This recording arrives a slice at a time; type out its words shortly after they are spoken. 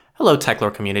Hello,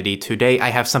 Techlore community. Today I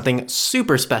have something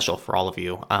super special for all of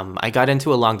you. I got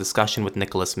into a long discussion with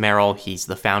Nicholas Merrill. He's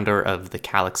the founder of the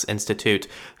Calyx Institute,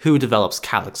 who develops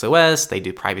Calyx OS. They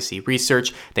do privacy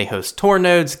research. They host Tor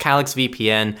nodes, Calyx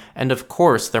VPN, and of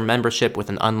course, their membership with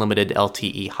an unlimited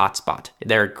LTE hotspot.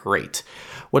 They're great.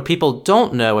 What people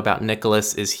don't know about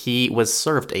Nicholas is he was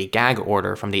served a gag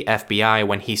order from the FBI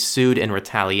when he sued in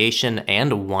retaliation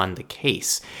and won the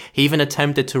case. He even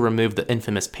attempted to remove the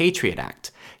infamous Patriot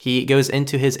Act. He goes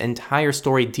into his entire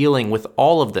story dealing with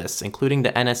all of this, including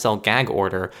the NSL gag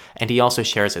order, and he also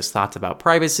shares his thoughts about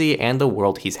privacy and the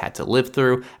world he's had to live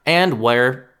through, and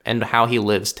where and how he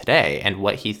lives today, and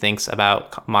what he thinks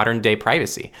about modern day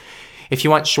privacy. If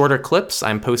you want shorter clips,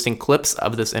 I'm posting clips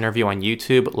of this interview on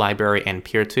YouTube, LBRY, and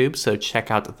PeerTube, so check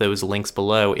out those links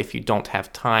below if you don't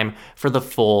have time for the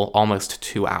full almost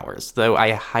 2 hours, though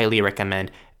I highly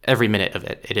recommend every minute of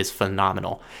it. It is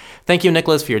phenomenal. Thank you,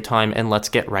 Nicholas, for your time, and let's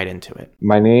get right into it.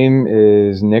 My name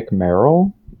is Nick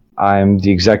Merrill. I'm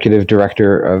the executive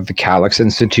director of the Calyx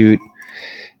Institute,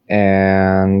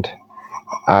 and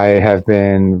I have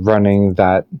been running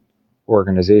that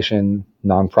organization,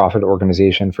 nonprofit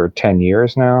organization, for 10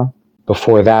 years now.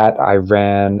 Before that, I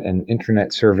ran an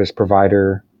internet service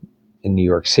provider in New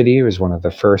York City. It was one of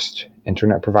the first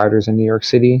internet providers in New York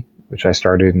City, which I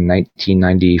started in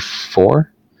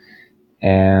 1994.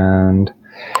 And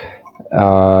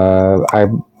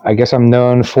I guess I'm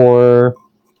known for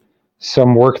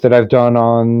some work that I've done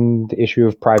on the issue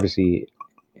of privacy,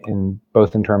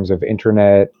 both in terms of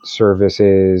internet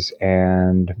services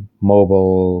and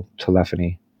mobile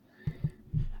telephony.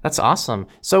 That's awesome.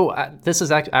 So this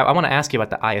is actually, I want to ask you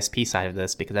about the ISP side of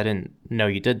this because I didn't know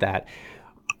you did that.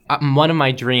 One of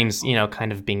my dreams,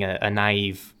 kind of being a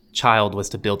naive child, was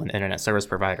to build an internet service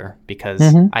provider because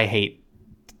I hate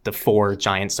the 4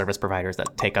 giant service providers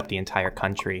that take up the entire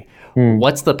country.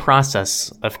 What's the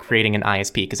process of creating an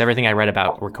ISP? Because everything I read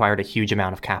about required a huge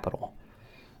amount of capital.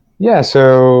 Yeah,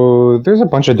 so there's a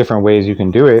bunch of different ways you can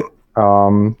do it.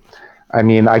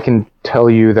 I can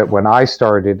tell you that when I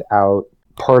started out,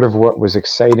 part of what was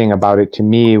exciting about it to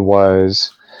me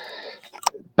was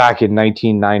back in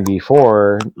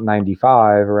 1994,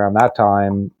 95, around that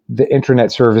time, the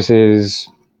internet services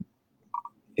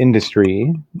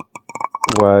industry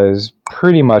was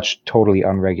pretty much totally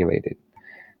unregulated.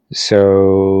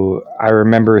 So I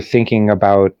remember thinking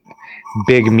about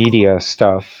big media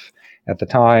stuff at the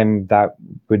time that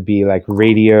would be like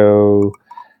radio,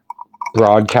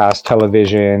 broadcast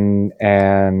television,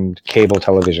 and cable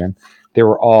television. They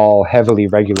were all heavily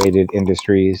regulated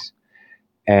industries,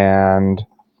 and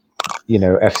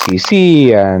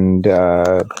FCC and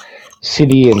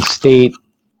city and state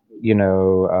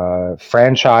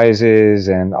franchises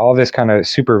and all this kind of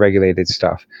super regulated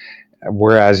stuff.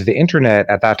 Whereas the internet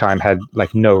at that time had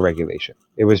like no regulation.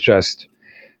 It was just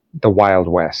the Wild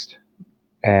West.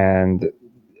 And,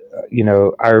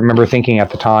 I remember thinking at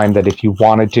the time that if you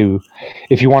wanted to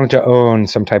own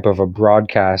some type of a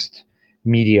broadcast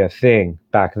media thing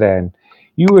back then,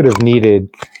 you would have needed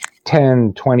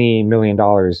 $10-20 million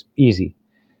easy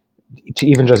to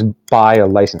even just buy a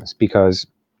license, because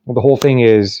the whole thing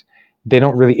is they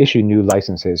don't really issue new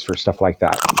licenses for stuff like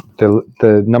that.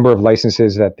 The number of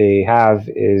licenses that they have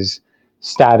is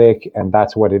static, and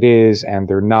that's what it is, and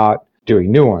they're not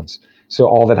doing new ones. So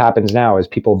all that happens now is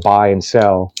people buy and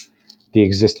sell the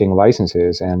existing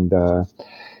licenses. And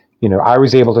I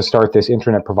was able to start this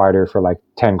internet provider for like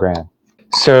 10 grand.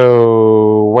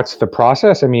 So what's the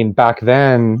process? Back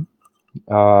then,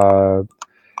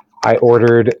 I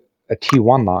ordered a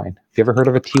T1 line. Have you ever heard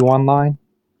of a T1 line?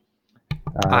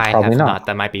 I have not.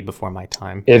 That might be before my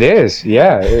time. It is,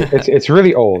 yeah. It's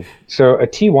really old. So a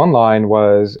T1 line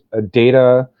was a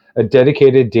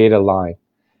dedicated data line,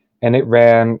 and it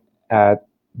ran at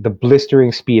the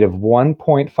blistering speed of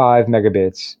 1.5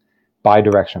 megabits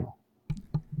bidirectional.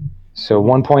 So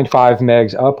 1.5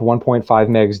 megs up, 1.5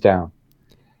 megs down.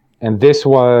 And this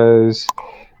was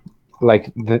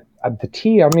like the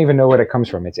T, I don't even know what it comes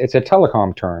from. It's a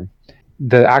telecom term.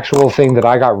 The actual thing that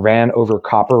I got ran over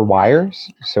copper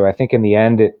wires. So I think in the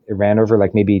end it ran over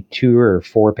like maybe 2 or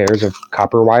 4 pairs of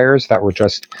copper wires that were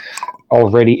just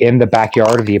already in the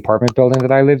backyard of the apartment building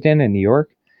that I lived in New York.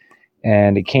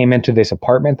 And it came into this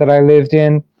apartment that I lived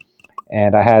in,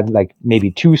 and I had like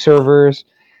maybe 2 servers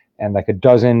and like a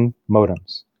dozen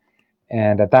modems.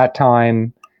 And at that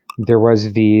time, there was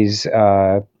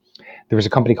a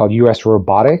company called US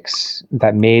Robotics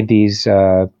that made these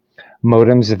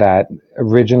modems that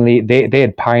originally they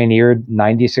had pioneered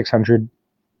 9600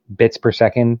 bits per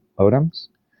second modems,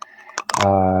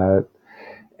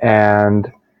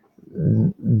 and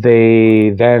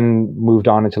they then moved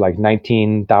on into like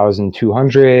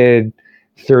 19,200,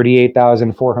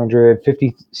 38,400,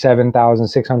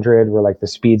 57,600 were like the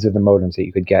speeds of the modems that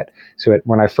you could get. So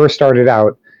when I first started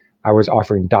out, I was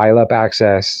offering dial-up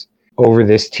access over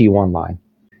this T1 line.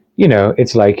 You know,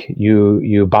 it's like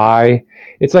you buy.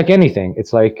 It's like anything.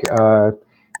 It's like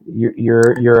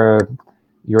you're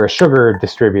a sugar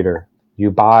distributor.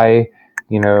 You buy,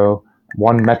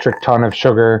 1 metric ton of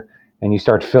sugar, and you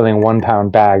start filling 1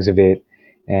 pound bags of it,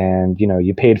 and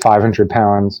you paid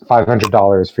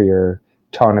 $500 for your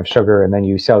ton of sugar, and then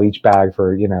you sell each bag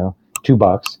for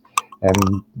 $2, and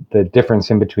the difference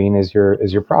in between is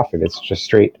your profit. It's just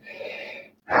straight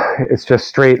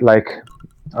like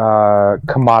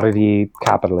commodity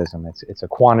capitalism. It's a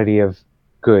quantity of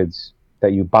goods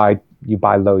that you buy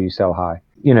low, you sell high.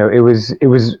 It was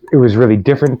really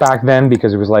different back then,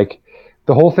 because it was like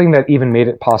the whole thing that even made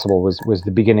it possible was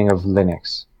the beginning of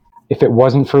Linux. If it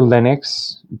wasn't for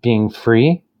Linux being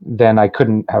free, then I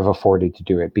couldn't have afforded to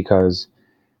do it, because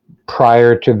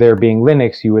prior to there being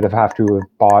Linux, you would have to have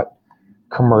bought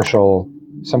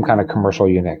some kind of commercial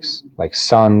Unix, like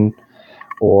Sun,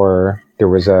 or there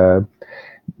was a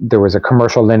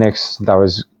commercial Linux that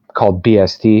was called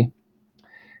BST,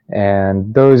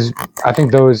 and I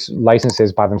think those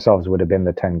licenses by themselves would have been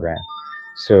the 10 grand.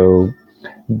 So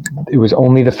it was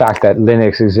only the fact that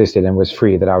Linux existed and was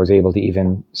free that I was able to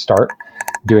even start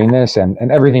doing this, and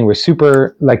everything was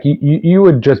super, like you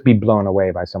would just be blown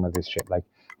away by some of this shit. Like,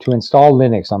 to install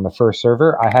Linux on the first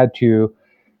server, I had to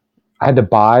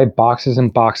buy boxes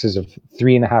and boxes of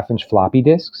 3.5-inch floppy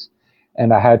disks,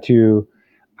 and I had to,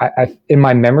 in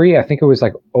my memory, I think it was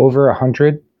like over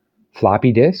 100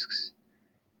 floppy disks.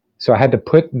 So I had to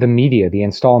put the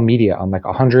install media on like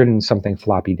 100 and something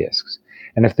floppy disks.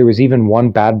 And if there was even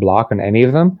one bad block on any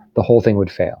of them, the whole thing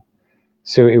would fail.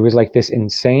 So it was like this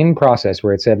insane process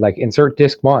where it said like, insert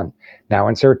disk 1, now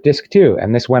insert disk 2.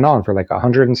 And this went on for like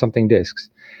 100 and something disks,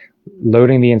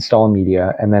 loading the install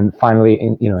media, and then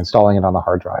finally, installing it on the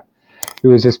hard drive. It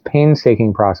was this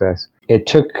painstaking process. It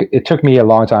took me a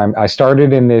long time. I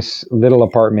started in this little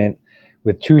apartment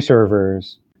with 2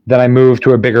 servers. Then I moved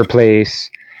to a bigger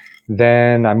place.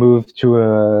 Then I moved to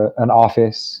an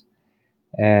office.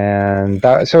 And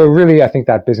so really, I think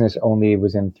that business only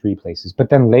was in 3 places. But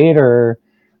then later,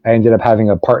 I ended up having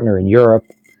a partner in Europe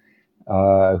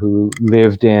who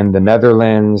lived in the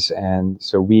Netherlands. And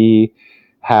so we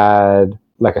had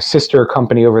like a sister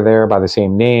company over there by the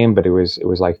same name, but it was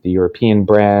like the European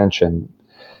branch, and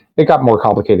it got more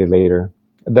complicated later.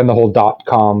 Then the whole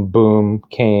 .com boom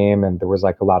came, and there was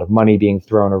like a lot of money being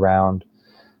thrown around.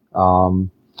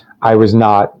 I was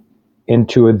not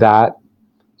into that,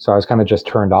 so I was kind of just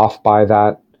turned off by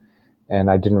that,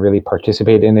 and I didn't really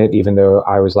participate in it, even though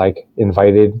I was like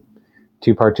invited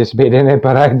to participate in it,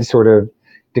 but I sort of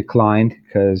declined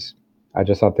because I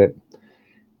just thought that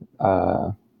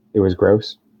it was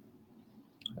gross.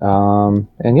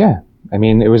 And yeah, I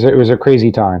mean, it was a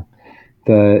crazy time.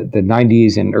 The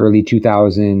 90s and early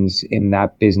 2000s in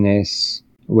that business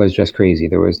was just crazy.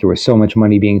 There was so much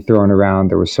money being thrown around.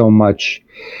 There was so much,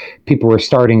 people were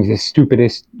starting the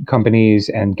stupidest companies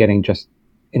and getting just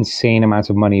insane amounts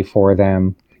of money for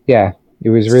them. Yeah, it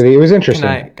was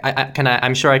interesting.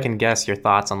 I'm sure I can guess your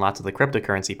thoughts on lots of the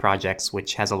cryptocurrency projects,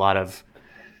 which has a lot of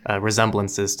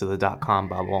resemblances to the .com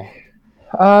bubble.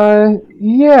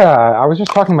 Yeah, I was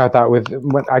just talking about that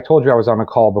when I told you I was on a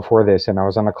call before this, and I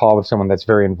was on a call with someone that's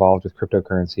very involved with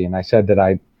cryptocurrency, and I said that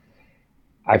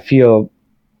I feel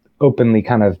openly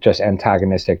kind of just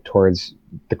antagonistic towards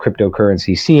the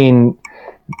cryptocurrency scene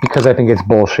because I think it's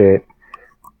bullshit.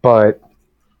 But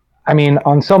I mean,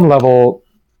 on some level,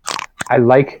 I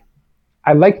like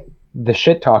the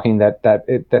shit talking that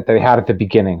they had at the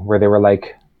beginning, where they were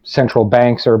like, central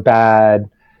banks are bad,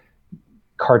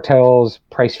 cartels,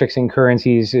 price fixing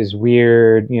currencies is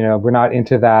weird. We're not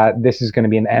into that. This is going to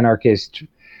be an anarchist,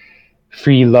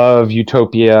 free love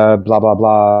utopia, blah blah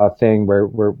blah thing where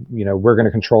we're going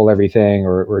to control everything,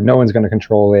 or no one's going to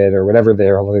control it, or whatever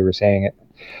they were saying it.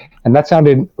 And that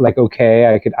sounded like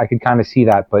okay. I could kind of see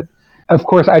that, but of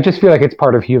course, I just feel like it's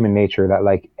part of human nature that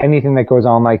like anything that goes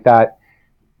on like that,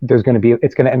 it's going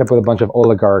to end up with a bunch of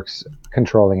oligarchs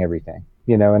controlling everything.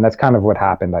 And that's kind of what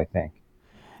happened, I think.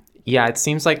 Yeah, it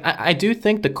seems like I do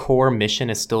think the core mission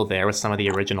is still there with some of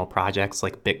the original projects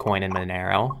like Bitcoin and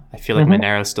Monero. I feel like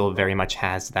Monero still very much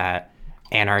has that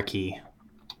anarchy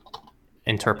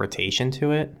interpretation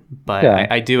to it. But yeah.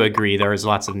 I do agree there's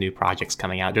lots of new projects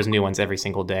coming out. There's new ones every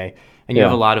single day. And you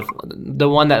have a lot of... The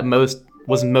one that was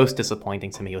most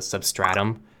disappointing to me was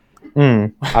Substratum.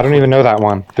 I don't even know that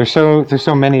one. There's so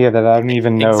many that I don't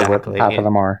even know what half of Exactly.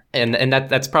 them are. And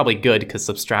that's probably good because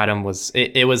Substratum was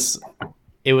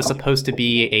supposed to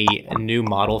be a new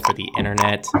model for the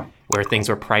internet where things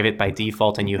were private by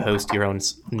default and you host your own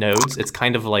nodes. It's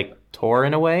kind of like Tor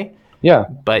in a way, Yeah,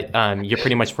 but you're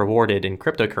pretty much rewarded in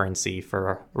cryptocurrency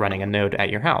for running a node at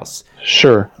your house.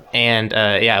 sure. And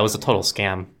yeah, it was a total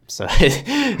scam. So No,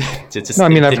 I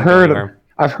mean it didn't go anywhere.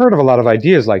 I've heard of a lot of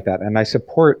ideas like that, and I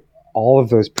support all of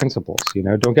those principles.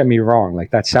 Don't get me wrong.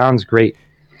 Like that sounds great.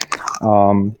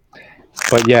 Um,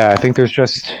 but yeah, I think there's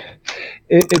just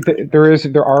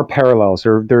there are parallels.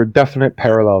 There are definite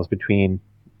parallels between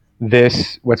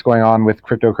what's going on with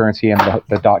cryptocurrency and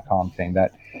the dot-com thing.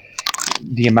 That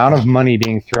the amount of money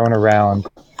being thrown around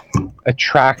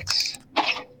attracts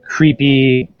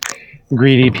creepy,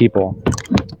 greedy people,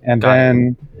 and Got it.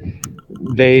 then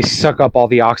they suck up all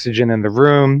the oxygen in the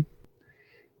room,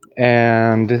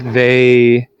 and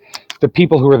the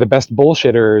people who are the best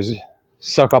bullshitters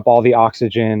suck up all the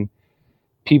oxygen.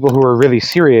 People who are really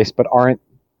serious but aren't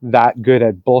that good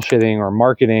at bullshitting or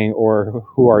marketing, or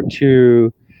who are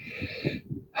too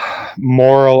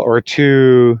moral or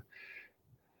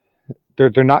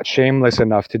they're not shameless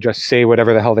enough to just say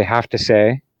whatever the hell they have to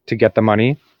say to get the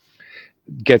money,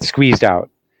 get squeezed out.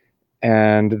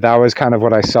 And that was kind of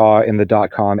what I saw in the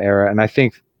dot-com era, and I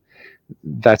think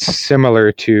that's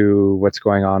similar to what's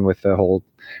going on with the whole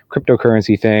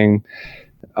cryptocurrency thing.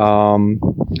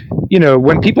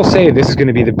 When people say this is going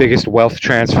to be the biggest wealth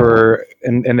transfer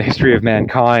in the history of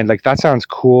mankind, like that sounds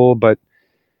cool, but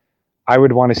I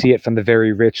would want to see it from the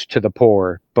very rich to the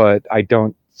poor. But I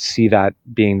don't see that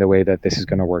being the way that this is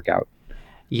going to work out.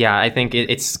 Yeah, I think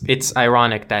it's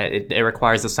ironic that it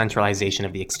requires the centralization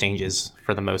of the exchanges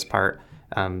for the most part.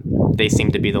 They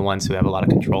seem to be the ones who have a lot of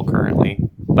control currently.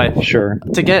 But Sure.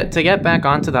 to get back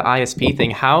onto the ISP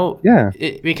thing, Yeah.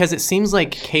 because it seems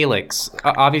like Calyx,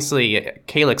 obviously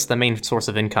Calyx, the main source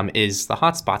of income is the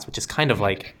hotspots, which is kind of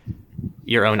like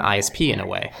your own ISP in a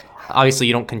way. Obviously,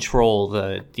 you don't control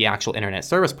the actual internet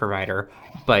service provider,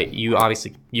 but you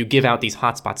give out these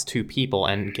hotspots to people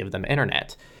and give them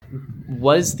internet.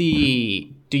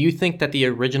 Do you think that the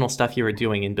original stuff you were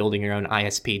doing in building your own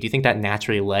ISP, do you think that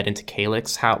naturally led into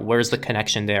Calyx? Where's the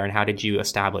connection there, and how did you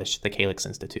establish the Calyx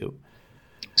Institute?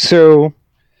 So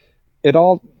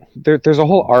there's a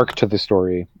whole arc to the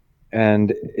story,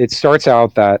 and it starts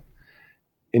out that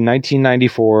in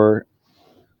 1994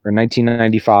 or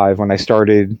 1995, when I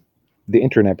started the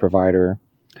internet provider,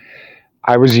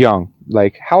 I was young.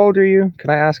 Like, how old are you? Can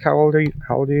I ask how old are you?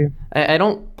 How old are you? I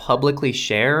don't publicly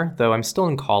share, though I'm still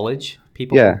in college.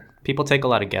 Yeah. People take a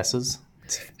lot of guesses.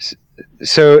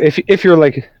 So if you're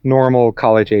like normal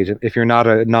college age, if you're not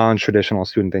a non-traditional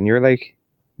student, then you're like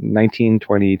 19,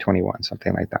 20, 21,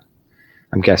 something like that.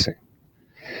 I'm guessing.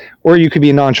 Or you could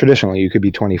be non-traditional. You could be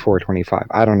 24, 25.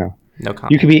 I don't know. No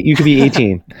comment. You could be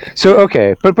 18. So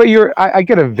okay, but I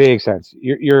get a vague sense.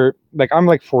 You're like, I'm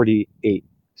like 48.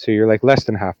 So you're like less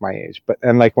than half my age.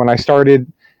 And like when I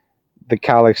started the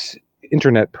Calyx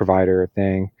internet provider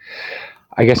thing,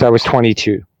 I guess I was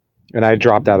 22 and I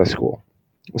dropped out of school.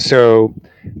 So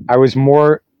I was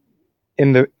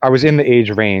in the age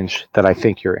range that I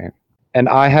think you're in. And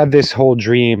I had this whole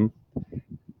dream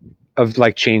of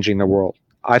like changing the world.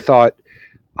 I thought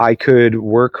I could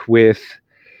work with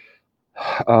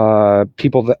other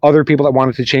people that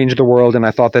wanted to change the world, and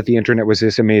I thought that the internet was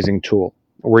this amazing tool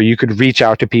where you could reach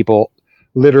out to people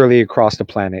literally across the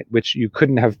planet, which you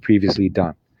couldn't have previously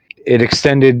done. It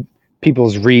extended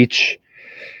people's reach,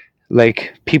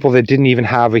 like people that didn't even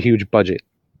have a huge budget,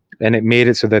 and it made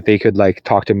it so that they could like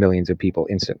talk to millions of people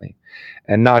instantly,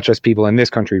 and not just people in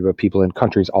this country, but people in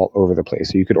countries all over the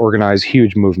place. So you could organize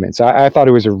huge movements. I thought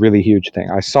it was a really huge thing.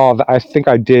 I think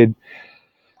I did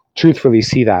truthfully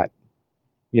see that.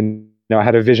 I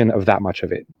had a vision of that much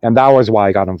of it, and that was why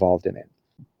I got involved in it.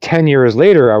 10 years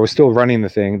later, I was still running the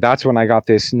thing. That's when I got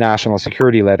this national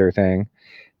security letter thing.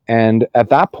 And at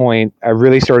that point, I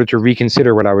really started to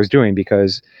reconsider what I was doing,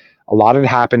 because a lot had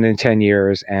happened in 10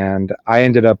 years. And I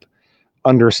ended up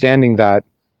understanding that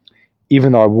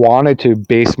even though I wanted to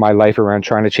base my life around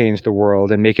trying to change the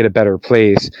world and make it a better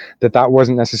place, that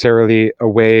wasn't necessarily a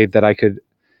way that I could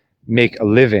make a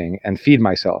living and feed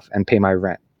myself and pay my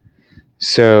rent.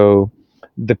 So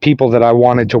the people that I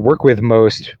wanted to work with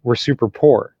most were super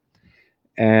poor.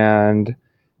 And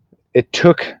it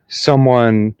took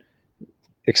someone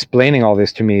explaining all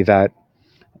this to me that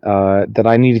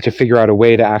I needed to figure out a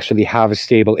way to actually have a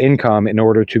stable income in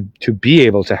order to be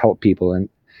able to help people and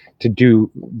to do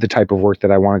the type of work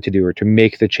that I wanted to do, or to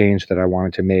make the change that I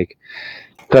wanted to make.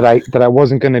 That I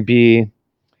wasn't going to be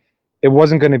it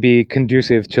wasn't going to be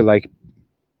conducive to like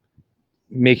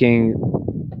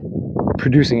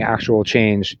producing actual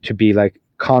change, to be like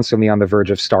constantly on the verge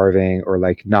of starving, or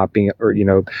like not being, or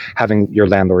having your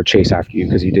landlord chase after you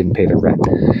because you didn't pay the rent.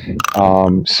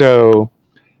 So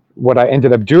what I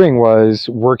ended up doing was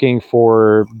working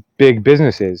for big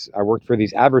businesses. I worked for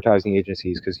these advertising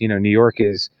agencies because New York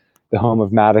is the home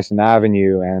of Madison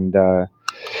Avenue and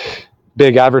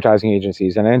big advertising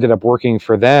agencies, and I ended up working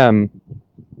for them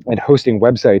and hosting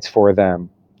websites for them.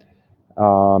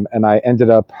 And I ended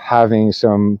up having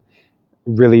some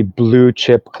really blue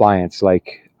chip clients.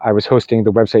 Like I was hosting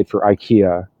the website for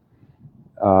IKEA.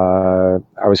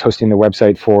 I was hosting the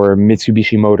website for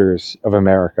Mitsubishi Motors of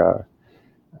America.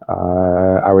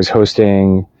 I was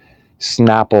hosting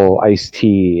Snapple iced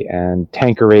tea and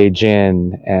Tanqueray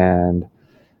gin and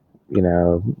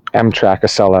M-Track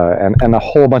Acela and a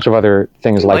whole bunch of other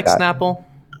things like that. Snapple?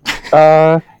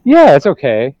 Yeah, it's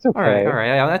okay. It's okay. All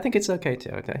right. I think it's okay too.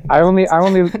 Okay. I only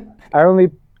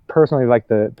personally like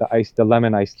the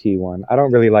lemon iced tea one. I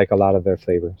don't really like a lot of their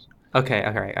flavors. Okay.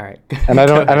 All right. And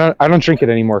I don't drink it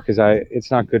anymore because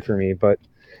it's not good for me. But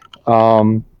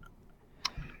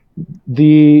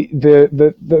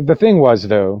the thing was,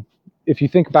 though, if you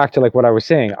think back to like what I was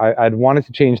saying, I'd wanted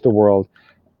to change the world.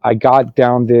 I got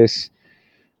down this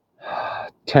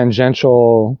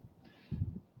tangential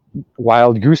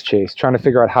wild goose chase, trying to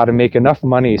figure out how to make enough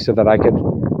money so that I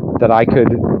could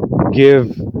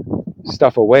give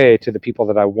stuff away to the people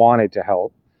that I wanted to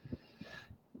help.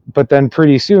 But then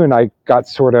pretty soon I got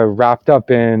sort of wrapped up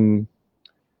in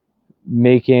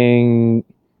making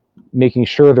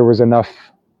sure there was enough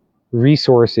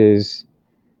resources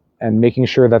and making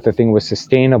sure that the thing was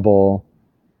sustainable.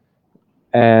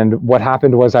 And what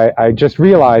happened was I just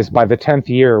realized by the 10th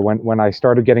year, when I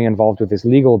started getting involved with this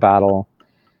legal battle,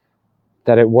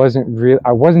 that I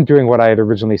wasn't doing what I had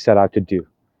originally set out to do.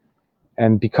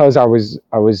 And because I was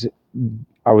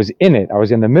in it, I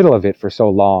was in the middle of it for so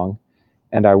long,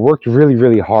 and I worked really,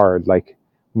 really hard. Like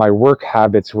my work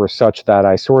habits were such that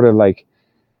I sort of like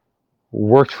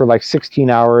worked for like 16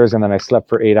 hours and then I slept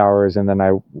for 8 hours and then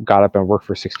I got up and worked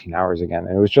for 16 hours again.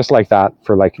 And it was just like that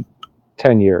for like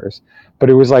 10 years. But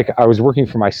it was like I was working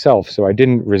for myself, so I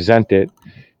didn't resent it.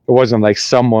 It wasn't like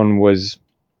someone was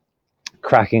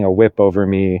cracking a whip over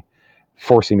me,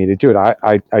 forcing me to do it.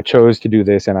 I chose to do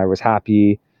this, and I was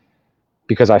happy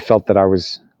because I felt that I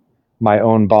was my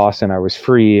own boss and I was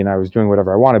free and I was doing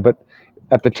whatever I wanted. But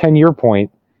at the 10-year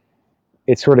point,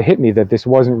 it sort of hit me that this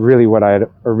wasn't really what I had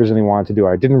originally wanted to do.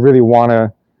 I didn't really want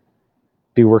to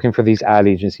be working for these ad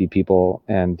agency people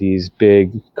and these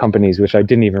big companies, which I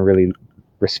didn't even really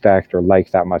respect or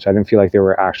like that much. I didn't feel like they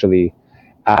were actually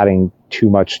adding too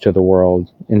much to the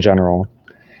world in general.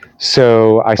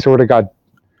 So I sort of got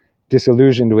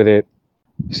disillusioned with it,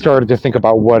 started to think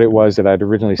about what it was that I'd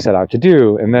originally set out to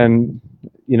do. And then,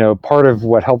 part of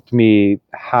what helped me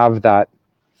have that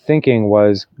thinking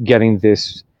was getting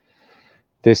this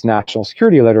national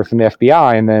security letter from the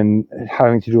FBI and then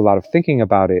having to do a lot of thinking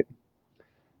about it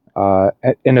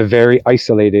in a very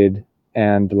isolated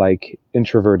and like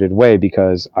introverted way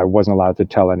because I wasn't allowed to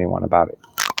tell anyone about it.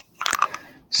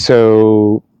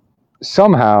 So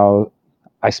somehow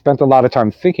I spent a lot of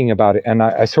time thinking about it, and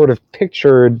I sort of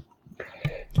pictured.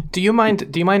 Do you mind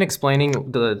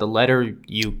explaining the letter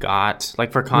you got,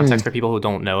 like for context for people who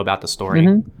don't know about the story?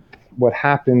 Mm-hmm. What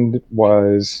happened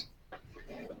was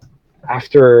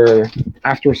after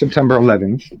September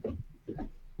 11th,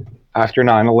 after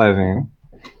 9/11,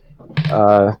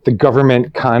 the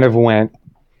government kind of went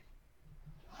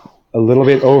a little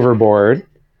bit overboard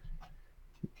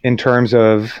in terms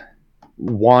of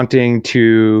wanting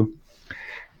to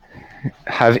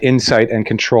have insight and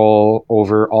control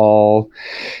over all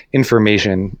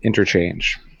information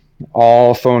interchange,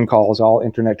 all phone calls, all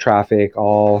internet traffic,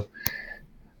 all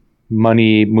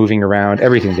money moving around,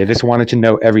 everything. They just wanted to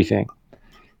know everything.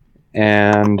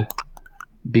 And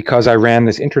because I ran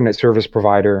this internet service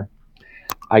provider,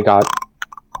 I got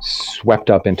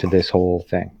swept up into this whole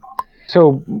thing.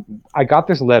 So I got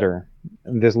this letter.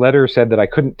 And this letter said that I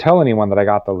couldn't tell anyone that I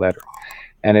got the letter.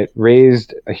 And it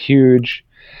raised a huge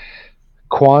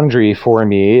quandary for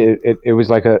me. It was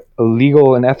like a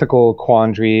legal and ethical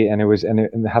quandary, and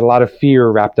it had a lot of fear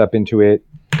wrapped up into it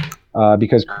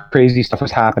because crazy stuff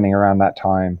was happening around that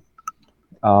time.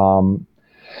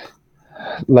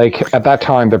 Like at that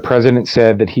time, the president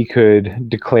said that he could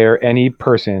declare any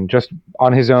person just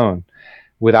on his own,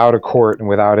 without a court and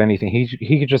without anything.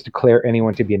 He could just declare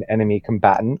anyone to be an enemy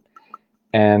combatant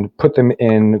and put them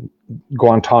in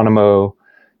Guantanamo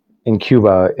in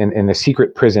Cuba in a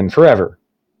secret prison forever,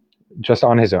 just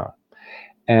on his own.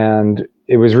 And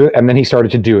it was really, and then he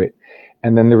started to do it.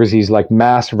 And then there was these like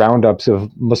mass roundups of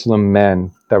Muslim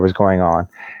men that was going on,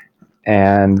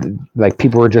 and like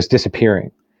people were just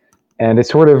disappearing. And it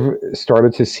sort of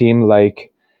started to seem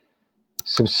like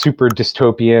some super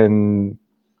dystopian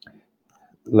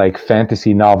like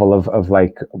fantasy novel of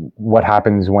like what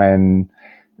happens when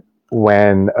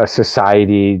a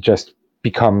society just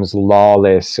becomes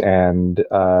lawless and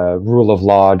rule of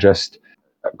law just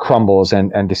crumbles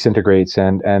and disintegrates,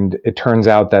 and it turns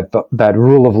out that that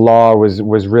rule of law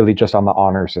was really just on the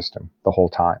honor system the whole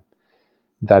time,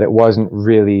 that it wasn't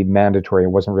really mandatory,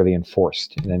 it wasn't really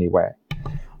enforced in any way.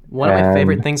 One of my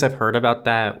favorite things I've heard about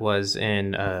that was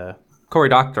in Cory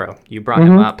Doctorow. You brought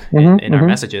him up in our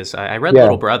messages. I read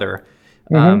Little Brother,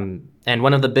 and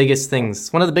one of the biggest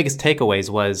takeaways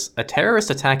was a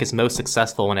terrorist attack is most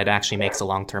successful when it actually makes a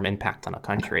long-term impact on a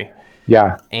country.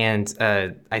 Yeah. And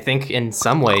I think in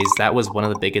some ways that was one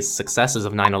of the biggest successes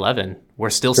of 9/11. We're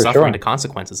still suffering the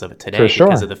consequences of it today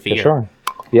because of the fear. For sure.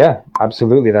 Yeah,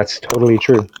 absolutely. That's totally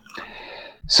true.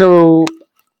 So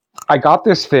I got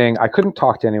this thing. I couldn't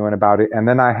talk to anyone about it. And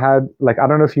then I had like, I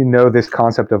don't know if you know this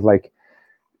concept of like,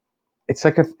 it's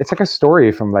like a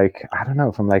story from like, I don't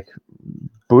know, from like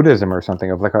Buddhism or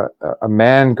something, of like a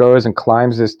man goes and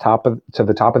climbs to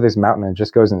the top of this mountain and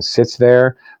just goes and sits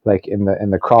there like in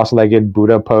the cross-legged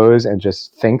Buddha pose and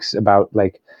just thinks about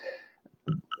like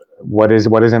what is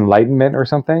enlightenment or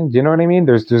something. Do you know what I mean?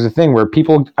 There's a thing where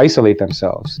people isolate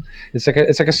themselves. It's like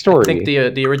a story. I think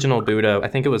the original Buddha, I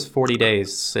think it was 40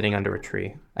 days sitting under a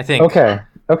tree. I think.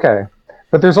 Okay.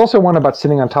 But there's also one about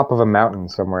sitting on top of a mountain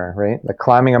somewhere, right? Like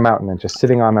climbing a mountain and just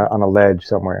sitting on a ledge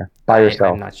somewhere by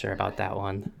yourself. I'm not sure about that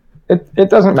one. It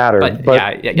doesn't matter.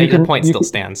 But yeah, your point still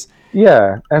stands.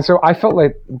 Yeah. And so I felt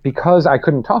like because I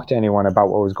couldn't talk to anyone about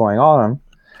what was going on,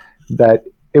 that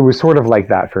it was sort of like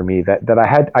that for me,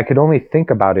 that I could only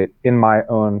think about it in my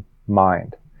own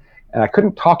mind. And I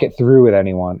couldn't talk it through with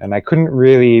anyone, and I couldn't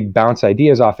really bounce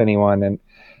ideas off anyone. And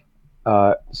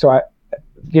so I,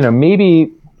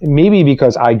 maybe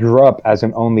because I grew up as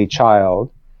an only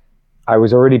child, I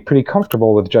was already pretty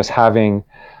comfortable with just having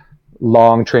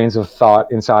long trains of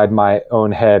thought inside my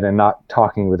own head and not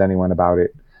talking with anyone about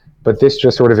it. But this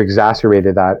just sort of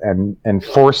exacerbated that and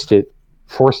forced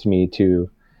me to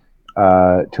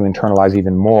internalize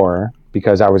even more,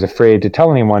 because I was afraid to tell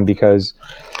anyone, because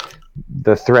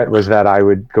the threat was that I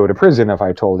would go to prison if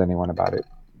I told anyone about it,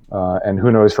 and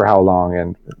who knows for how long,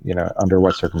 and under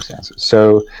what circumstances.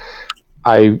 So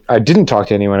I didn't talk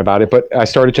to anyone about it, but I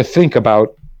started to think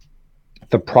about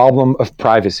the problem of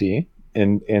privacy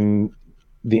in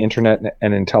the internet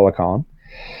and in telecom.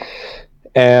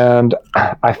 And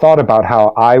I thought about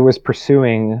how I was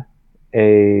pursuing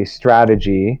a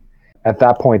strategy. At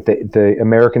that point, the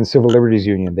American Civil Liberties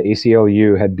Union, the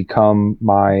ACLU, had become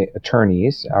my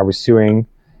attorneys. I was suing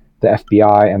the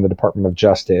FBI and the Department of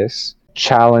Justice,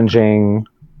 challenging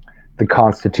the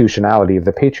constitutionality of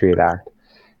the Patriot Act.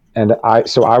 And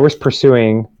so I was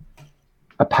pursuing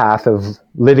a path of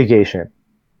litigation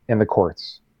in the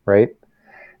courts, right?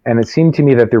 And it seemed to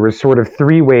me that there were sort of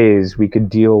three ways we could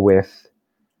deal with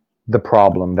the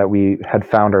problem that we had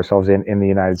found ourselves in the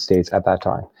United States at that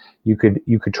time. You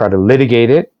could try to litigate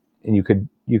it, and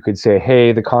you could say,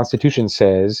 hey, the Constitution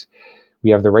says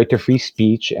we have the right to free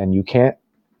speech, and you can't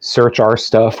search our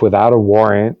stuff without a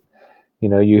warrant.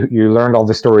 You learned all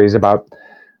the stories about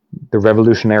the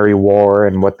Revolutionary War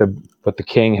and what the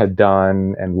king had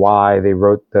done and why they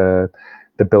wrote the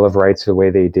Bill of Rights the way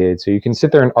they did. So you can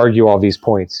sit there and argue all these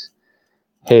points.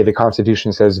 Hey, the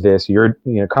Constitution says this.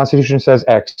 Constitution says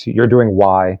X. You're doing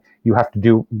Y. You have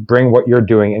to bring what you're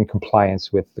doing in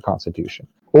compliance with the Constitution.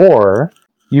 Or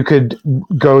you could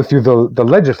go through the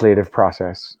legislative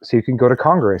process. So you can go to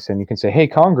Congress and you can say, hey,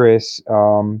 Congress,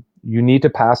 you need to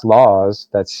pass laws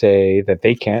that say that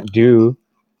they can't do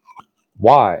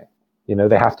Y.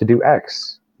 They have to do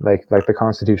X, like the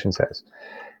Constitution says.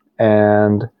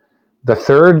 And the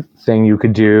third thing you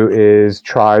could do is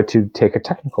try to take a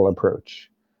technical approach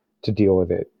to deal with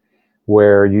it,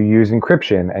 where you use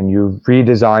encryption and you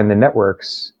redesign the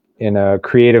networks in a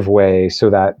creative way so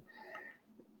that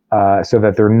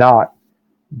they're not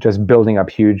just building up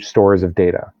huge stores of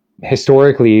data.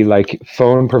 Historically, like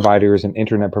phone providers and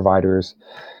internet providers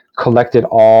collected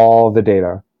all the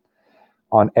data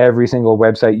on every single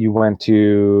website you went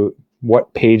to,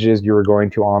 what pages you were going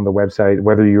to on the website,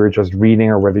 whether you were just reading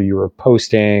or whether you were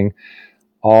posting,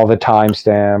 all the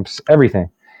timestamps, everything,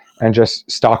 and just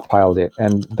stockpiled it.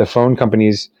 And the phone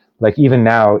companies, like even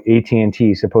now,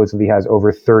 AT&T supposedly has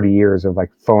over 30 years of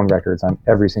like phone records on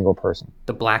every single person.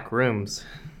 The black rooms.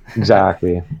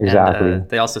 Exactly. And Exactly.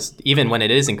 they also, even when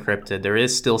it is encrypted, there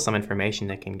is still some information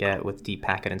they can get with deep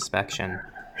packet inspection.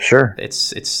 Sure.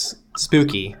 It's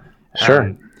spooky.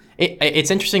 Sure. It's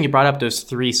interesting you brought up those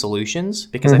three solutions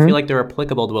because I feel Mm-hmm. like they're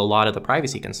applicable to a lot of the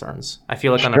privacy concerns. I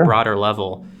feel like on a Sure. broader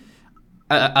level,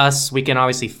 we can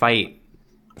obviously fight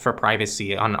for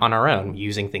privacy on our own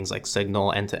using things like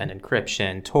Signal, end-to-end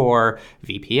encryption, Tor,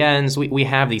 VPNs. We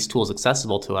have these tools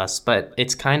accessible to us, but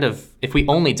it's kind of, if we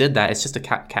only did that, it's just a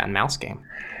cat and mouse game.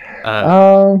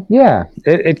 Yeah.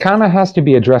 It kind of has to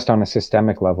be addressed on a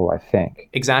systemic level, I think.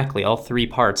 Exactly. All three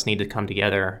parts need to come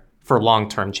together for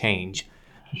long-term change.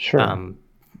 Sure.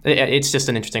 It's just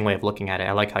an interesting way of looking at it.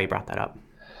 I like how you brought that up.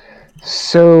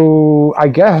 So I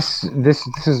guess this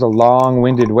is a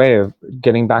long-winded way of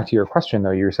getting back to your question,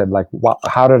 though. You said like,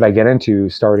 how did I get into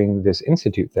starting this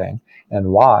institute thing, and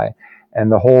why?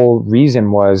 And the whole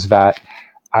reason was that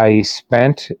I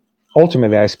spent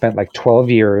I spent like 12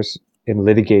 years in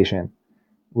litigation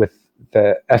with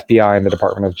the FBI and the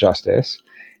Department of Justice,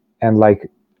 and like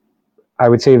I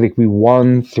would say like we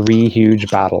won three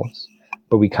huge battles,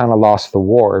 but we kind of lost the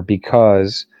war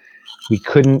because we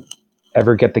couldn't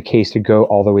ever get the case to go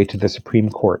all the way to the Supreme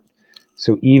Court.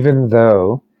 So even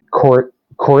though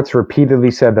courts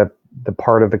repeatedly said that the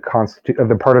part of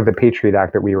the Patriot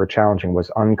Act that we were challenging was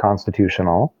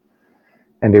unconstitutional,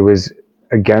 and it was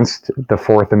against the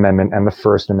Fourth Amendment and the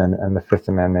First Amendment and the Fifth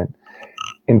Amendment,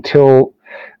 until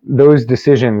those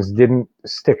decisions didn't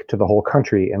stick to the whole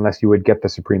country unless you would get the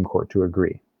Supreme Court to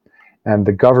agree. And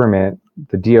the government,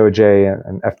 the DOJ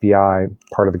and FBI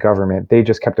part of the government, they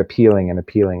just kept appealing and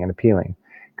appealing and appealing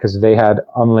because they had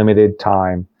unlimited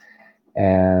time,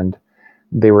 and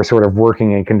they were sort of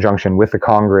working in conjunction with the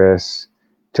Congress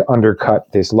to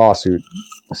undercut this lawsuit.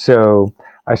 So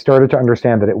I started to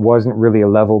understand that it wasn't really a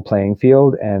level playing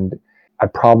field, and I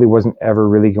probably wasn't ever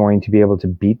really going to be able to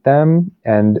beat them.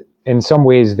 And in some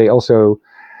ways, they also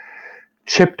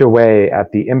chipped away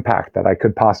at the impact that I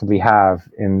could possibly have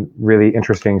in really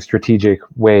interesting strategic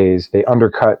ways. They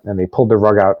undercut and they pulled the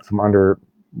rug out from under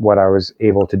what I was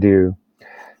able to do.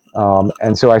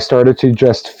 And so I started to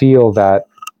just feel that,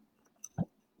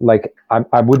 like,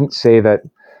 I wouldn't say that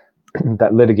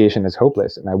that litigation is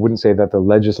hopeless, and I wouldn't say that the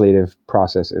legislative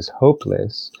process is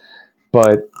hopeless,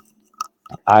 but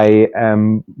I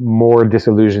am more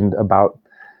disillusioned about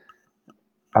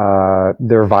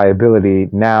their viability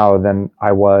now than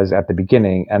I was at the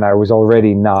beginning, and I was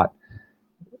already not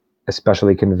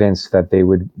especially convinced that they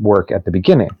would work at the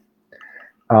beginning.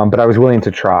 But I was willing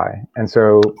to try, and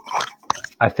so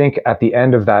I think at the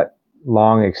end of that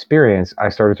long experience, I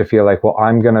started to feel like, well,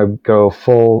 I'm going to go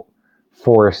full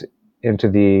force into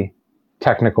the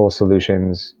technical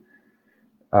solutions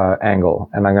angle,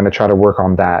 and I'm going to try to work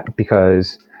on that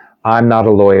because I'm not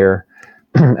a lawyer,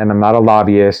 and I'm not a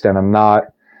lobbyist, and I'm not.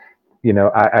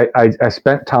 I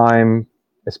spent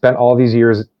all these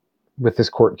years with this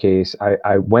court case.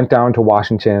 I went down to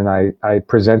Washington. I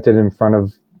presented in front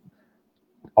of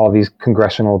all these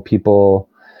congressional people.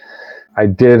 I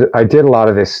did a lot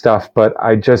of this stuff, but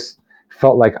I just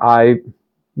felt like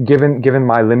given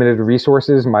my limited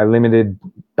resources, my limited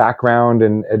background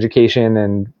and education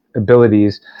and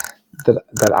abilities,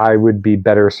 that I would be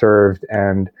better served,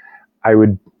 and I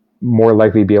would more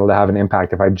likely be able to have an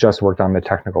impact if I just worked on the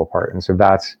technical part. And so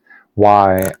that's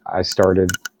why I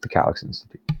started the Calyx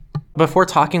Institute. Before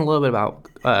talking a little bit about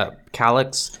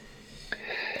Calyx,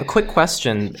 a quick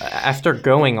question. After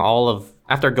going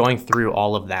through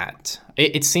all of that,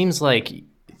 it seems like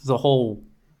the whole...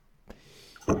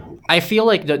 I feel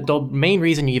like the main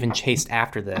reason you even chased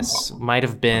after this might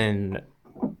have been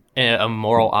a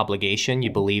moral obligation.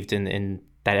 You believed in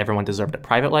that everyone deserved a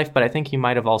private life, but I think you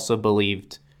might have also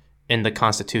believed in the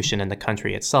Constitution and the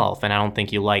country itself, and I don't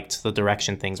think you liked the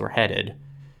direction things were headed.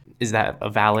 Is that a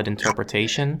valid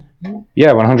interpretation?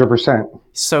 Yeah, 100%.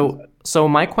 So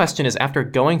my question is, after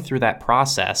going through that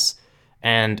process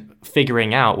and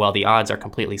figuring out, well, the odds are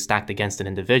completely stacked against an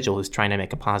individual who's trying to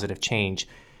make a positive change,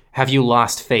 have you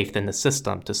lost faith in the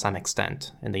system to some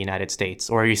extent in the United States,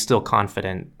 or are you still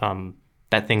confident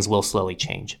that things will slowly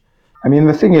change? I mean,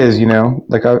 the thing is,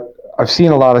 like I've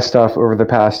seen a lot of stuff over the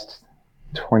past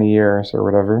 20 years or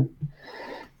whatever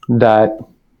that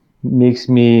makes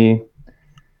me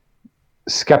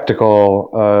skeptical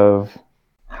of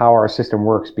how our system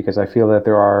works, because I feel that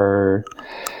there are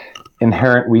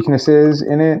inherent weaknesses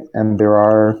in it, and there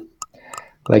are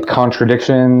like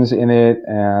contradictions in it,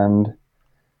 and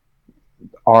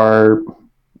our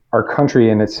country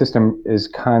and its system is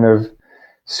kind of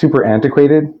super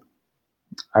antiquated.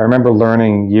 I remember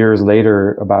learning years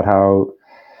later about how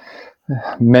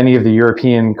Many of the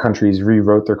European countries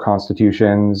rewrote their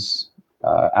constitutions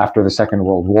after the Second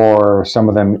World War, some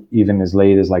of them even as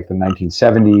late as like the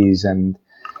 1970s. And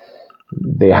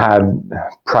they had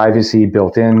privacy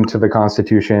built into the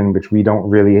Constitution, which we don't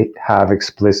really have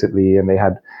explicitly. And they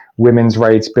had women's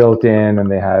rights built in, and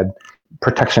they had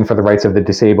protection for the rights of the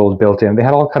disabled built in. They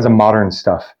had all kinds of modern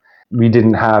stuff we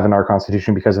didn't have in our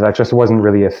Constitution because that just wasn't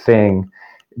really a thing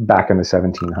back in the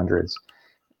 1700s.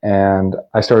 And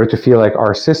I started to feel like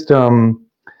our system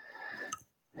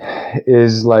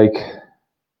is like,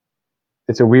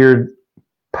 it's a weird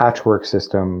patchwork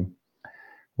system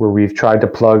where we've tried to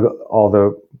plug all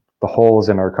the holes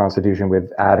in our Constitution with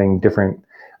adding different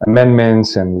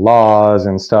amendments and laws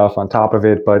and stuff on top of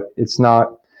it. But it's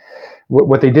not,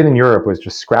 what they did in Europe was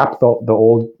just scrap the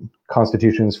old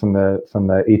constitutions from the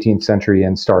 18th century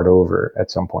and start over at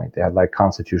some point. They had like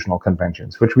constitutional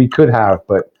conventions, which we could have,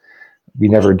 but we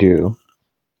never do.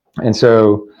 And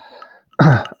so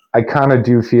I kind of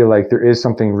do feel like there is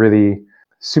something really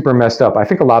super messed up. I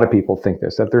think a lot of people think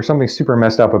this, that there's something super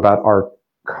messed up about our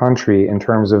country in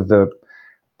terms of the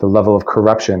level of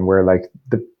corruption, where like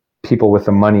the people with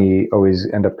the money always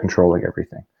end up controlling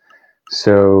everything.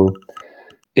 So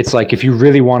it's like, if you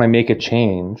really want to make a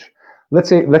change, let's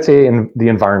say the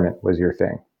environment was your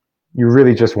thing. You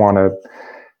really just want to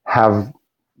have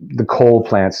the coal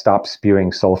plants stop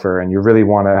spewing sulfur, and you really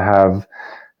want to have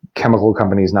chemical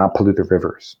companies not pollute the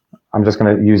rivers. I'm just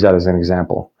going to use that as an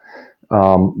example.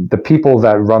 The people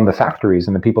that run the factories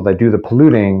and the people that do the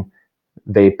polluting,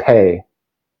 they pay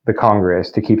the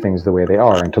Congress to keep things the way they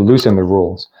are and to loosen the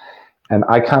rules. And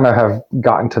I kind of have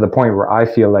gotten to the point where I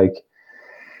feel like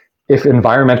if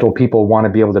environmental people want to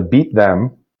be able to beat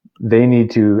them, they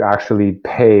need to actually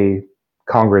pay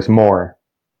Congress more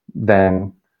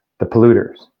than the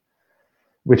polluters,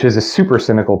 which is a super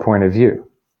cynical point of view.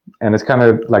 And it's kind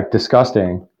of like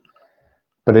disgusting,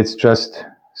 but it's just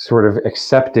sort of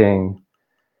accepting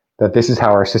that this is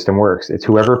how our system works. It's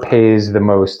whoever pays the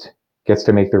most gets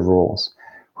to make the rules.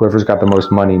 Whoever's got the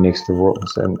most money makes the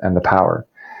rules and the power.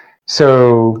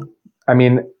 So, I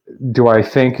mean, do I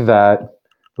think that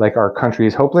like our country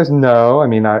is hopeless? No. I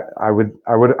mean, I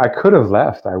could have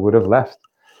left. I would have left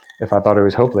if I thought it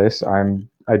was hopeless. I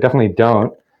definitely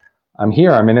don't. I'm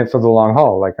here. I'm in it for the long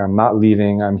haul. Like, I'm not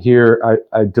leaving. I'm here.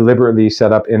 I deliberately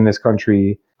set up in this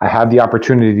country. I had the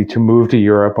opportunity to move to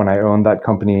Europe when I owned that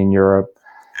company in Europe.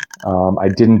 I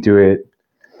didn't do it.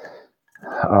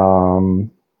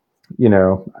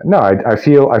 No, I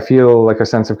feel like a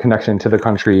sense of connection to the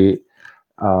country.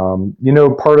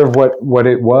 Part of what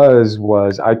it was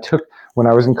when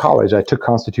I was in college, I took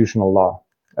constitutional law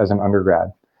as an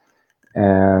undergrad,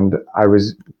 and I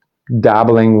was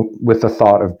dabbling with the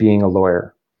thought of being a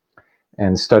lawyer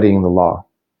and studying the law.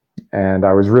 And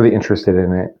I was really interested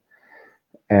in it.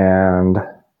 And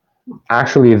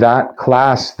actually that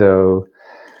class, though,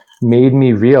 made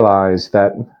me realize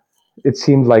that it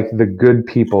seemed like the good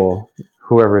people,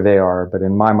 whoever they are, but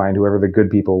in my mind, whoever the good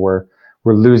people were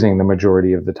losing the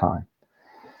majority of the time.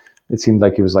 It seemed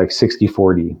like it was like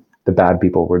 60-40, the bad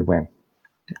people would win.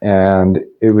 And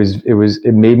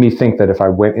it made me think that if I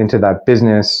went into that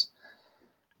business,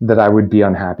 that I would be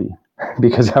unhappy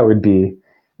because it would be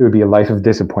a life of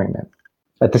disappointment.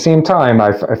 At the same time, I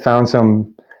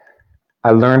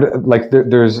learned like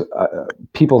there's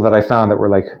people that I found that were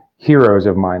like heroes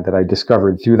of mine that I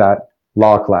discovered through that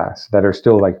law class that are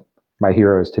still like my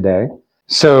heroes today.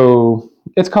 So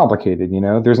it's complicated,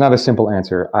 there's not a simple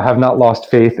answer. I have not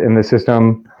lost faith in the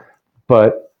system,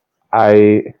 but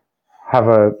I have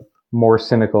a more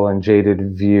cynical and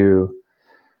jaded view,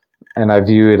 and I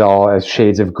view it all as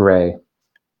shades of gray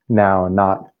now,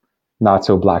 not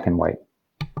so black and white.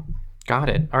 Got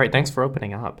it. All right, thanks for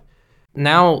opening up.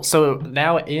 Now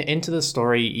into the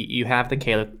story, you have the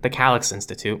Calyx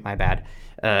Institute,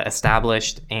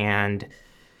 established, and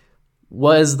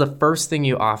was the first thing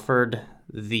you offered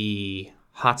the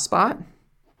hotspot?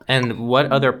 And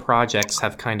what other projects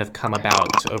have kind of come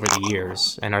about over the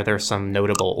years? And are there some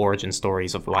notable origin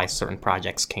stories of why certain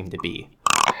projects came to be?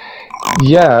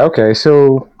 Yeah, okay.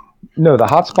 So, no, the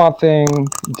hotspot thing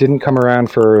didn't come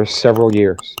around for several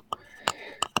years.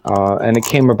 And it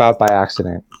came about by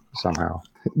accident somehow.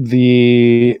 At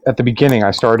the beginning,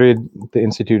 I started the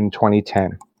Institute in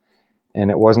 2010.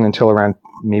 And it wasn't until around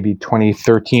maybe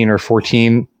 2013 or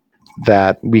 14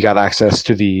 that we got access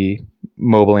to the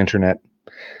mobile internet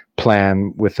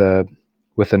plan with a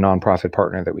nonprofit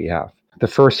partner that we have. The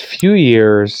first few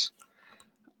years,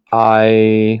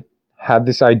 I had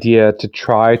this idea to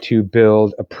try to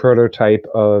build a prototype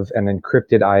of an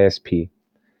encrypted ISP,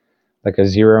 like a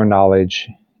zero knowledge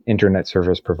internet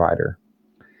service provider.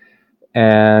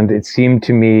 And it seemed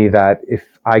to me that if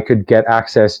I could get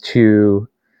access to,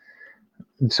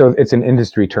 so it's an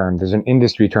industry term. There's an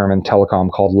industry term in telecom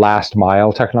called last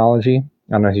mile technology.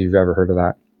 I don't know if you've ever heard of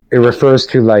that. It refers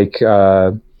to like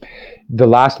the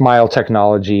last mile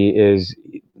technology is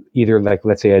either like,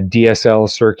 let's say, a DSL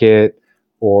circuit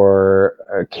or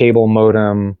a cable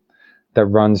modem that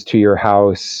runs to your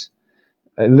house.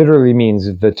 It literally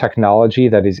means the technology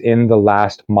that is in the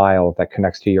last mile that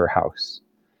connects to your house,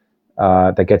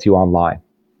 that gets you online.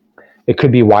 It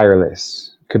could be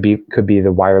wireless. Could be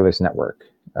the wireless network.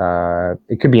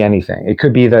 It could be anything. It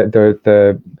could be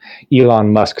the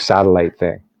Elon Musk satellite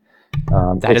thing.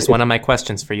 That is one of my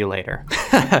questions for you later.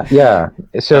 Yeah.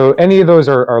 So any of those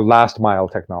are last mile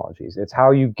technologies. It's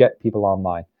how you get people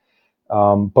online.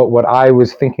 But what I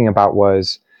was thinking about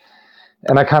was,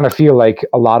 and I kind of feel like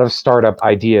a lot of startup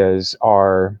ideas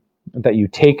are that you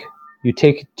take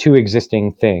two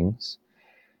existing things.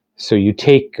 So you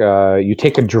take a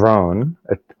drone,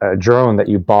 a drone that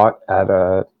you bought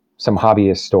at some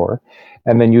hobbyist store,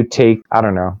 and then you take, I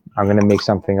don't know, I'm going to make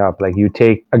something up. Like you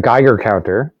take a Geiger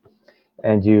counter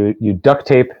and you duct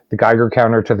tape the Geiger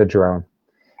counter to the drone,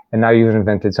 and now you've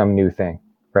invented some new thing,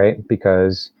 right?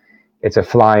 Because it's a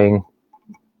flying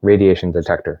radiation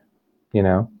detector, you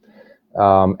know?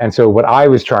 And so what I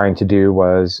was trying to do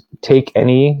was take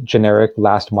any generic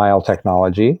last mile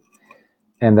technology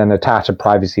and then attach a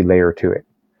privacy layer to it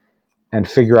and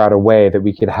figure out a way that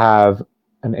we could have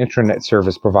an internet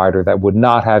service provider that would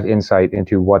not have insight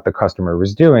into what the customer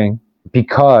was doing,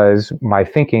 because my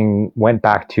thinking went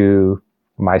back to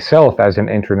myself as an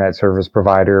internet service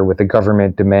provider with the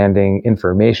government demanding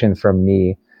information from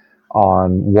me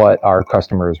on what our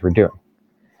customers were doing.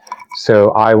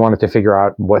 So I wanted to figure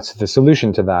out what's the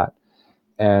solution to that.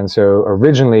 And so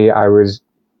originally I was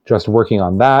just working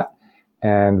on that,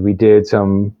 and we did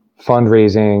some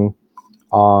fundraising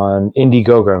on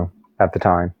Indiegogo at the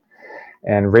time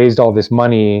and raised all this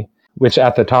money, which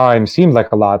at the time seemed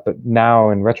like a lot, but now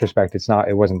in retrospect,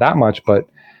 it wasn't that much, but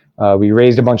we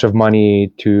raised a bunch of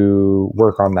money to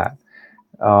work on that.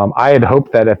 I had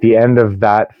hoped that at the end of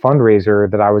that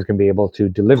fundraiser that I was going to be able to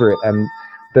deliver it. And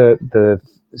the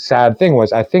sad thing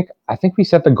was, I think we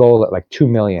set the goal at like 2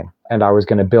 million, and I was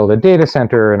going to build a data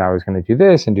center, and I was going to do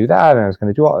this and do that, and I was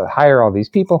going to hire all these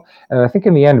people. And I think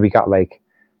in the end we got like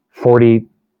 40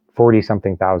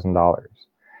 something $1,000.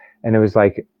 And it was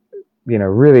like, you know,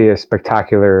 really a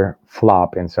spectacular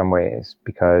flop in some ways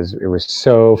because it was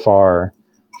so far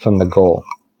from the goal.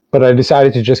 But I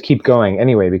decided to just keep going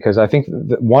anyway, because I think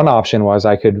one option was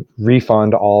I could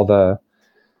refund all the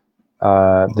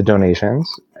donations.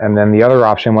 And then the other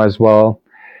option was, well,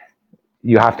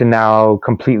 you have to now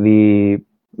completely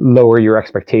lower your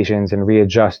expectations and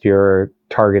readjust your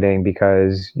targeting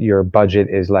because your budget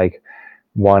is like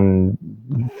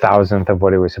 1,000th of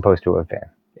what it was supposed to have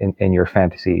been in your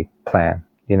fantasy plan.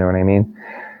 You know what I mean?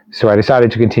 So I decided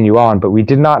to continue on, but we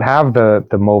did not have the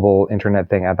mobile internet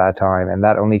thing at that time. And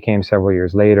that only came several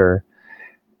years later.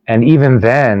 And even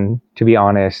then, to be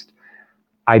honest,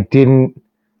 I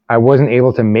wasn't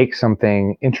able to make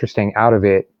something interesting out of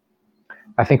it.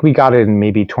 I think we got it in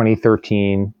maybe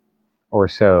 2013 or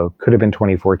so, could have been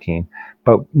 2014,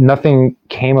 but nothing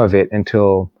came of it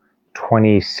until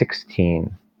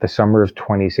 2016, the summer of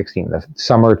 2016, the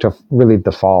summer to really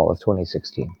the fall of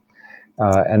 2016.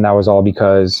 And that was all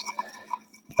because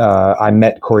I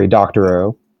met Cory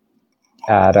Doctorow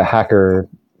at a hacker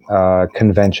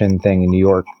convention thing in New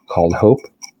York called Hope.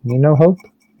 You know Hope?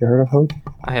 You heard of Hope?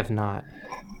 I have not.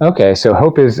 Okay, so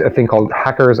Hope is a thing called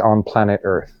Hackers on Planet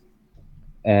Earth.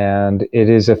 And it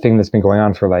is a thing that's been going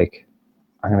on for like,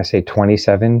 I'm going to say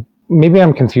 27. Maybe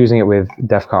I'm confusing it with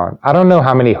DEF CON. I don't know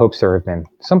how many Hopes there have been.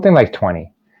 Something like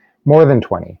 20. More than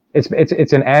 20.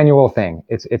 It's an annual thing.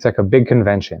 It's like a big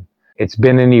convention. It's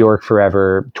been in New York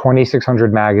forever.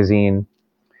 2600 Magazine.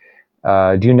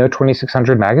 Do you know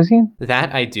 2600 Magazine?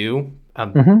 That I do.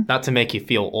 Not to make you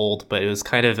feel old, but it was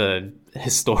kind of a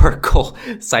historical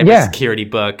cybersecurity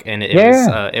book, and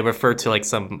it referred to like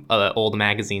some old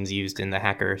magazines used in the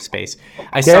hacker space.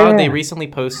 I saw they recently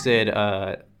posted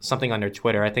something on their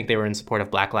Twitter. I think they were in support of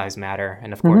Black Lives Matter,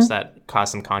 and of course that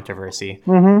caused some controversy.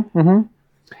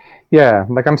 Yeah,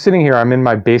 like I'm sitting here, I'm in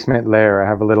my basement lair. I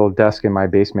have a little desk in my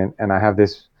basement, and I have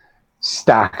this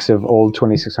stacks of old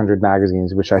 2600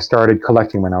 magazines, which I started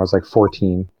collecting when I was like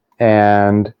 14.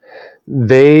 And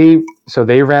they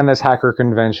ran this hacker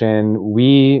convention.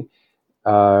 We,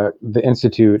 the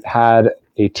Institute, had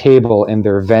a table in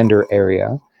their vendor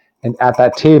area. And at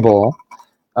that table,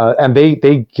 and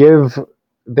they give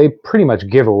they pretty much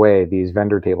give away these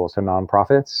vendor tables to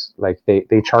nonprofits. Like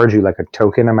they charge you like a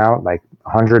token amount, like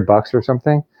 $100 or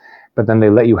something, but then they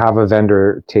let you have a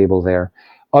vendor table there.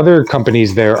 Other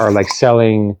companies there are like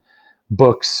selling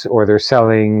books, or they're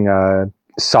selling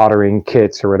soldering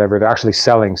kits or whatever. They're actually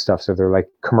selling stuff. So they're like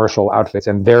commercial outfits,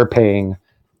 and they're paying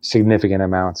significant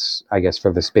amounts, I guess,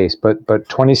 for the space. But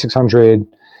 2600,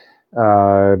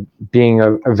 being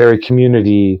a very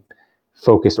community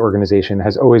focused organization,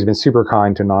 has always been super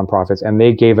kind to nonprofits, and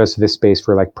they gave us this space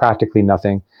for like practically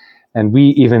nothing. And we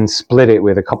even split it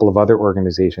with a couple of other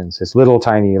organizations. This little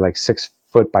tiny like 6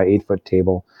 foot by 8 foot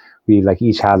table. We like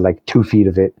each had like 2 feet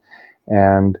of it,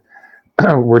 and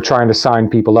we're trying to sign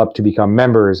people up to become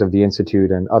members of the Institute,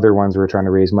 and other ones were trying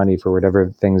to raise money for whatever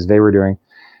things they were doing.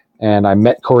 And I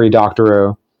met Cory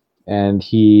Doctorow, and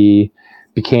he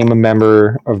became a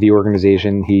member of the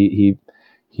organization. He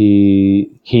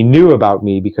knew about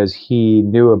me because he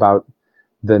knew about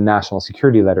the national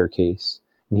security letter case,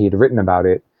 and he had written about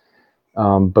it,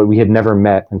 but we had never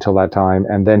met until that time.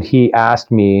 And then he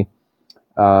asked me,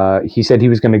 he said he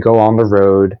was going to go on the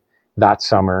road that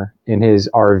summer in his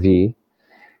RV,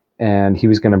 and he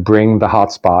was going to bring the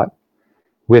hotspot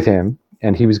with him,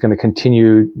 and he was going to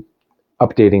continue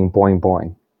updating Boing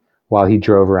Boing while he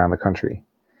drove around the country.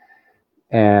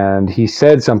 And he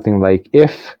said something like,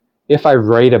 if I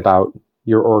write about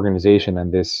your organization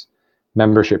and this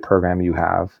membership program you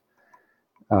have,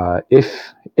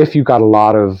 if you got a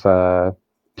lot of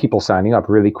people signing up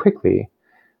really quickly,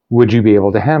 would you be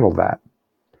able to handle that?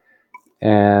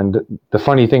 And the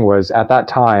funny thing was, at that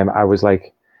time, I was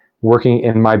like working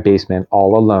in my basement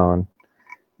all alone.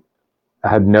 I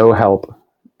had no help.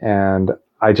 And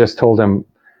I just told him,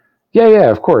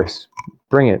 yeah, of course,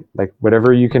 bring it. Like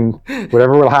whatever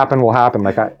will happen will happen.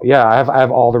 Like I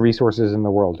have all the resources in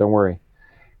the world. Don't worry.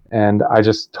 And I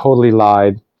just totally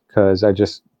lied because I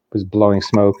just was blowing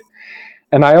smoke.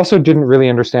 And I also didn't really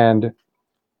understand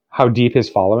how deep his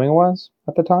following was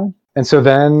at the time. And so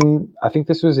then I think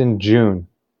this was in June,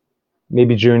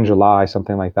 maybe June, July,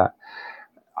 something like that.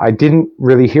 I didn't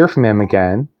really hear from him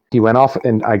again. He went off,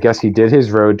 and I guess he did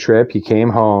his road trip. He came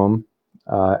home.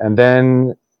 And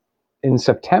then in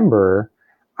September,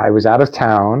 I was out of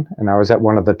town, and I was at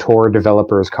one of the Tor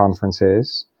developers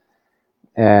conferences.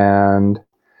 And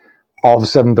all of a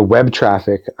sudden, the web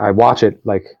traffic, I watch it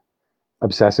like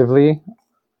obsessively.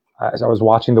 As I was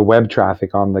watching the web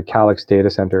traffic on the Calix data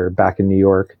center back in New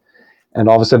York, and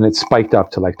all of a sudden it spiked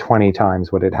up to like 20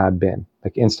 times what it had been,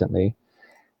 like instantly.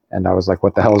 And I was like,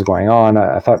 what the hell is going on?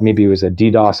 I thought maybe it was a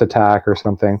DDoS attack or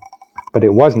something, but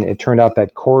it wasn't. It turned out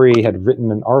that Cory had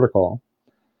written an article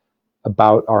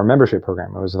about our membership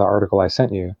program. It was the article I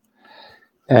sent you.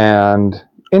 And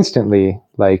instantly,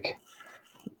 like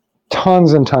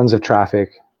tons and tons of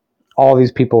traffic, all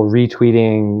these people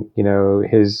retweeting,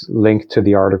 his link to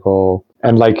the article.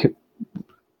 And like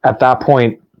at that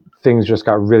point, things just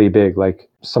got really big, like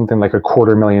something like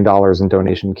 $250,000 in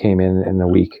donation came in a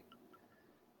week.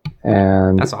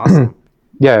 And that's awesome.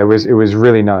 Yeah, it was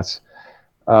really nuts.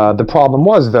 The problem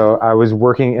was, though, I was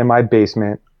working in my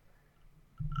basement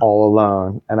all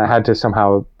alone, and I had to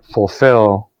somehow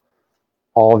fulfill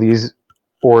all these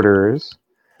orders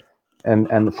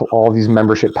and all these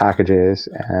membership packages,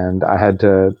 and I had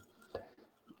to,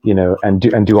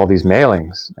 and do all these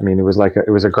mailings. I mean, it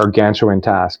was a gargantuan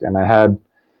task, and I had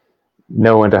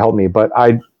no one to help me. But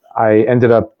I ended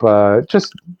up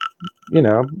just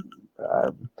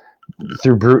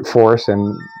through brute force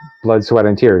and blood, sweat,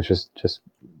 and tears, just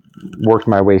worked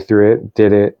my way through it,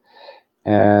 did it.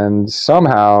 And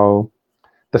somehow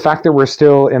the fact that we're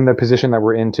still in the position that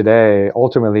we're in today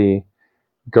ultimately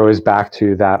goes back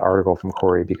to that article from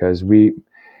Cory, because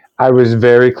I was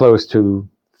very close to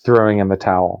throwing in the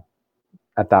towel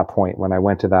at that point when I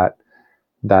went to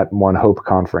that One Hope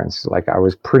conference. Like I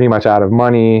was pretty much out of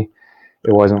money.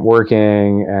 It wasn't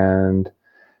working, and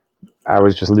I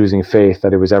was just losing faith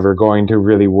that it was ever going to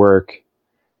really work.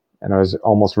 And I was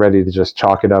almost ready to just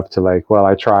chalk it up to like, well,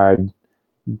 I tried,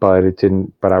 but it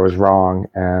didn't, but I was wrong.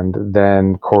 And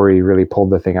then Cory really pulled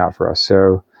the thing out for us.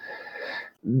 So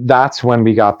that's when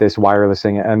we got this wireless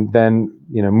thing. And then,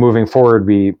 moving forward,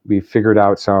 we figured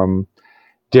out some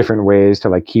different ways to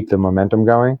like keep the momentum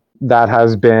going. That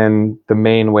has been the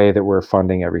main way that we're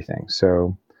funding everything.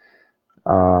 So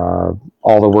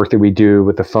all the work that we do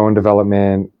with the phone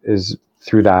development is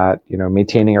through that.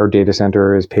 Maintaining our data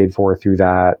center is paid for through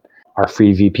that. Our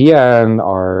free VPN,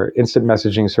 our instant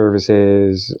messaging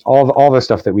services, all the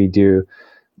stuff that we do,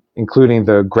 including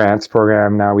the grants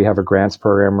program. Now we have a grants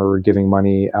program where we're giving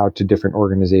money out to different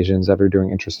organizations that are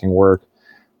doing interesting work.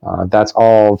 That's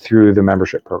all through the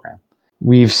membership program.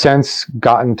 We've since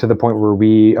gotten to the point where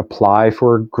we apply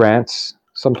for grants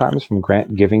sometimes from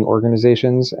grant giving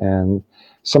organizations, and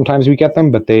sometimes we get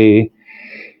them, but they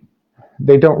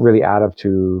don't really add up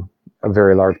to a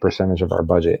very large percentage of our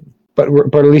budget. But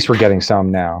at least we're getting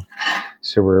some now.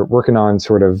 So we're working on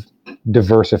sort of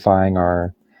diversifying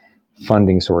our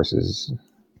funding sources.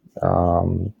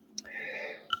 And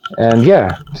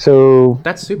yeah, so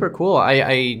That's super cool.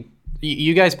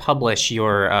 You guys publish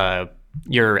your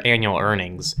annual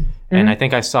earnings, and I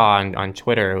think I saw on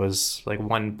Twitter it was like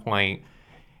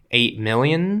 1.8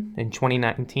 million in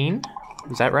 2019.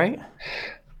 Is that right?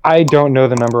 I don't know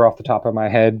the number off the top of my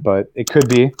head, but it could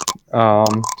be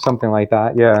something like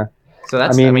that. Yeah. So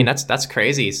that's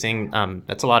crazy. Seeing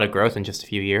that's a lot of growth in just a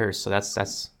few years. So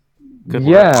that's good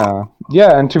work.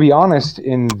 Yeah. And to be honest,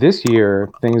 in this year,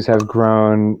 things have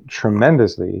grown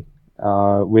tremendously,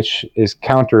 which is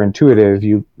counterintuitive.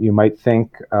 You might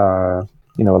think, a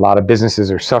lot of businesses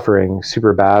are suffering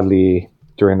super badly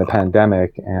during the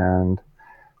pandemic,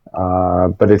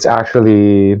 but it's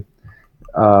actually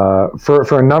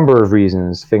for a number of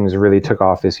reasons, things really took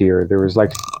off this year. There was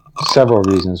like several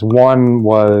reasons. One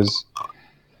was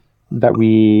that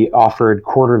we offered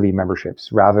quarterly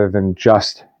memberships rather than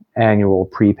just annual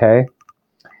prepay.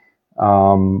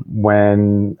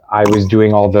 When I was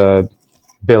doing all the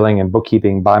billing and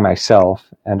bookkeeping by myself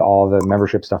and all the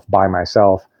membership stuff by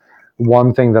myself,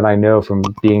 one thing that I know from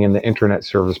being in the internet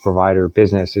service provider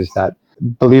business is that,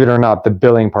 believe it or not, the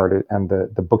billing part and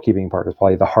the bookkeeping part is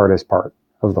probably the hardest part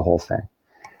of the whole thing.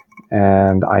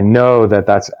 And I know that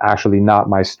that's actually not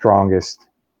my strongest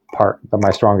part, but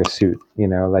my strongest suit,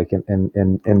 like in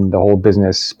the whole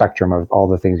business spectrum of all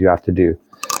the things you have to do.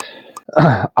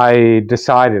 I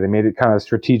made it kind of a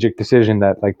strategic decision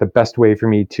that like the best way for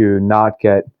me to not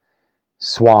get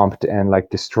swamped and like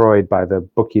destroyed by the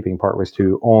bookkeeping part was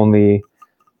to only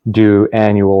do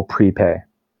annual prepay,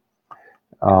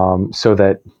 so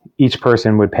that each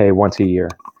person would pay once a year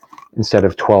instead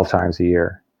of 12 times a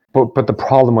year. But the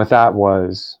problem with that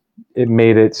was it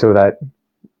made it so that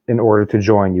in order to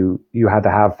join, you had to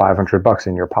have $500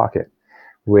 in your pocket,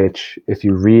 which if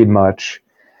you read much,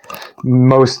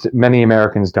 many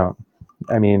Americans don't.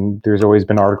 I mean, there's always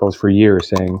been articles for years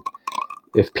saying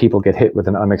if people get hit with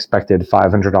an unexpected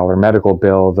 $500 medical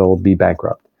bill, they'll be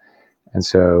bankrupt. And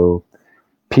so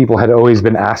people had always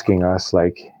been asking us,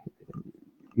 like,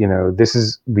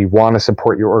 we want to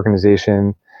support your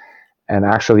organization. And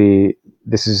actually,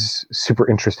 this is super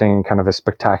interesting and kind of a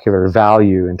spectacular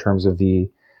value in terms of the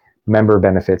member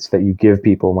benefits that you give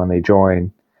people when they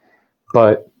join.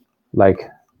 But like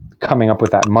coming up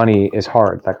with that money is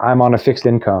hard. Like I'm on a fixed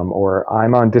income or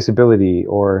I'm on disability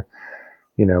or,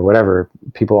 whatever.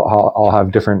 People all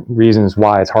have different reasons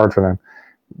why it's hard for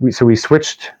them. So we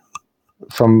switched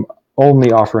from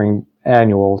only offering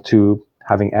annual to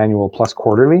having annual plus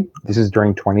quarterly. This is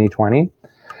during 2020.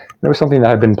 It was something that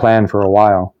had been planned for a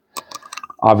while,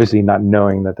 obviously not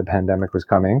knowing that the pandemic was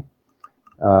coming.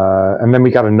 And then we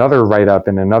got another write-up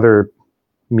in another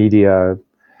media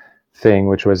thing,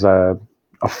 which was a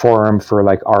forum for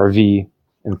like RV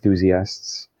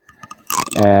enthusiasts.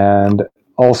 And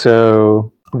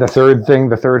also the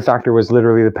third factor was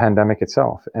literally the pandemic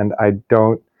itself. And I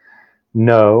don't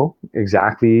know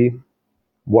exactly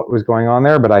what was going on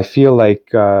there, but I feel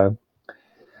like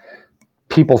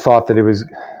people thought that it was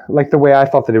like the way I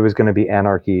thought that it was going to be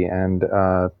anarchy and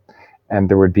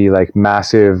there would be like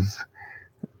massive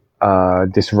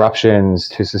disruptions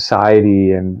to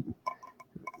society and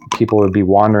people would be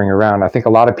wandering around. I think a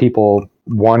lot of people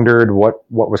wondered what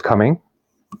was coming,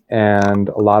 and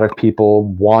a lot of people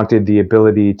wanted the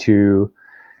ability to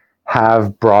have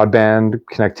broadband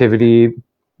connectivity,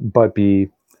 but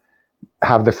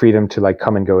have the freedom to like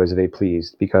come and go as they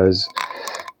pleased. Because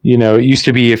it used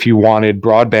to be if you wanted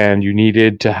broadband, you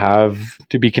needed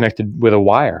to be connected with a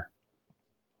wire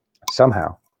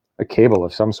somehow, a cable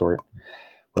of some sort,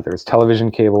 whether it's television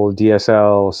cable,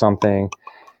 DSL, something.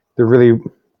 There really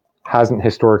hasn't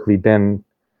historically been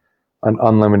an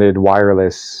unlimited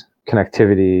wireless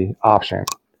connectivity option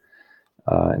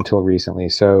until recently.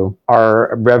 So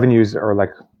our revenues are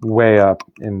like way up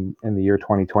in the year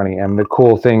 2020. And the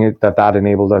cool thing that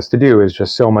enabled us to do is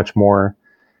just so much more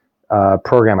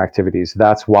program activities.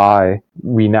 That's why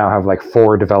we now have like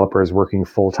 4 developers working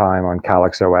full time on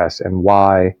Calyx OS, and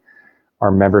why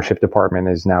our membership department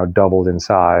is now doubled in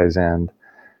size, and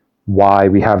why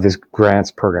we have this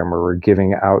grants program where we're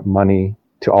giving out money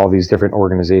to all these different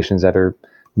organizations that are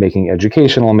making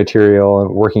educational material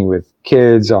and working with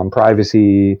kids on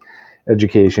privacy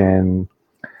education,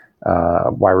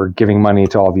 why we're giving money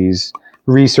to all these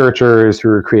researchers who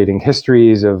are creating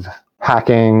histories of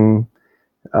hacking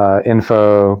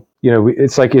info.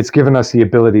 It's like it's given us the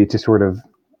ability to sort of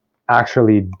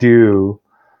actually do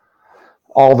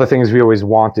all the things we always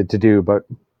wanted to do, but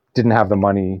didn't have the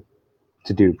money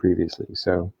to do previously.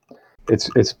 So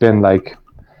it's been like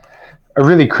a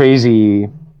really crazy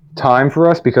time for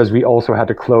us because we also had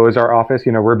to close our office.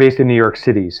 We're based in New York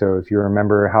City, so if you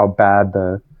remember how bad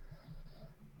the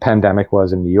pandemic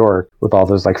was in New York with all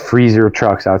those like freezer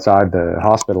trucks outside the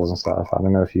hospitals and stuff. I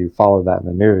don't know if you followed that in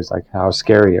the news, like how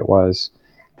scary it was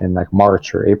in like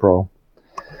March or April.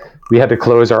 We had to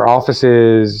close our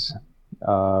offices.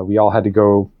 We all had to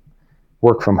go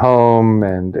work from home,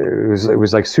 and it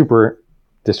was like super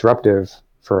disruptive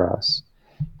for us,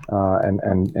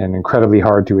 and incredibly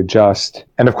hard to adjust.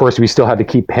 And of course, we still had to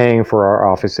keep paying for our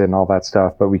office and all that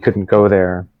stuff, but we couldn't go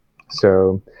there.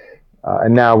 So,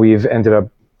 and now we've ended up,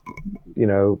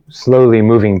 slowly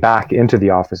moving back into the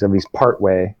office, at least part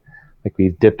way. Like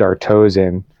we've dipped our toes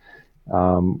in.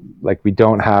 Like we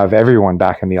don't have everyone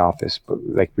back in the office, but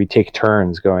like we take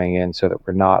turns going in so that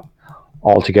we're not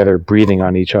all together breathing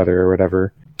on each other or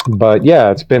whatever. But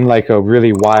yeah, it's been like a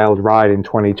really wild ride in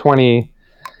 2020,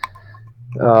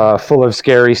 full of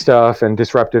scary stuff and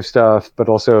disruptive stuff, but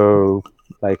also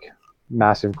like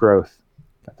massive growth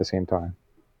at the same time.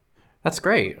 That's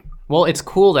great. Well, it's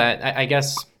cool that I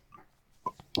guess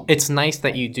it's nice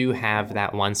that you do have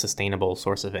that one sustainable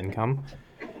source of income.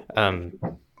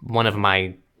 One of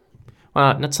my,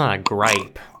 well, that's not a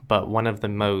gripe, but one of the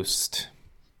most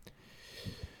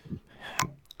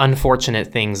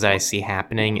unfortunate things that I see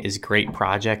happening is great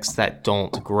projects that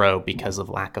don't grow because of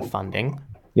lack of funding.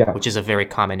 Yeah, which is a very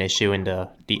common issue in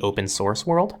the open source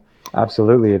world.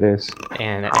 Absolutely, it is.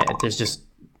 And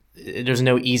there's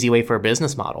no easy way for a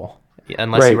business model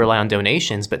unless you rely on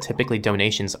donations, but typically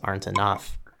donations aren't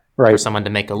enough for someone to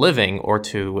make a living or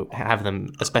to have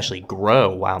them especially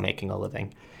grow while making a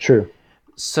living. True.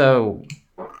 So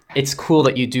it's cool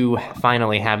that you do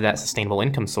finally have that sustainable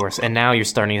income source, and now you're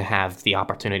starting to have the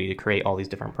opportunity to create all these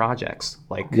different projects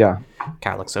like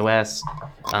Calyx OS,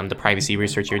 the privacy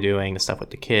research you're doing, the stuff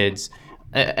with the kids,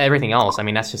 everything else. I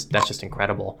mean, that's just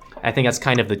incredible. I think that's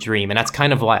kind of the dream, and that's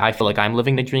kind of why I feel like I'm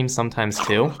living the dream sometimes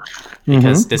too,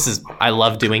 because I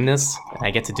love doing this.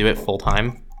 I get to do it full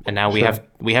time, and now we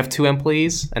have 2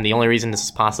 employees, and the only reason this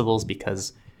is possible is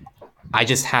because I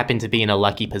just happen to be in a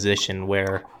lucky position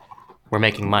where we're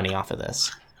making money off of this.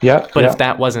 But if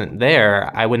that wasn't there,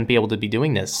 I wouldn't be able to be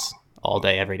doing this all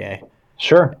day, every day.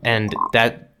 Sure. And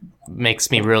that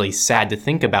makes me really sad to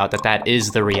think about that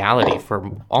is the reality for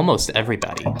almost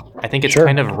everybody. I think it's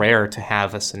kind of rare to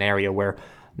have a scenario where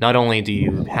not only do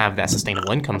you have that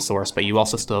sustainable income source, but you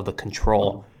also still have the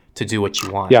control to do what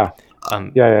you want.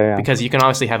 Because you can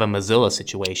obviously have a Mozilla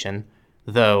situation,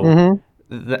 though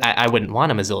I wouldn't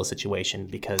want a Mozilla situation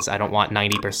because I don't want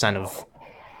 90% of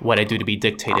what I do to be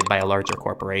dictated by a larger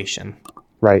corporation.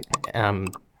 Right.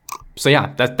 So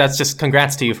yeah, that's just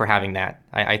congrats to you for having that.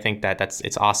 I think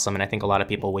it's awesome, and I think a lot of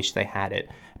people wish they had it.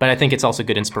 But I think it's also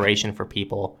good inspiration for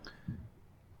people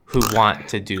who want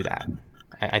to do that.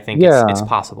 I think it's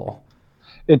possible.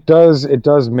 It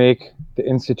does make the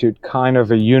Institute kind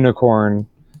of a unicorn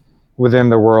within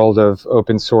the world of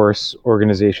open source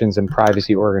organizations and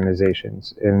privacy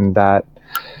organizations, in that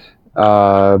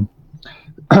I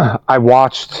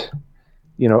watched,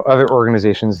 other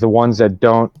organizations, the ones that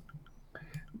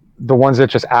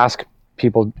just ask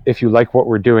people, if you like what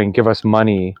we're doing, give us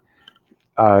money,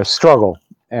 struggle.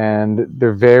 And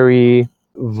they're very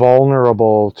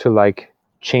vulnerable to like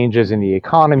changes in the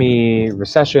economy,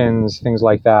 recessions, things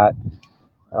like that.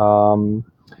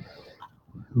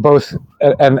 Both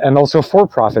and also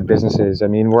for-profit businesses. I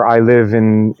mean, where I live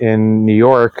in New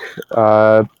York,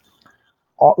 all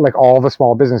the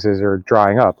small businesses are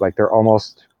drying up. Like they're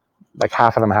almost like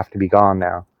half of them have to be gone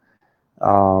now.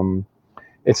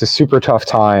 It's a super tough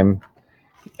time,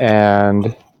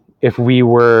 and if we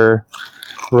were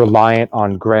reliant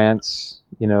on grants,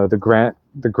 the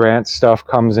grant stuff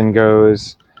comes and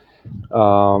goes.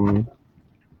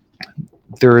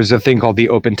 There is a thing called the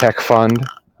Open Tech Fund.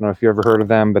 I don't know if you ever heard of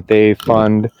them, but they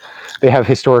have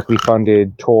historically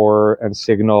funded Tor and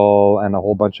Signal and a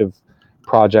whole bunch of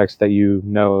projects that you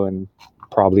know and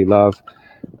probably love.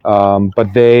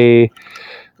 But they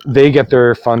get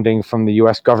their funding from the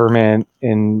U.S. government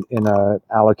in a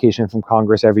allocation from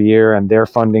Congress every year, and their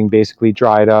funding basically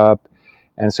dried up.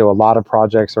 And so a lot of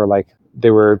projects are like, they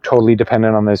were totally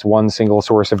dependent on this one single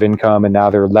source of income, and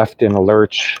now they're left in a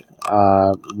lurch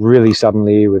really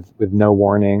suddenly with no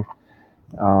warning.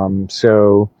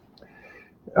 So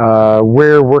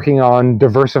we're working on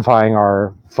diversifying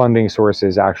our funding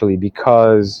sources, actually,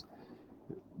 because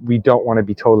we don't want to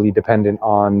be totally dependent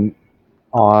on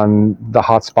on the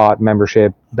hotspot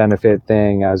membership benefit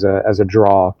thing as a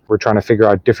draw. We're trying to figure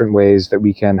out different ways that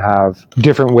we can have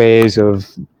different ways of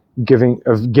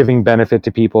giving benefit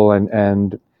to people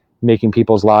and making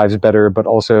people's lives better, but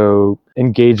also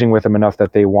engaging with them enough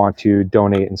that they want to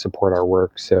donate and support our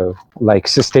work. So like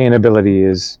sustainability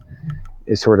is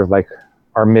sort of like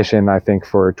our mission, I think,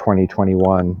 for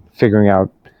 2021, figuring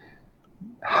out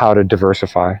how to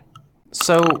diversify.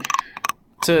 So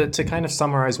to kind of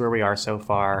summarize where we are so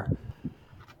far,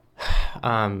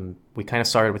 we kind of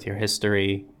started with your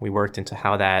history. We worked into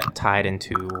how that tied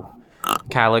into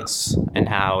Calyx and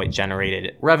how it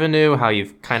generated revenue, how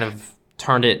you've kind of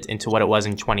turned it into what it was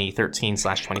in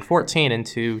 2013/2014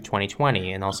 into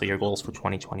 2020, and also your goals for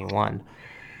 2021.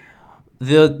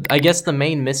 I guess the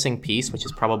main missing piece, which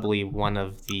is probably one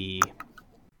of the,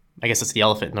 I guess it's the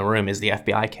elephant in the room, is the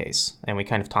FBI case. And we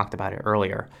kind of talked about it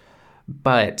earlier.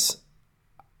 But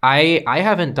I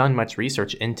haven't done much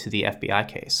research into the FBI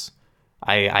case.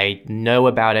 I know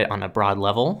about it on a broad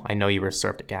level. I know you were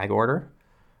served a gag order.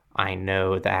 I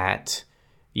know that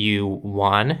you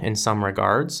won in some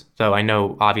regards, though I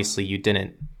know obviously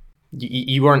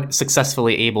you weren't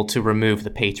successfully able to remove the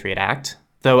Patriot Act,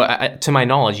 though to my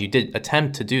knowledge you did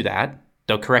attempt to do that,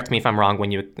 though correct me if I'm wrong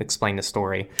when you explain the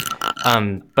story.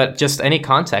 But just any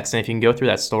context, and if you can go through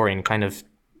that story and kind of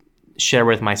share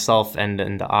with myself and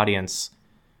the audience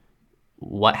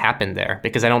what happened there,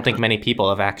 because I don't think many people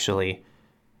have actually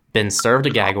been served a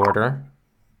gag order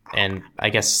and I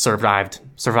guess survived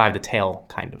the tale,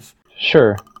 kind of.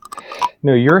 Sure.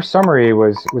 No, your summary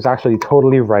was actually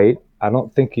totally right. I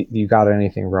don't think you got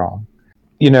anything wrong.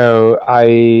 You know,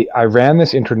 I ran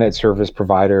this internet service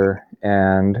provider,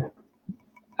 and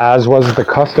as was the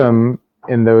custom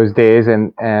in those days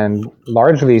and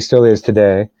largely still is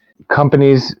today,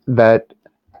 companies that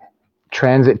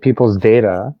transit people's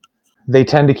data, they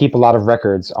tend to keep a lot of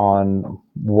records on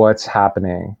what's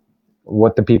happening,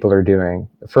 what the people are doing,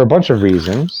 for a bunch of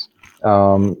reasons.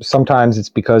 Sometimes it's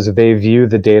because they view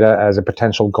the data as a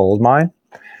potential gold mine,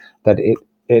 that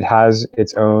it has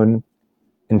its own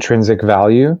intrinsic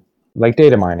value, like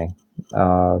data mining.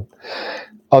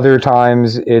 Other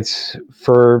times it's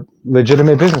for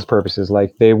legitimate business purposes,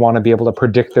 like they want to be able to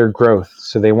predict their growth.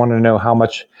 So they want to know how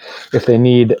much, if they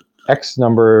need X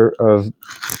number of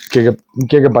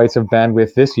gigabytes of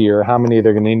bandwidth this year, how many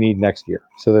they're going to need next year,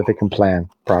 so that they can plan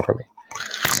properly.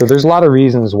 So there's a lot of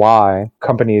reasons why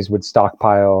companies would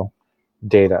stockpile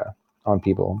data on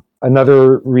people.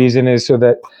 Another reason is so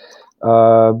that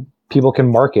people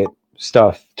can market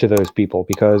stuff to those people,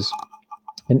 because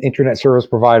an internet service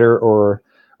provider or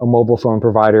a mobile phone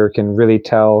provider can really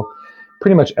tell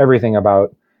pretty much everything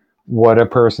about what a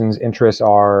person's interests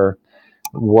are,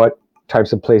 what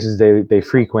types of places they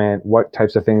frequent, what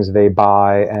types of things they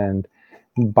buy, and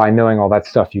by knowing all that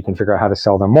stuff, you can figure out how to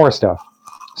sell them more stuff.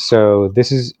 So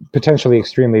this is potentially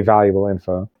extremely valuable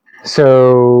info.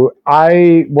 So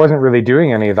I wasn't really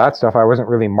doing any of that stuff. I wasn't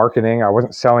really marketing. I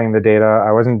wasn't selling the data.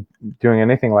 I wasn't doing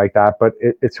anything like that, but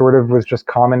it sort of was just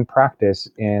common practice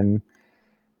in,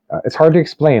 it's hard to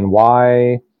explain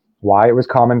why it was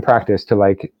common practice to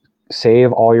like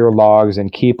save all your logs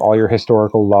and keep all your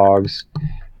historical logs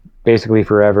basically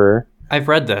forever. I've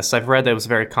read this. I've read that it was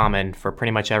very common for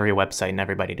pretty much every website and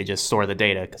everybody to just store the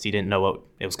data because you didn't know what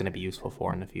it was going to be useful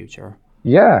for in the future.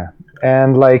 Yeah.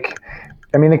 And like,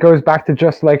 I mean, it goes back to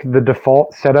just like the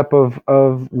default setup of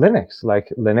Linux. Like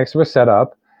Linux was set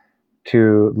up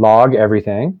to log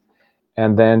everything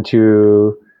and then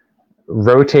to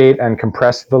rotate and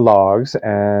compress the logs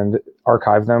and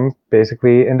archive them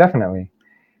basically indefinitely.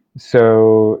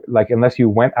 So like, unless you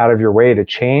went out of your way to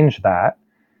change that,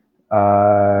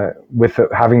 with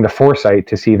having the foresight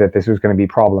to see that this was going to be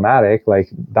problematic, like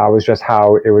that was just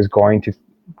how it was going to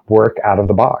work out of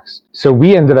the box. So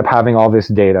we ended up having all this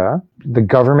data. The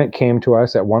government came to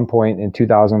us at one point in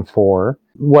 2004.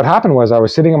 What happened was I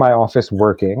was sitting in my office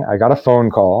working. I got a phone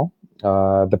call.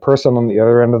 The person on the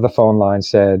other end of the phone line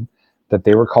said that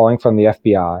they were calling from the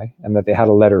FBI and that they had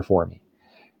a letter for me.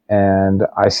 And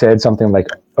I said something like,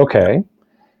 okay,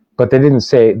 but they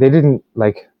didn't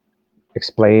like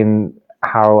explain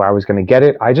how I was going to get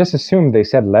it. I just assumed they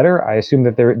said letter. I assumed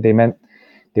that they meant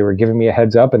they were giving me a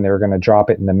heads up and they were going to drop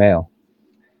it in the mail.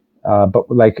 But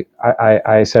like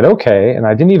I said, okay. And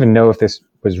I didn't even know if this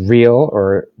was real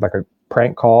or like a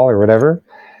prank call or whatever.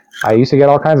 I used to get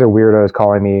all kinds of weirdos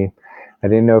calling me. I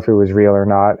didn't know if it was real or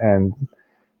not. And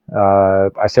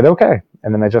I said, okay.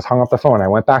 And then I just hung up the phone. I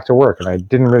went back to work and I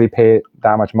didn't really pay it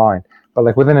that much mind. But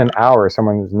like within an hour,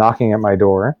 someone was knocking at my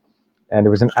door, and it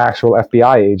was an actual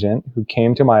FBI agent who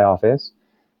came to my office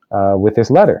with this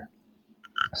letter.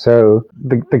 So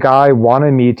the guy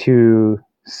wanted me to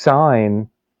sign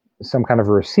some kind of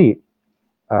a receipt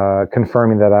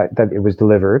confirming that it was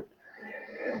delivered.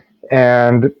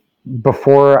 And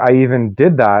before I even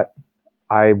did that,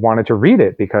 I wanted to read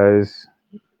it because,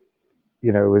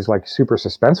 it was like super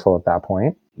suspenseful at that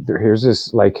point. Here's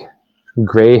this like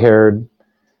gray-haired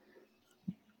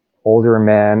older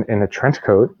man in a trench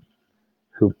coat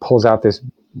who pulls out this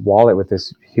wallet with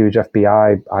this huge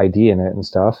FBI ID in it and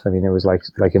stuff. I mean, it was like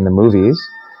in the movies.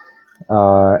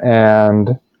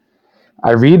 And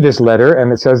I read this letter,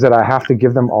 and it says that I have to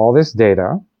give them all this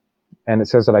data, and it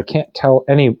says that I can't tell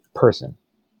any person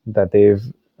that they've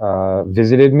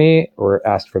visited me or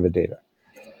asked for the data.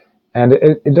 And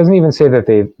it doesn't even say that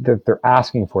they're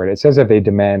asking for it. It says that they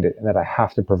demand it and that I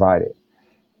have to provide it.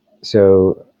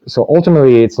 So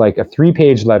ultimately, it's like a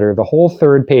 3-page letter. The whole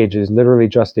third page is literally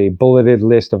just a bulleted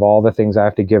list of all the things I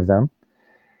have to give them.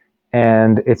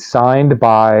 And it's signed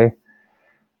by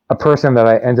a person that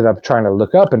I ended up trying to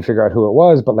look up and figure out who it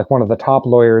was, but like one of the top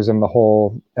lawyers in the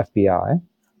whole FBI.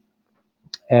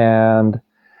 And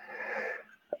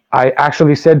I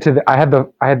actually said I had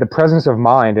the presence of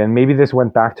mind, and maybe this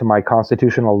went back to my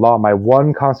constitutional law, my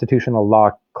one constitutional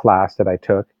law class that I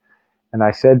took. And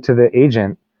I said to the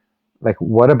agent, like,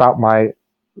 what about my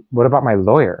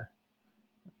lawyer?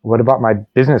 What about my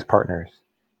business partners?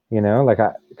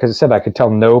 Because it said I could tell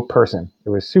no person. It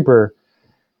was super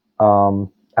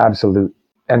absolute.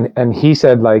 And he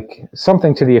said like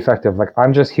something to the effect of like,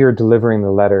 I'm just here delivering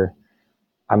the letter.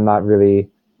 I'm not really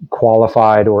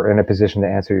qualified or in a position to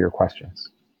answer your questions.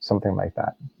 Something like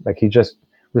that. Like he just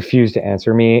refused to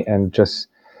answer me and just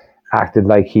acted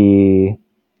like he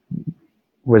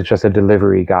was just a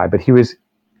delivery guy. But he was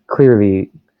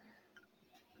clearly,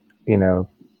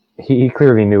 he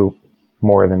clearly knew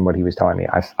more than what he was telling me.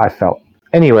 I felt.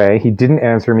 Anyway, he didn't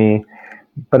answer me.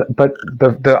 But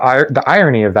the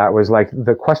irony of that was like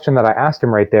the question that I asked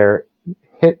him right there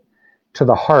hit to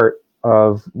the heart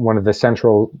of one of the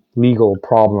central legal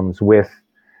problems with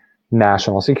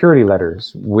national security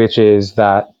letters, which is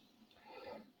that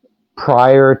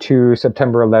prior to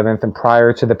September 11th and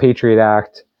prior to the Patriot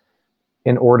Act,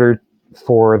 in order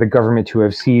for the government to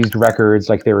have seized records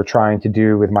like they were trying to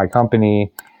do with my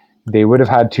company, they would have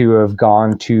had to have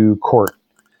gone to court.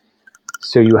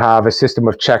 So you have a system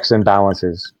of checks and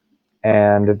balances.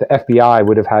 And the FBI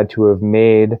would have had to have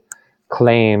made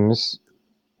claims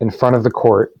in front of the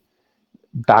court,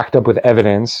 backed up with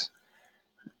evidence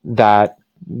that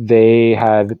they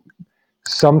had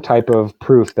some type of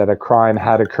proof that a crime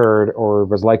had occurred or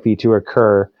was likely to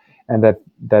occur, and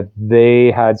that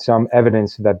they had some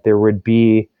evidence that there would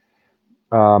be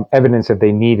evidence that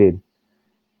they needed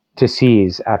to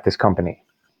seize at this company.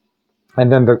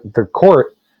 And then the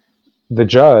court, the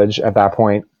judge at that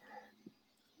point,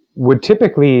 would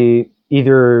typically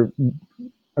either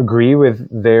agree with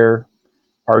their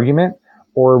argument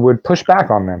or would push back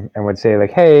on them and would say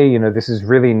like, hey, this is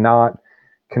really not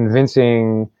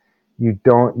convincing.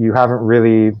 You haven't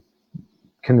really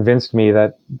convinced me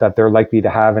that they're likely to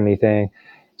have anything.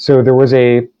 So there was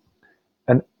a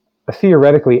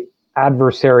theoretically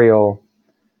adversarial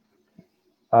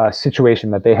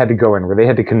situation that they had to go in, where they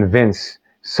had to convince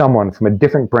someone from a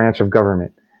different branch of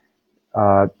government.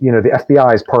 The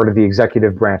FBI is part of the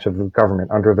executive branch of the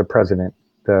government under the president.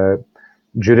 The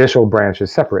judicial branch is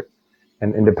separate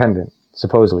and independent,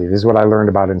 supposedly. This is what I learned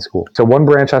about in school. So one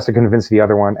branch has to convince the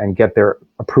other one and get their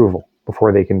approval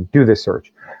before they can do this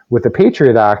search. With the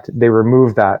Patriot Act, they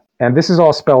removed that. And this is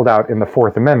all spelled out in the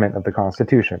Fourth Amendment of the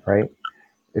Constitution, right?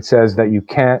 It says that you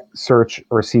can't search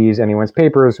or seize anyone's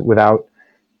papers without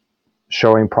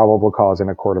showing probable cause in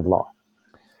a court of law.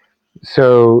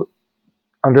 So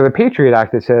under the Patriot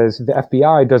Act, it says the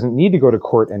FBI doesn't need to go to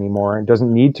court anymore, and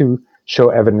doesn't need to show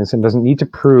evidence, and doesn't need to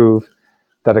prove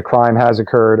that a crime has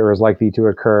occurred or is likely to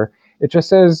occur. It just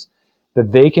says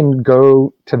that they can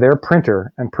go to their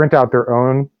printer and print out their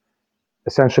own,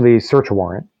 essentially, search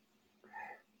warrant.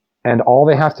 And all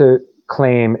they have to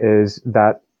claim is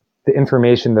that the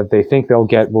information that they think they'll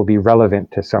get will be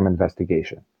relevant to some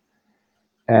investigation.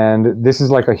 And this is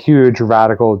like a huge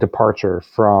radical departure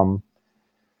from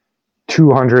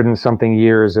 200 and something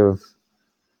years of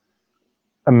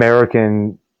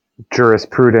American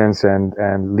jurisprudence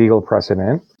and legal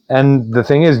precedent. And the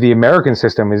thing is, the American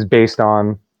system is based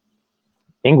on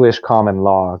English common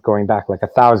law going back like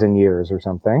 1,000 years or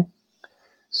something.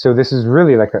 So this is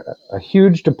really like a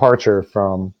huge departure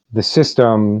from the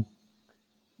system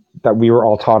that we were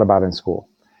all taught about in school.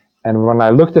 And when I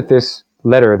looked at this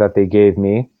letter that they gave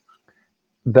me,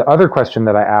 the other question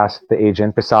that I asked the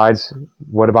agent, besides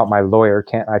what about my lawyer,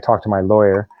 can't I talk to my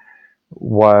lawyer,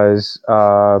 was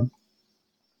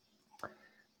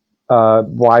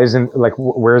why isn't, like,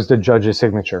 where's the judge's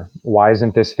signature? Why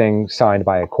isn't this thing signed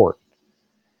by a court?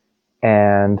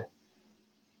 And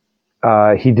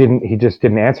he just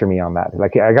didn't answer me on that.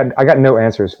 Like, I got no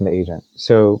answers from the agent.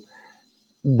 So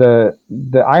the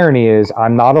irony is,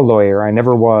 I'm not a lawyer. I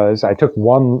never was. I took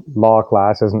one law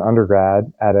class as an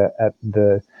undergrad at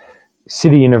the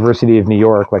City University of New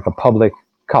York, like a public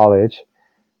college.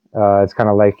 It's kind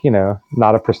of like,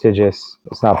 not a prestigious,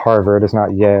 it's not Harvard, it's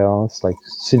not Yale, it's like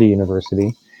City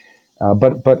University.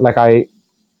 But like,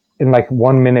 in like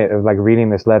 1 minute of like reading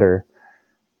this letter,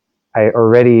 I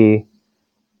already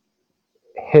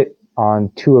hit on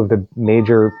two of the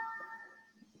major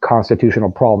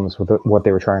constitutional problems with what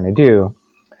they were trying to do.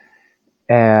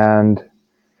 And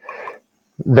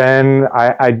then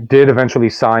I did eventually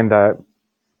sign the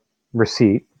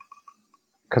receipt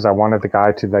because I wanted the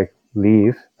guy to like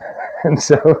leave. And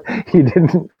so he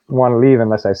didn't want to leave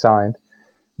unless I signed.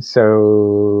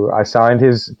 So I signed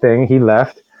his thing, he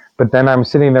left, but then I'm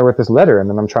sitting there with this letter and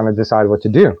then I'm trying to decide what to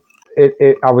do.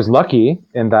 I was lucky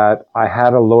in that I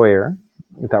had a lawyer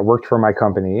that worked for my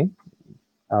company,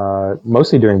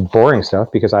 mostly doing boring stuff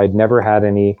because I'd never had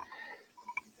any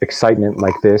excitement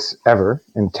like this ever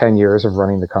in 10 years of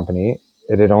running the company.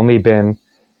 It had only been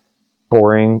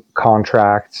boring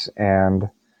contracts and,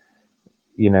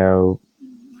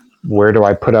 where do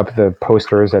I put up the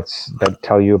posters that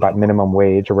tell you about minimum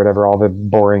wage or whatever, all the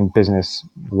boring business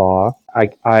law.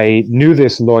 I knew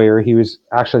this lawyer. He was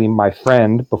actually my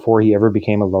friend before he ever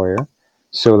became a lawyer.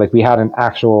 So like, we had an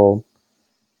actual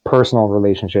personal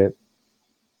relationship.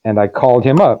 And I called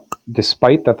him up,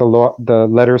 despite that the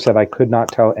letter said I could not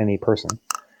tell any person.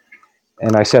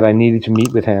 And I said I needed to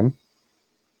meet with him.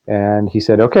 And he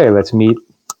said, okay, let's meet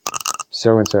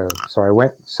so-and-so. So I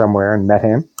went somewhere and met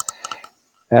him.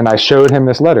 And I showed him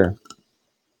this letter.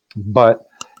 But,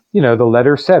 the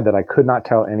letter said that I could not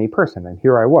tell any person. And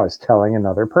here I was telling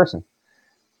another person.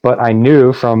 But I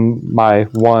knew from my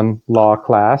one law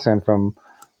class and from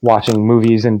watching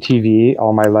movies and TV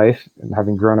all my life and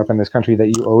having grown up in this country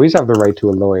that you always have the right to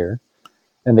a lawyer.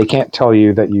 And they can't tell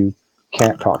you that you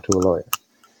can't talk to a lawyer.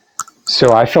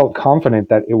 So I felt confident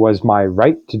that it was my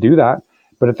right to do that.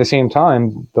 But at the same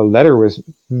time, the letter was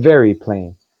very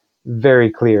plain,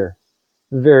 very clear,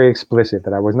 very explicit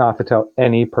that I was not to tell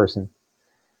any person.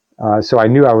 So I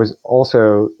knew I was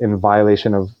also in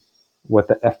violation of what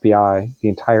the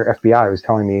entire FBI was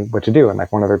telling me what to do, and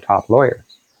like one of their top lawyers.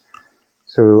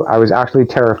 So I was actually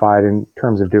terrified in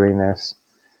terms of doing this,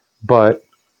 but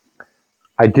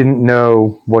I didn't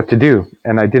know what to do.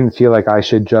 And I didn't feel like I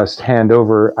should just hand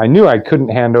over. I knew I couldn't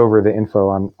hand over the info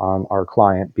on our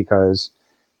client because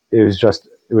it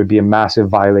would be a massive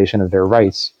violation of their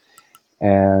rights.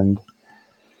 And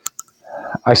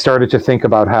I started to think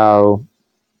about how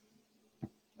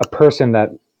a person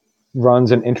that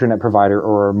runs an internet provider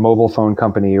or a mobile phone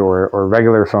company or a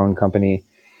regular phone company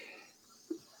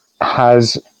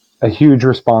has a huge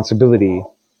responsibility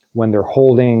when they're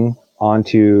holding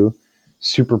onto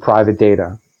super private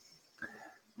data.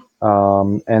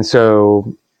 And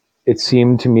so it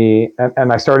seemed to me,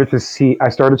 and I started to see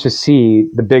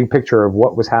the big picture of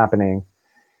what was happening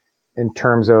in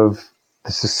terms of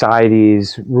the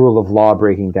society's rule of law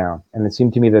breaking down. And it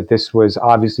seemed to me that this was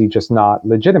obviously just not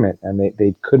legitimate and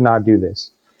they could not do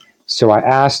this. So I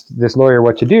asked this lawyer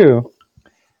what to do.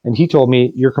 And he told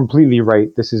me, you're completely right.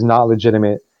 This is not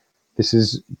legitimate.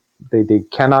 They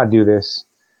cannot do this.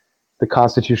 The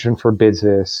Constitution forbids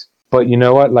this. But you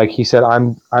know what? Like he said,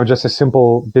 I'm just a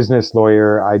simple business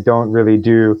lawyer. I don't really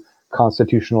do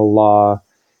constitutional law.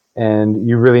 And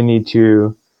you really need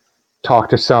to talk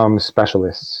to some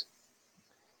specialists.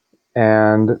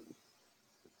 And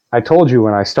I told you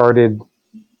when I started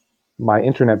my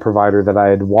internet provider that I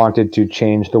had wanted to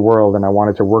change the world and I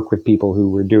wanted to work with people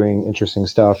who were doing interesting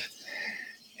stuff.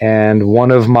 And one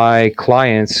of my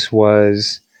clients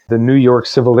was the New York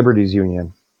Civil Liberties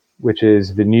Union, which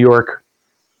is the New York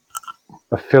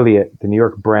affiliate, the New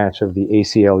York branch of the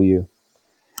ACLU.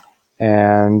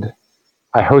 And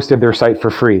I hosted their site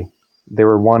for free. They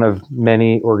were one of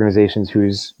many organizations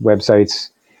whose websites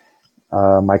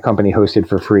my company hosted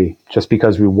for free, just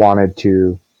because we wanted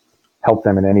to help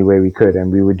them in any way we could.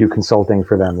 And we would do consulting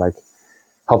for them, like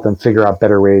help them figure out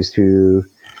better ways to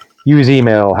use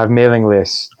email, have mailing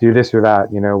lists, do this or that,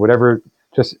 whatever.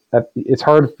 Just, it's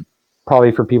hard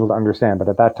probably for people to understand, but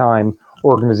at that time,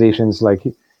 organizations like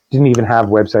didn't even have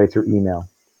websites or email.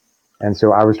 And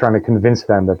so I was trying to convince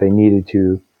them that they needed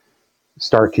to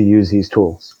start to use these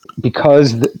tools.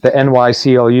 Because the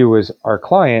NYCLU was our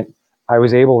client, I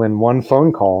was able in one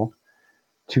phone call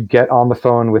to get on the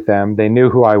phone with them. They knew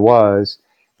who I was,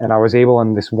 and I was able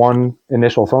in this one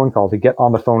initial phone call to get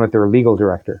on the phone with their legal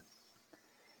director.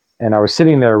 And I was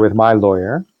sitting there with my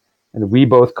lawyer, and we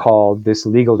both called this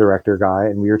legal director guy,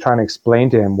 and we were trying to explain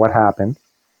to him what happened.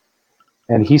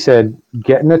 And he said,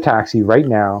 get in a taxi right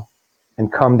now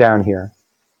and come down here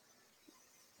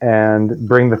and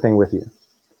bring the thing with you.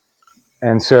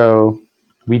 And so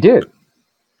we did.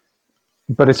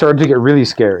 But it started to get really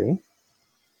scary.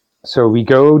 So we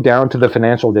go down to the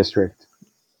financial district,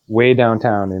 way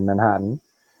downtown in Manhattan,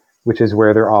 which is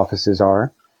where their offices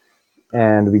are.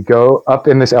 And we go up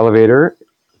in this elevator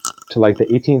to like the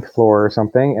 18th floor or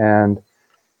something. And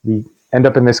we end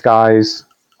up in this guy's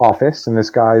office. And this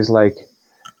guy's like,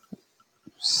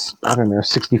 I don't know,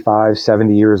 65,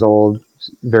 70 years old,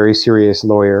 very serious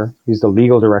lawyer. He's the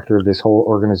legal director of this whole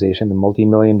organization, the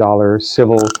multi-million-dollar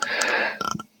civil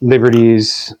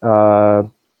liberties,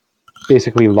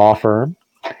 basically law firm,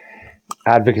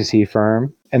 advocacy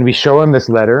firm. And we show him this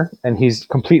letter, and he's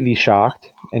completely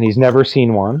shocked, and he's never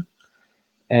seen one.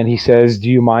 And he says, do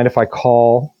you mind if I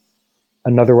call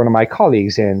another one of my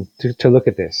colleagues in to look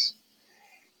at this?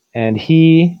 And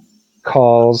he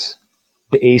calls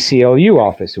the ACLU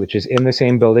office, which is in the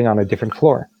same building on a different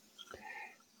floor.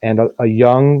 And a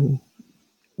young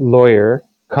lawyer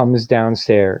comes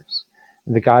downstairs.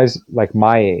 The guy's like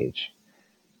my age.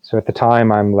 So at the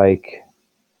time, I'm like,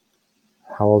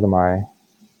 how old am I?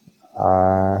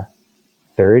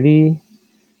 32?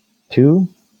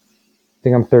 I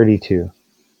think I'm 32.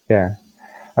 Yeah.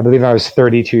 I believe I was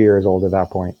 32 years old at that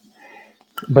point.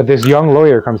 But this young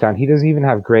lawyer comes down. He doesn't even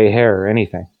have gray hair or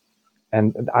anything.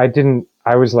 And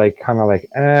I was like, kind of like,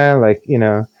 you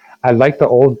know, I like the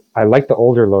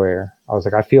older lawyer. I was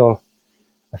like, I feel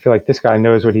like this guy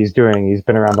knows what he's doing. He's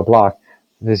been around the block.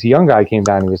 This young guy came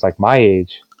down. He was like my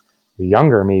age,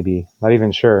 younger maybe, not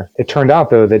even sure. It turned out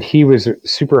though that he was a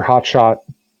super hotshot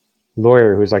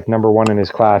lawyer who was like number one in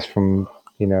his class from,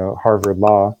 you know, Harvard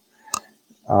Law.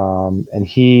 And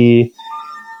he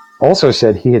also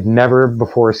said he had never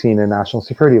before seen a national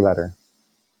security letter.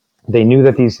 They knew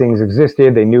that these things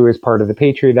existed. They knew it was part of the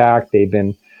Patriot Act. They'd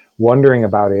been wondering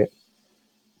about it,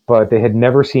 but they had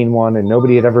never seen one, and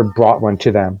nobody had ever brought one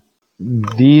to them.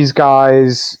 These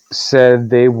guys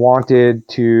said they wanted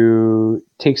to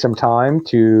take some time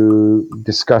to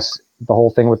discuss the whole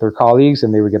thing with their colleagues,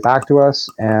 and they would get back to us.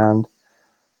 And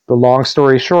the long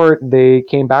story short, they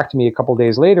came back to me a couple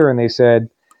days later, and they said,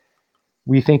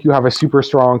 we think you have a super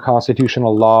strong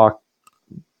constitutional law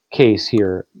case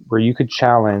here where you could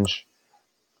challenge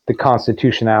the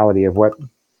constitutionality of what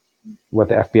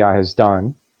the FBI has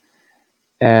done.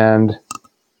 And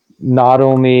not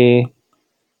only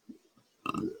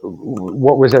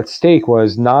what was at stake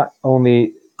was not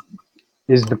only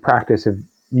is the practice of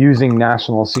using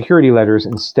national security letters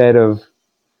instead of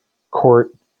court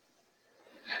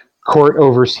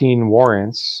overseen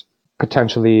warrants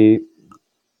potentially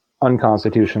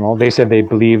unconstitutional. They said they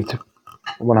believed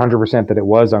 100% that it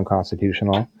was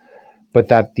unconstitutional, but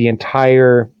that the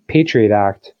entire Patriot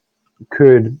Act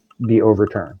could be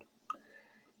overturned.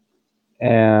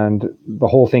 And the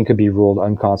whole thing could be ruled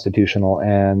unconstitutional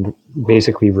and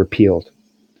basically repealed.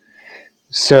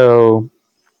 So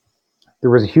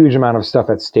there was a huge amount of stuff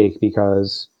at stake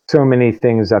because so many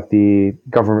things that the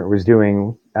government was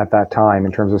doing at that time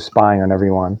in terms of spying on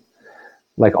everyone,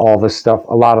 like all the stuff,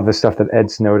 a lot of the stuff that Ed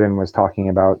Snowden was talking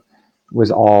about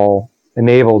was all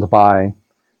enabled by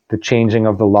the changing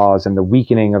of the laws and the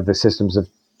weakening of the systems of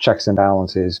checks and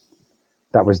balances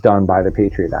that was done by the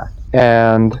Patriot Act.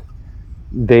 And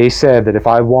they said that if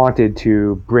I wanted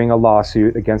to bring a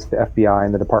lawsuit against the FBI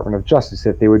and the Department of Justice,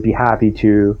 that they would be happy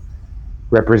to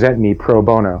represent me pro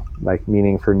bono, like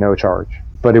meaning for no charge.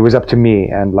 But it was up to me,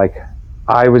 and like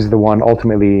I was the one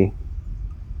ultimately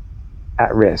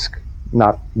at risk,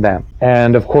 not them.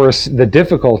 And of course, the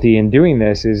difficulty in doing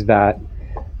this is that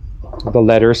the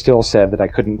letter still said that I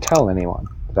couldn't tell anyone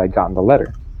that I'd gotten the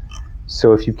letter.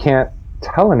 So if you can't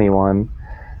tell anyone,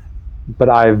 but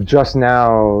I've just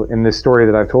now, in this story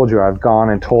that I've told you, I've gone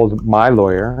and told my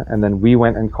lawyer, and then we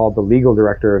went and called the legal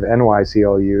director of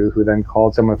NYCLU, who then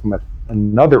called someone from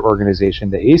another organization,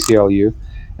 the ACLU,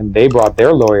 and they brought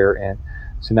their lawyer in.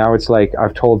 So now it's like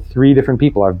I've told 3 different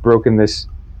people. I've broken this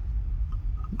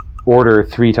order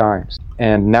 3 times.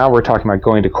 And now we're talking about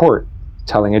going to court,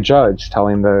 telling a judge,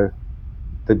 telling the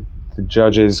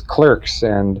judge's clerks,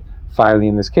 and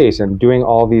filing this case, and doing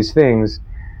all these things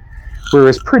where it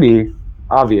was pretty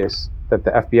obvious that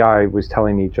the FBI was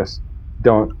telling me just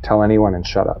don't tell anyone and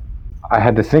shut up. I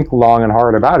had to think long and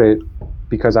hard about it,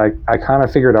 because I kind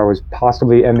of figured I was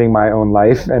possibly ending my own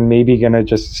life and maybe going to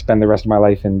just spend the rest of my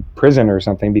life in prison or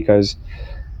something, because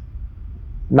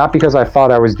not because I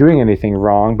thought I was doing anything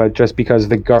wrong, but just because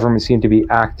the government seemed to be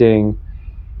acting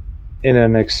in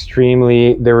an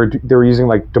extremely, they were using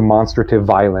like demonstrative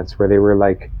violence, where they were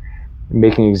like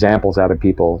making examples out of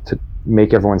people to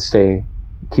make everyone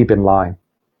keep in line.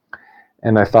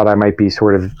 And I thought I might be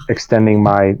sort of extending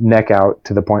my neck out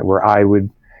to the point where I would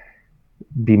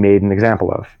be made an example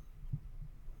of.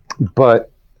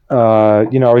 But I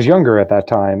was younger at that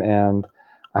time, and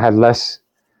I had less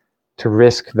to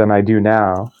risk than I do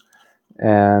now,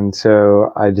 and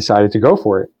so I decided to go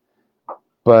for it.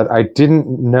 But I didn't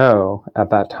know at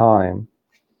that time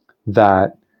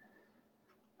that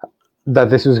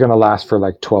this was going to last for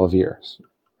like 12 years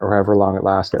or however long it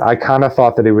lasted. I kind of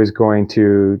thought that it was going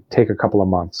to take a couple of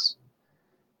months,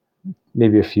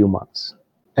 maybe a few months.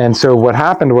 And so what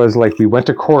happened was, like, we went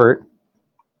to court,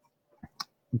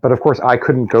 but of course I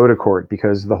couldn't go to court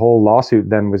because the whole lawsuit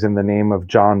then was in the name of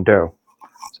John Doe.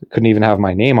 So I couldn't even have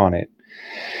my name on it.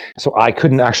 So I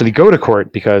couldn't actually go to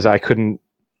court because I couldn't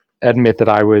admit that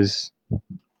I was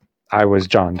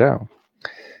John Doe.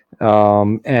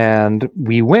 And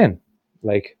we win.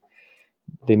 Like,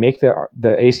 they make the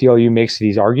ACLU makes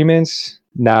these arguments.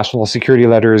 National security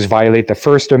letters violate the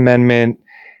First Amendment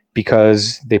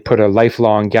because they put a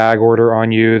lifelong gag order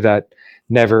on you that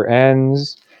never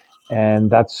ends.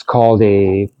 And that's called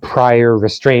a prior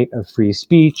restraint of free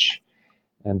speech.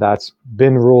 And that's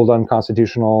been ruled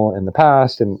unconstitutional in the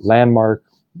past in landmark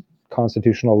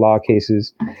constitutional law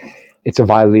cases. It's a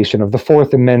violation of the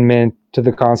Fourth Amendment to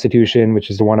the Constitution,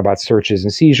 which is the one about searches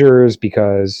and seizures,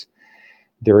 because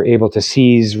they were able to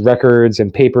seize records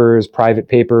and papers, private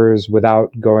papers,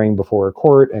 without going before a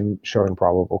court and showing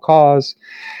probable cause.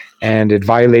 And it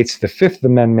violates the Fifth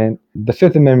Amendment. The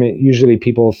Fifth Amendment, usually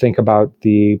people think about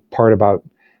the part about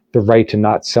the right to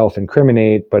not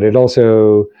self-incriminate, but it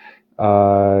also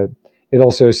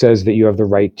says that you have the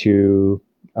right to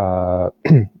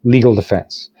legal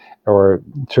defense, or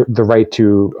the right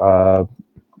to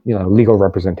legal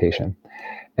representation.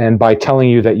 And by telling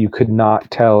you that you could not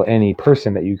tell any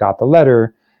person that you got the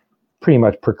letter, pretty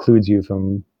much precludes you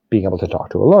from being able to talk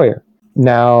to a lawyer.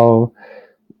 Now,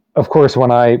 of course, when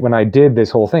I did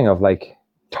this whole thing of like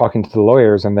talking to the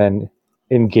lawyers and then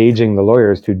engaging the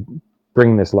lawyers to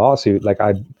bring this lawsuit, like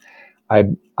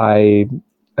I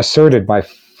asserted my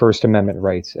First Amendment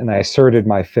rights and I asserted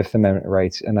my Fifth Amendment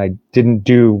rights, and I didn't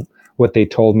do what they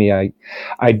told me. I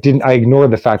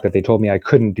ignored the fact that they told me I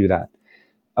couldn't do that.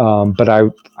 But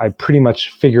I pretty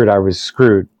much figured I was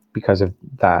screwed because of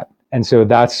that. And so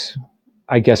that's,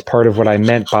 I guess, part of what I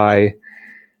meant by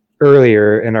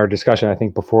earlier in our discussion, I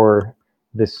think before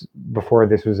this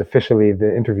was officially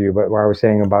the interview, but where I was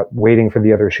saying about waiting for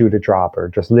the other shoe to drop, or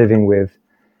just living with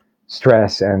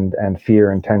stress and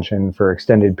fear and tension for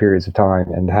extended periods of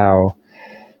time, and how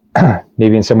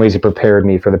maybe in some ways it prepared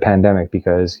me for the pandemic,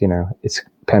 because,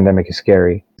 pandemic is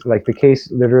scary. Like, the case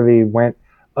literally went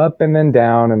up and then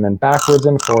down and then backwards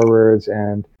and forwards,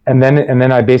 and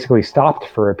then I basically stopped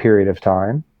for a period of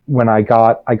time when I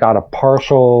got a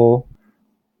partial,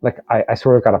 like I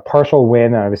sort of got a partial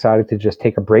win, and I decided to just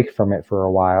take a break from it for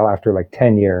a while after like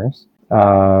 10 years,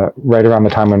 right around the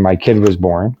time when my kid was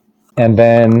born. And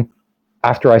then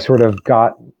after I sort of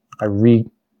got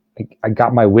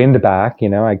my wind back,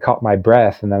 I caught my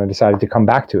breath, and then I decided to come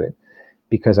back to it,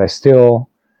 because I still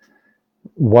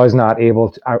was not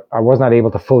able to, I was not able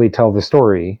to fully tell the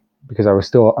story because I was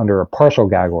still under a partial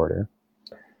gag order.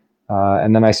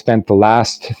 And then I spent the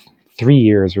last 3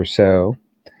 years or so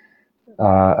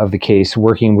of the case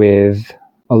working with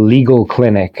a legal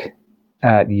clinic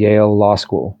at Yale Law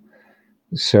School.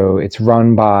 So it's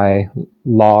run by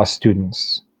law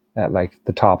students at like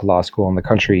the top law school in the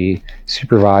country,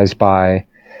 supervised by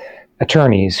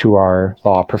attorneys who are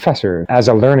law professors, as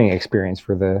a learning experience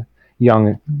for the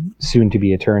young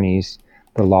soon-to-be attorneys.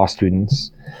 The law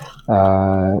students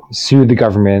sued the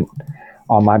government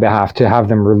on my behalf to have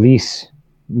them release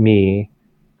me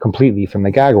completely from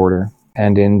the gag order.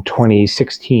 And in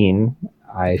 2016,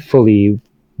 I fully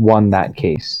won that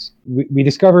case. We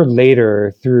discovered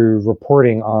later through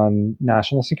reporting on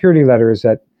national security letters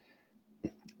that,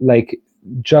 like,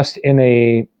 just in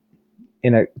a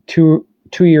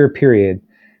two-year period,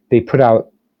 they put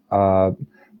out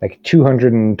like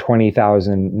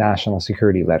 220,000 national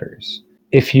security letters.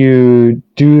 If you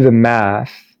do the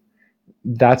math,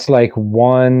 that's like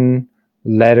one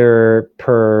letter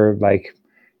per like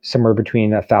somewhere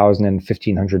between 1,000 and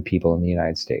 1,500 people in the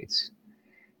United States.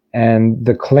 And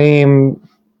the claim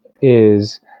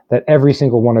is that every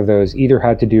single one of those either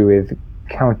had to do with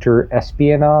counter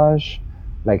espionage,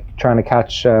 like trying to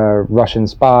catch Russian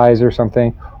spies or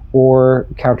something, or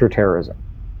counterterrorism.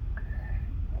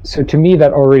 So to me,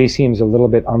 that already seems a little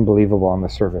bit unbelievable on the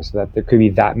surface that there could be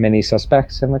that many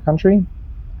suspects in the country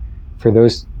for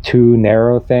those two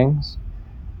narrow things.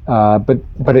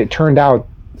 But it turned out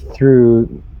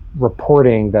through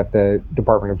reporting that the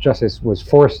Department of Justice was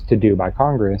forced to do by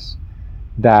Congress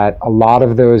that a lot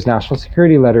of those national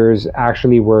security letters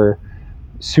actually were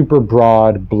super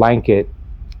broad blanket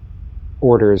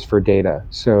orders for data.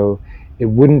 So it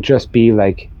wouldn't just be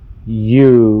like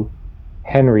you,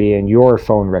 Henry, and your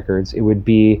phone records. It would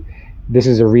be, this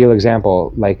is a real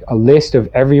example, like a list of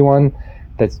everyone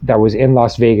that was in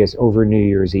Las Vegas over New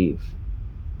Year's Eve.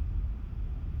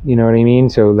 You know what I mean?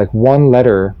 So like one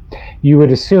letter, you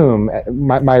would assume,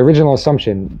 my original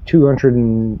assumption,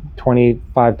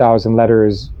 225,000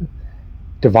 letters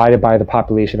divided by the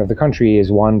population of the country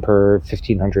is one per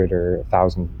 1,500 or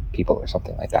 1,000 people or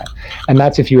something like that. And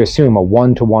that's if you assume a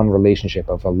one-to-one relationship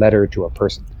of a letter to a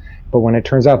person. But when it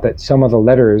turns out that some of the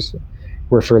letters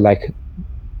were for like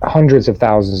hundreds of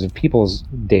thousands of people's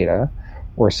data,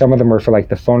 or some of them were for like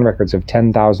the phone records of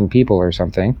 10,000 people or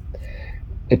something,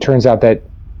 it turns out that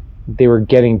they were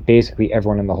getting basically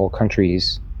everyone in the whole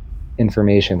country's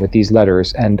information with these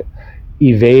letters and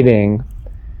evading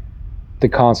the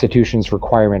Constitution's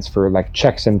requirements for like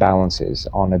checks and balances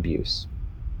on abuse.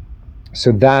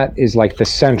 So that is like the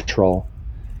central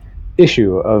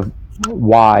issue of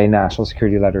why national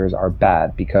security letters are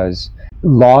bad, because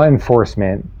law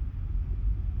enforcement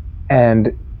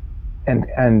and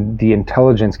the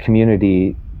intelligence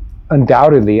community,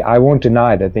 undoubtedly, I won't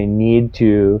deny that they need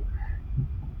to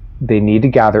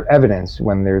gather evidence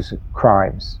when there's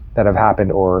crimes that have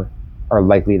happened or are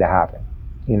likely to happen.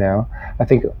 You know, I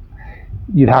think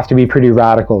you'd have to be pretty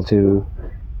radical to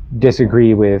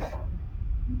disagree with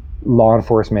law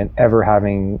enforcement ever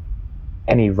having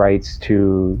any rights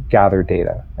to gather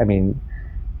data. I mean,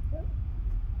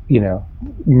 you know,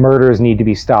 murders need to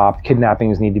be stopped,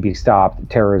 kidnappings need to be stopped,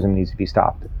 terrorism needs to be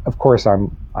stopped. Of course,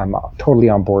 I'm totally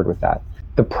on board with that.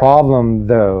 The problem,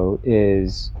 though,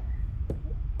 is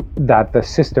that the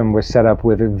system was set up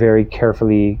with a very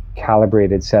carefully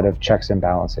calibrated set of checks and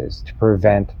balances to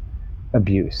prevent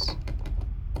abuse.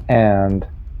 And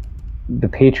the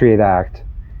Patriot Act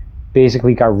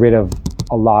basically got rid of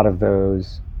a lot of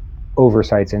those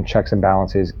oversights and checks and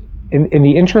balances in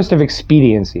the interest of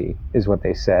expediency, is what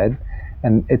they said.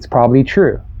 And it's probably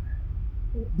true.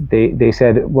 They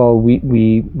said, well,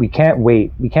 we can't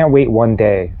wait. We can't wait one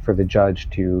day for the judge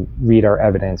to read our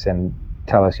evidence and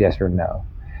tell us yes or no.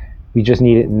 We just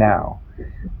need it now.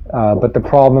 But the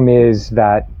problem is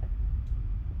that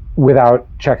without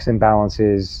checks and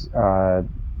balances,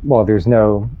 well, there's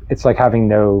no, it's like having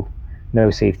no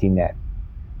safety net,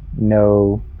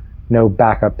 no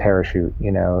backup parachute.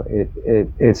 You know,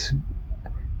 it's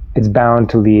bound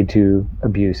to lead to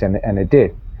abuse, and it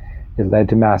did. It led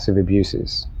to massive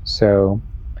abuses. So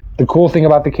the cool thing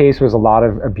about the case was a lot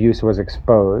of abuse was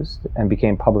exposed and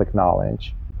became public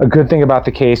knowledge. A good thing about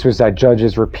the case was that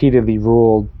judges repeatedly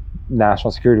ruled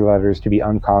national security letters to be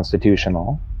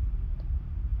unconstitutional.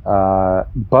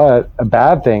 But a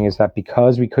bad thing is that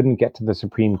because we couldn't get to the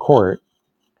Supreme Court,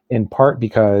 in part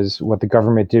because what the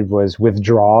government did was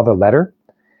withdraw the letter,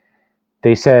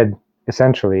 they said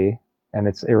essentially, and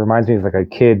it reminds me of like a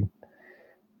kid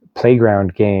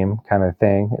playground game kind of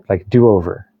thing, like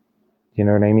do-over. You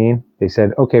know what I mean? They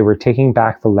said, okay, we're taking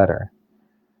back the letter.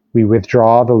 We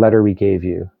withdraw the letter we gave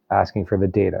you asking for the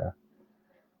data.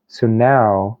 So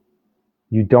now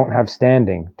you don't have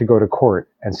standing to go to court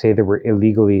and say that we're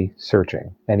illegally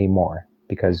searching anymore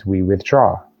because we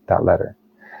withdraw that letter.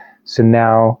 So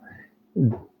now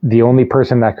the only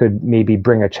person that could maybe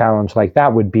bring a challenge like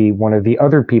that would be one of the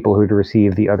other people who'd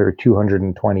received the other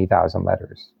 220,000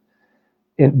 letters.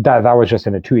 That was just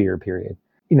in a 2-year period.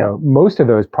 You know, most of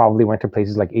those probably went to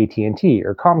places like AT&T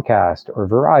or Comcast or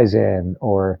Verizon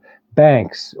or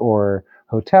banks or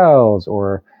hotels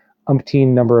or umpteen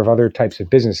number of other types of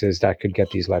businesses that could get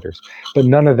these letters. But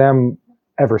none of them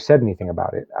ever said anything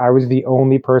about it. I was the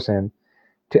only person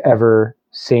to ever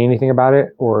say anything about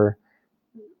it or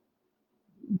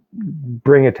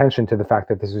bring attention to the fact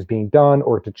that this was being done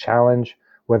or to challenge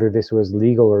whether this was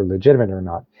legal or legitimate or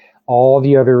not. All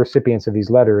the other recipients of these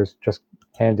letters just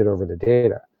handed over the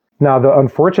data. Now, the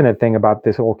unfortunate thing about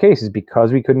this whole case is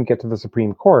because we couldn't get to the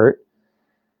Supreme Court,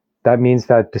 that means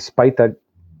that despite that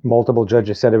multiple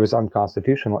judges said it was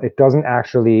unconstitutional, it doesn't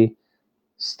actually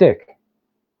stick.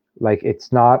 Like,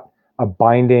 it's not a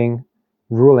binding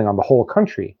ruling on the whole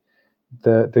country.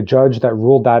 The judge that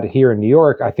ruled that here in New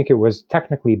York, I think it was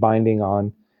technically binding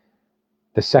on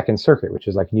the Second Circuit, which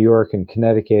is like New York and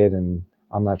Connecticut, and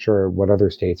I'm not sure what other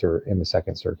states are in the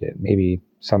Second Circuit. Maybe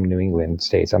some New England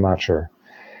states. I'm not sure.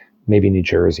 Maybe New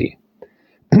Jersey.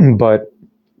 But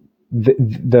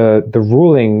the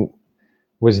ruling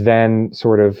was then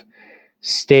sort of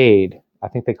stayed. I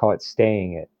think they call it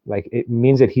staying it. Like, it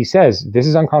means that he says this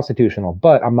is unconstitutional,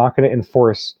 but I'm not going to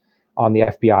enforce on the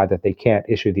FBI that they can't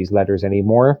issue these letters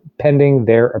anymore pending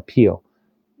their appeal.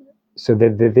 So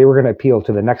they were going to appeal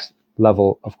to the next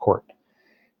level of court.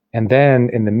 And then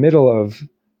in the middle of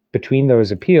between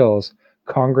those appeals,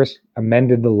 Congress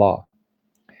amended the law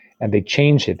and they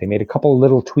changed it. They made a couple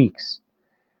little tweaks.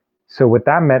 So what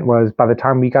that meant was by the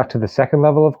time we got to the second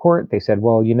level of court, they said,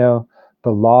 well, you know,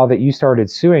 the law that you started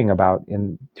suing about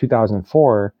in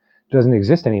 2004 doesn't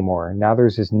exist anymore. Now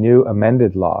there's this new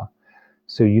amended law.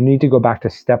 So you need to go back to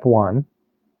step one.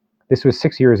 This was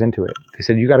 6 years into it. They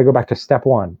said, you got to go back to step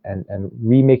one and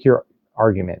remake your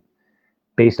argument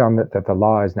based on that the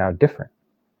law is now different.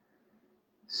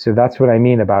 So that's what I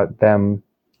mean about them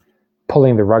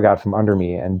pulling the rug out from under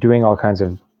me and doing all kinds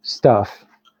of stuff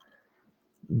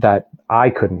that I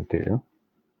couldn't do.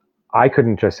 I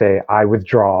couldn't just say, I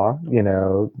withdraw, you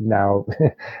know, now,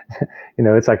 you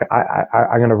know, it's like,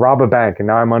 I'm going to rob a bank and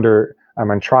now I'm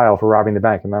on trial for robbing the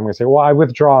bank. And I'm going to say, well, I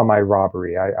withdraw my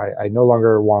robbery. I no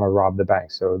longer want to rob the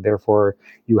bank. So therefore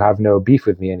you have no beef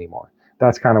with me anymore.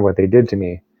 That's kind of what they did to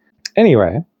me.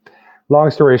 Anyway,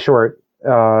 long story short,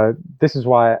 this is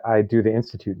why I do the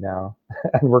Institute now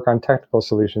and work on technical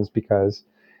solutions, because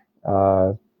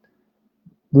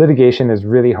litigation is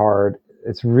really hard.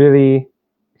 It's really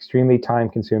extremely time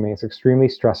consuming. It's extremely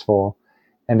stressful,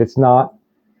 and it's not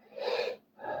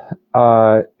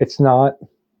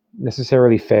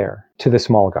necessarily fair to the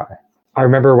small guy. I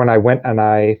remember when I went and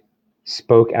I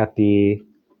spoke at the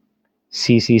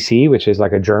CCC, which is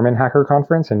like a German hacker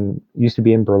conference, and used to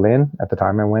be in Berlin. At the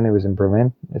time I went, it was in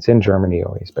Berlin. It's in Germany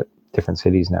always, but different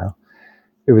cities now.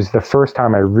 It was the first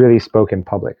time I really spoke in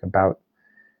public about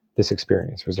this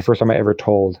experience. It was the first time I ever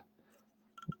told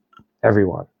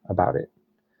everyone about it.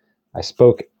 I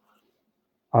spoke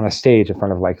on a stage in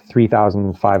front of like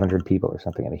 3,500 people or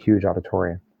something in a huge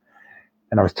auditorium.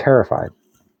 And I was terrified.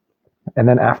 And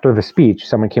then after the speech,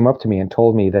 someone came up to me and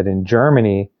told me that in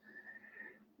Germany,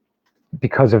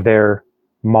 because of their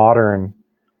modern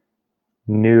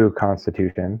new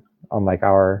constitution, unlike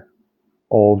our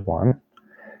old one,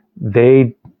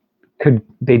 they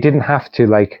didn't have to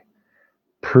like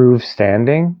prove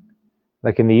standing.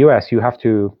 Like in the US, you have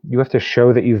to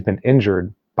show that you've been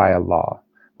injured by a law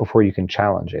before you can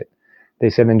challenge it. They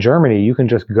said in Germany, you can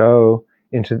just go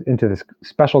into this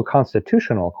special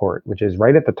constitutional court, which is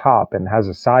right at the top and has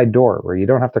a side door where you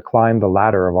don't have to climb the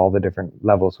ladder of all the different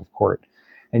levels of court.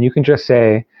 And you can just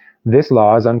say, this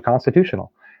law is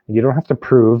unconstitutional. You don't have to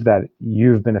prove that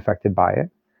you've been affected by it.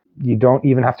 You don't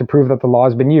even have to prove that the law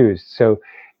has been used. So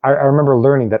I remember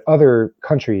learning that other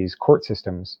countries' court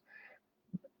systems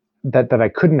that I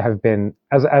couldn't have been,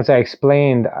 as I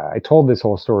explained, I told this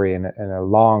whole story in a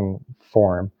long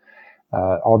form.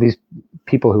 All these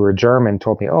people who were German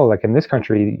told me, oh, like in this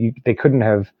country, they couldn't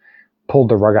have pulled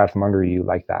the rug out from under you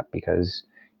like that because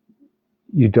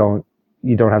you don't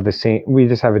have the same, they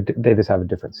just have a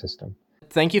different system.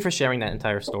 Thank you for sharing that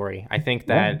entire story. I think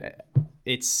that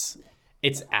it's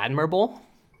admirable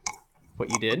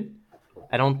what you did.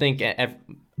 I don't think,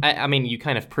 I mean, you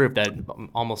kind of proved that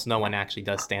almost no one actually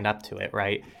does stand up to it,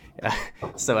 right?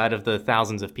 So out of the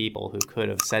thousands of people who could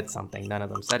have said something, none of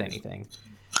them said anything.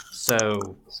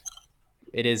 So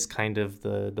it is kind of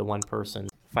the one person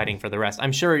fighting for the rest.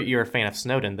 I'm sure you're a fan of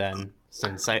Snowden then,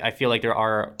 since I feel like there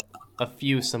are a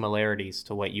few similarities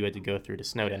to what you had to go through to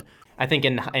Snowden. I think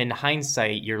in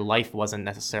hindsight, your life wasn't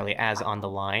necessarily as on the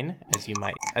line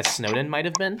as Snowden might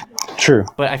have been. True.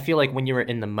 But I feel like when you were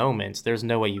in the moment, there's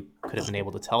no way you could have been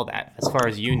able to tell that. As far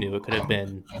as you knew, it could have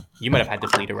been, you might have had to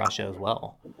flee to Russia as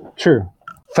well. True.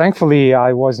 Thankfully,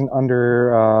 I wasn't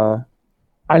under,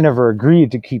 I never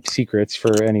agreed to keep secrets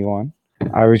for anyone.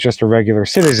 I was just a regular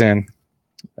citizen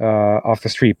off the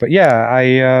street. But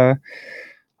yeah,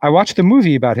 I watched a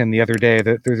movie about him the other day.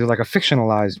 That there's like a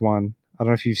fictionalized one. I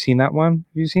don't know if you've seen that one.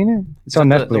 Have you seen it? It's on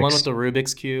Netflix. The one with the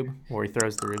Rubik's Cube, where he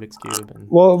throws the Rubik's Cube. And...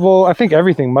 Well, I think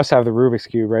everything must have the Rubik's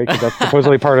Cube, right? Because that's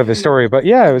supposedly part of the story. But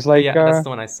yeah, it was like that's the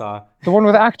one I saw. The one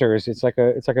with actors. It's like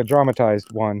a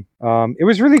dramatized one. It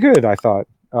was really good, I thought.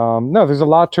 No, there's a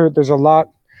lot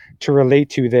to relate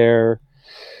to there.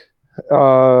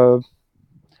 I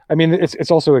mean, it's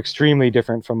also extremely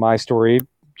different from my story,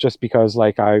 just because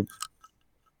like I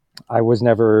was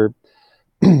never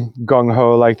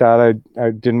gung-ho like that.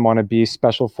 I didn't want to be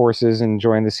special forces and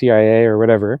join the CIA or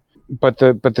whatever. but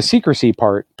the secrecy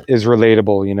part is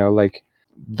relatable, you know, like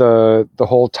the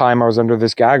whole time I was under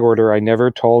this gag order, I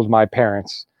never told my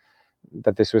parents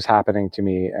that this was happening to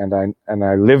me, and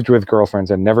I lived with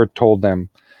girlfriends and never told them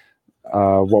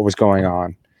what was going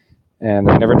on, and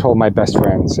I never told my best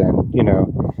friends, and you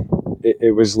know,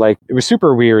 it was like it was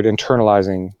super weird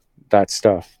internalizing that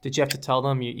stuff. Did you have to tell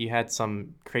them you had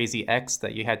some crazy ex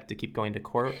that you had to keep going to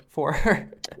court for?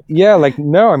 Yeah, like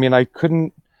no, I mean I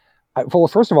couldn't. Well,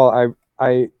 first of all,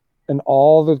 I in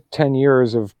all the 10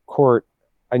 years of court,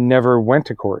 I never went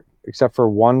to court except for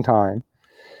one time.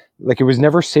 Like it was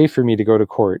never safe for me to go to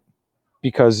court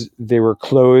because they were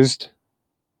closed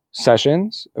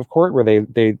sessions of court where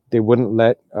they wouldn't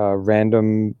let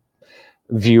random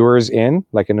viewers in,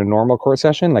 like in a normal court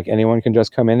session. Like anyone can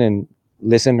just come in and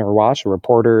listen or watch,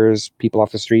 reporters, people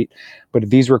off the street. But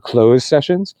these were closed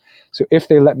sessions. So if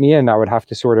they let me in, I would have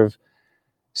to sort of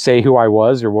say who I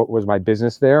was or what was my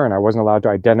business there. And I wasn't allowed to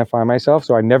identify myself.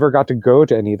 So I never got to go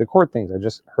to any of the court things. I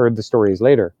just heard the stories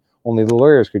later. Only the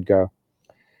lawyers could go.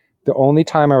 The only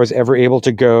time I was ever able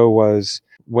to go was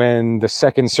when the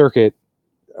Second Circuit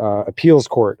appeals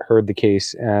court heard the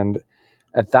case. And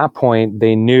at that point,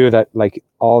 they knew that like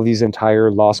all these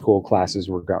entire law school classes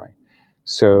were going.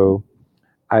 So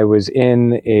I was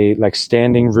in a like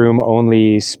standing room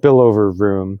only spillover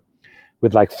room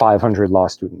with like 500 law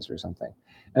students or something.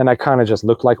 And I kind of just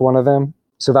looked like one of them.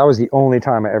 So that was the only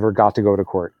time I ever got to go to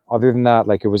court. Other than that,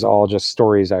 like it was all just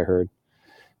stories I heard.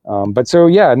 But so,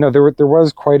 yeah, no, there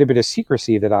was quite a bit of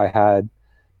secrecy that I had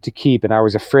to keep, and I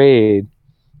was afraid.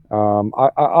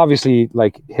 Obviously,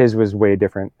 like his was way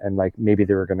different, and like maybe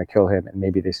they were going to kill him, and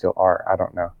maybe they still are. I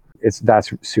don't know.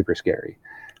 That's super scary.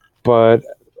 But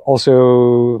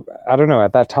also, I don't know.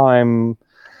 At that time,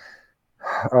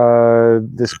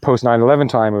 this post 9/11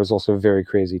 time, it was also a very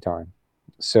crazy time.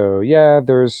 So yeah,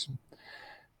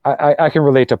 I can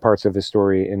relate to parts of the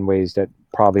story in ways that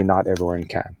probably not everyone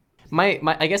can.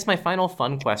 I guess my final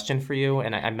fun question for you,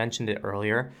 and I mentioned it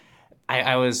earlier.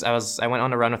 I went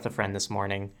on a run with a friend this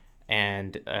morning,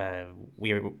 and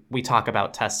we talk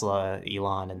about Tesla,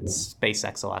 Elon, and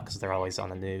SpaceX a lot because they're always on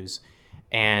the news.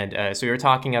 And so we were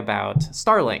talking about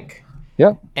Starlink.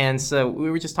 Yeah. And so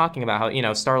we were just talking about how, you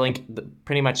know, Starlink,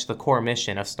 pretty much the core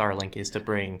mission of Starlink is to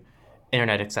bring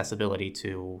internet accessibility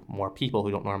to more people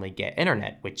who don't normally get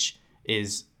internet, which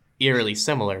is eerily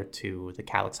similar to the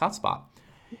Calyx hotspot.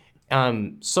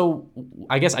 So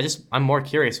I guess I'm more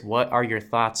curious, what are your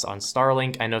thoughts on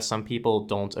Starlink? I know some people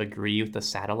don't agree with the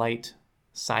satellite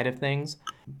side of things,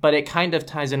 but it kind of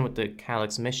ties in with the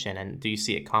Calyx mission. And do you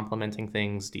see it complementing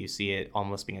things? Do you see it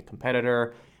almost being a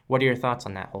competitor? What are your thoughts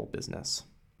on that whole business?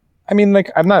 I mean,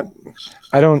 like, I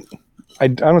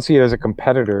don't see it as a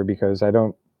competitor because I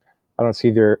don't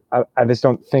see I just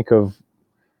don't think of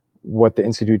what the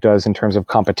Institute does in terms of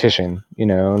competition, you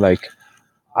know, like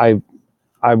I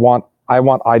want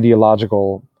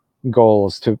ideological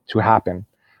goals to happen.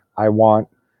 I want,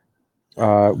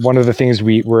 one of the things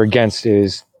we're against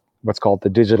is what's called the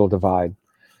digital divide.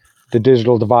 The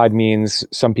digital divide means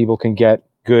some people can get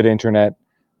good internet,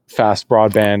 fast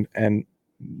broadband, and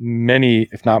many,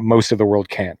 if not most of the world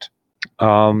can't.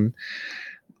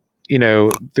 You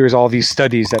know, there's all these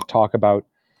studies that talk about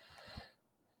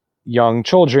young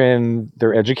children,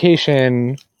 their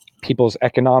education, people's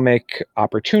economic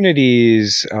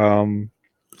opportunities,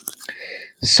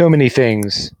 so many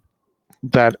things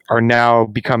that are now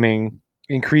becoming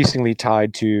increasingly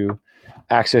tied to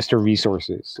access to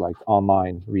resources, like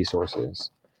online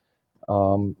resources.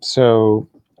 So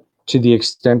to the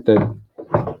extent that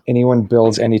anyone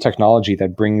builds any technology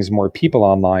that brings more people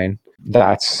online,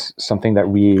 that's something that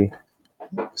we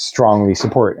strongly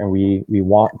support, and we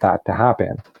want that to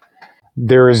happen.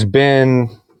 There was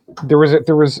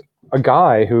a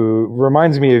guy who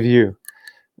reminds me of you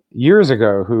years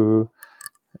ago who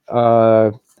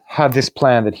had this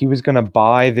plan that he was going to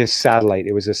buy this satellite.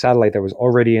 It was a satellite that was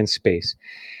already in space,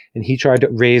 and he tried to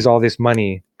raise all this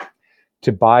money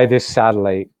to buy this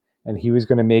satellite, and he was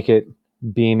going to make it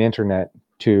beam internet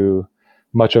to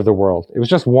much of the world. It was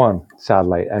just one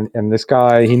satellite, and this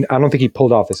guy, I don't think he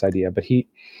pulled off this idea, but he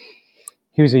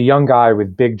was a young guy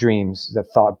with big dreams that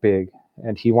thought big,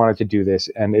 and he wanted to do this,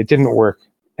 and it didn't work.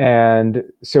 And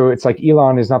so it's like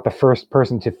Elon is not the first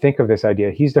person to think of this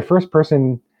idea. He's the first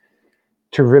person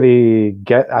to really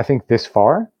get, I think, this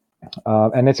far,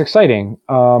 and it's exciting.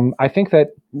 I think that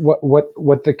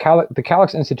what the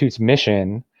Calyx Institute's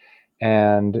mission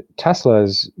and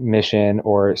Tesla's mission,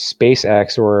 or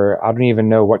SpaceX, or I don't even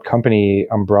know what company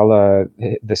umbrella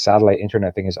the satellite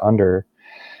internet thing is under,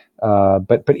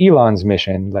 but Elon's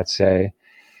mission, let's say,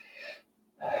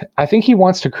 I think he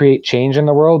wants to create change in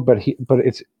the world, but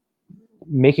it's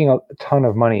making a ton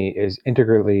of money is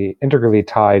integrally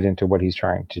tied into what he's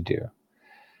trying to do.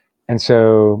 And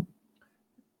so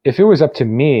if it was up to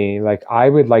me, like I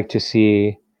would like to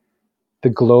see the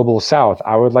global south.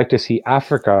 I would like to see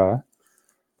Africa,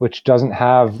 which doesn't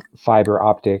have fiber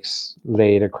optics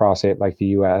laid across it like the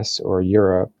US or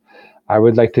Europe. I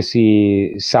would like to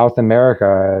see South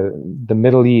America, the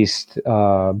Middle East,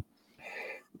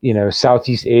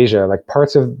 Southeast Asia, like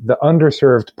parts of the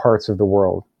underserved parts of the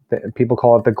world. People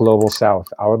call it the global south.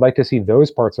 I would like to see those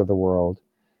parts of the world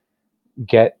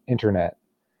get internet.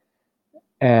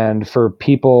 And for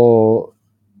people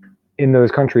in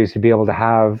those countries to be able to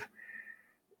have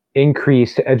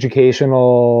increased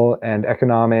educational and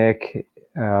economic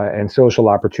and social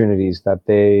opportunities that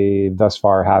they thus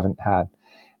far haven't had.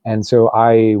 And so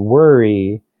I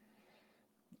worry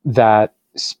that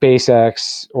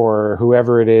SpaceX or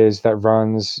whoever it is that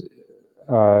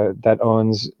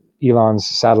owns Elon's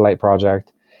satellite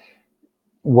project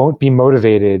won't be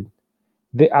motivated.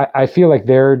 I feel like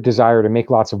their desire to make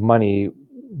lots of money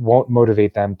won't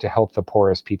motivate them to help the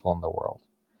poorest people in the world,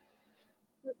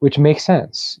 which makes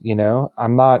sense.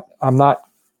 I'm not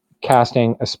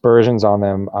casting aspersions on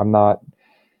them. I'm not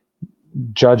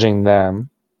judging them.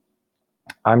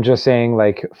 I'm just saying,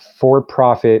 like,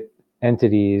 for-profit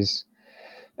entities,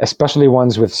 especially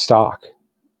ones with stock,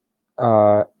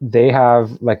 they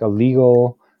have like a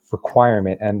legal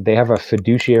requirement and they have a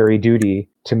fiduciary duty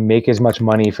to make as much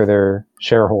money for their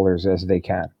shareholders as they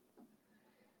can.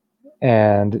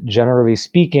 And generally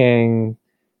speaking,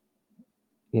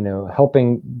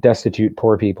 helping destitute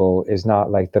poor people is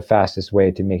not like the fastest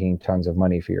way to making tons of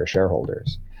money for your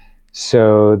shareholders.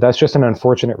 So that's just an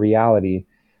unfortunate reality.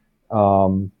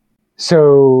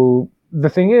 So the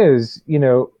thing is,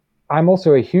 I'm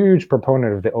also a huge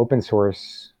proponent of the open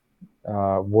source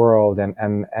world,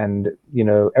 and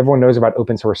everyone knows about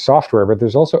open source software, but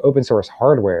there's also open source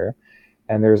hardware,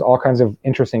 and there's all kinds of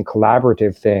interesting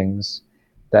collaborative things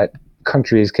that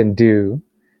countries can do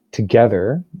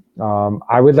together.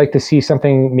 I would like to see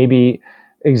something maybe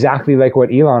exactly like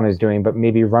what Elon is doing, but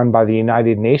maybe run by the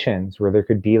United Nations, where there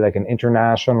could be like an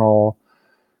international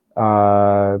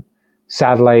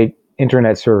satellite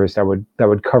internet service that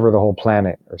would cover the whole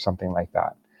planet or something like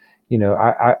that.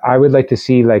 I would like to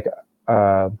see like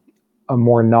a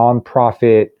more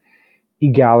non-profit,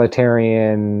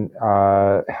 egalitarian,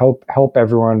 help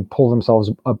everyone pull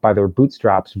themselves up by their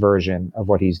bootstraps version of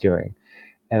what he's doing.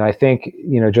 And I think,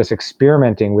 just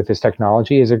experimenting with this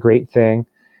technology is a great thing.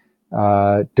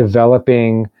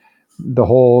 Developing the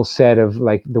whole set of,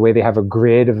 like, the way they have a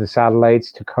grid of the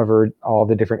satellites to cover all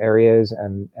the different areas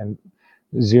and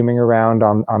zooming around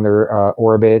on their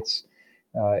orbits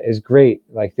is great.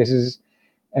 Like, this is,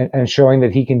 and showing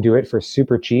that he can do it for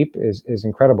super cheap is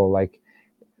incredible.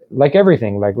 Like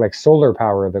everything, like solar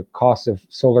power, the cost of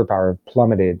solar power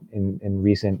plummeted in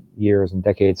recent years and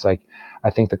decades. Like, I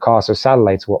think the cost of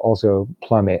satellites will also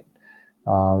plummet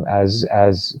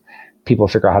as people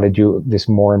figure out how to do this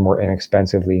more and more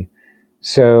inexpensively.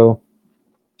 So,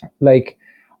 like,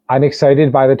 I'm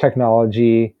excited by the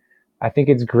technology. I think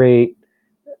it's great.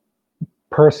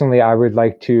 Personally, I would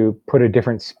like to put a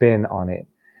different spin on it.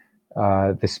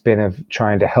 The spin of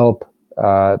trying to help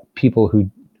people who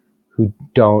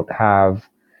don't have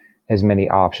as many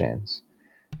options,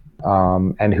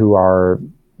 and who are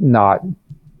not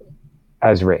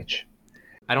as rich.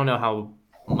 I don't know how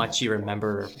much you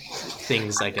remember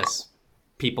things, I guess,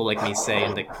 people like me say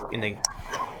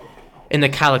in the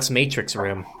Calyx Matrix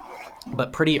room,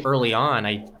 but pretty early on,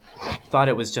 I thought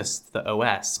it was just the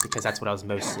OS, because that's what I was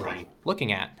mostly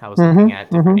looking at. I was looking at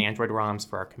different Android ROMs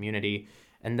for our community,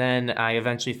 and then I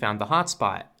eventually found the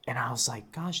hotspot, and I was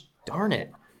like, gosh darn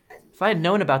it. If I had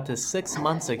known about this 6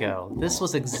 months ago, this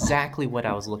was exactly what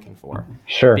I was looking for.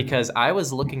 Sure. Because I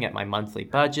was looking at my monthly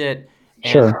budget,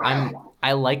 and Sure.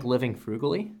 I like living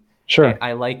frugally. Sure.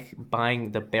 I like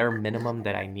buying the bare minimum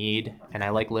that I need, and I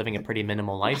like living a pretty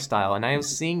minimal lifestyle. And I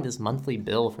was seeing this monthly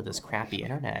bill for this crappy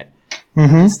internet.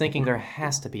 I was thinking there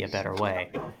has to be a better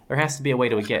way. There has to be a way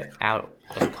to get out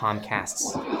of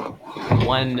Comcast's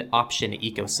one option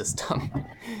ecosystem.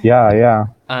 Yeah.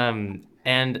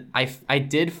 And I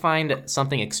did find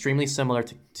something extremely similar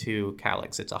to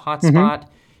Calyx. It's a hotspot.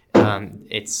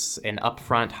 It's an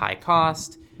upfront high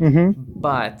cost,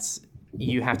 but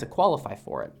you have to qualify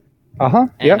for it.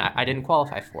 And I didn't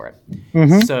qualify for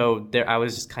it. So I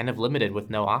was just kind of limited with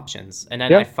no options. And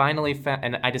then I finally found,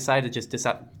 and I decided to just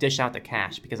dish out the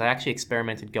cash, because I actually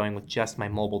experimented going with just my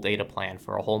mobile data plan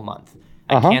for a whole month.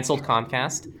 I canceled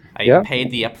Comcast. I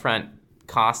paid the upfront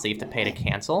cost that you have to pay to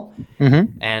cancel.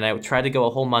 Mm-hmm. And I tried to go a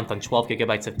whole month on 12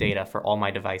 gigabytes of data for all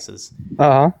my devices.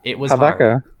 Uh-huh. It was How'd that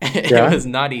hard. go? It Yeah. was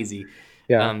not easy.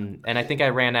 Yeah. And I think I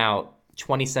ran out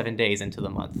 27 days into the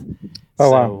month.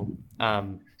 Oh, wow.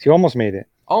 So So you almost made it.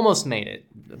 almost made it,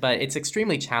 but it's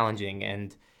extremely challenging,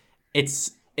 and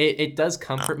it does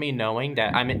comfort me knowing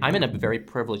that I'm in a very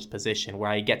privileged position where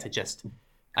I get to just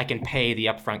I can pay the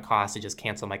upfront cost to just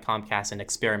cancel my Comcast and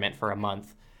experiment for a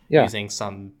month Yeah. using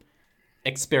some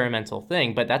experimental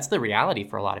thing. But that's the reality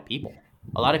for a lot of people.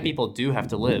 A lot of people do have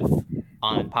to live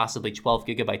on possibly 12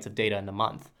 gigabytes of data in a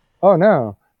month Oh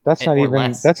no. or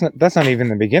less. That's not even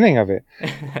the beginning of it.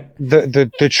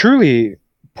 The truly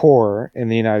poor in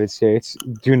the United States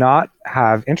do not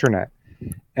have internet,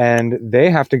 and they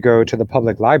have to go to the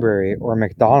public library or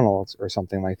McDonald's or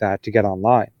something like that to get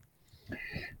online.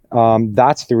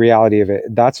 That's the reality of it.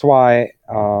 That's why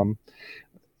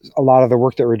a lot of the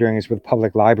work that we're doing is with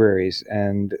public libraries.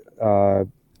 And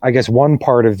I guess one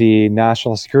part of the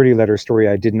national security letter story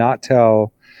I did not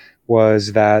tell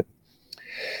was that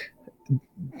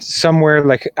somewhere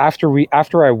like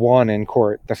after I won in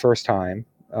court the first time,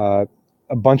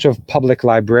 a bunch of public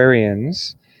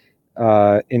librarians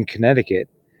in Connecticut,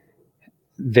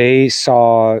 they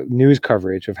saw news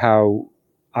coverage of how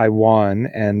I won,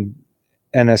 and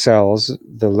NSLs,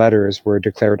 the letters, were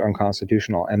declared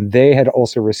unconstitutional, and they had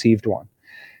also received one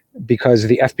because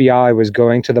the FBI was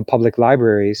going to the public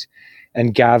libraries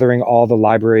and gathering all the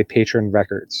library patron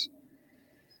records.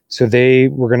 So they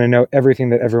were going to know everything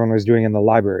that everyone was doing in the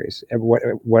libraries,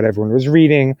 what everyone was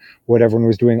reading, what everyone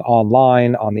was doing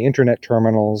online on the internet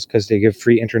terminals, because they give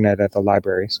free internet at the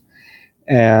libraries.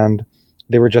 And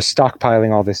they were just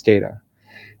stockpiling all this data.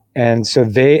 And so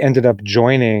they ended up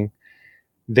joining.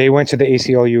 They went to the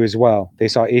ACLU as well. They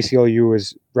saw ACLU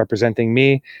was representing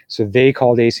me, so they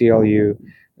called ACLU.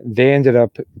 They ended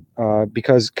up,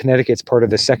 because Connecticut's part of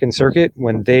the Second Circuit,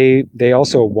 when they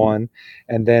also won,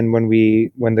 and then when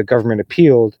the government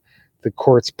appealed, the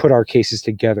courts put our cases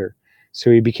together.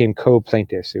 So we became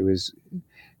co-plaintiffs. It was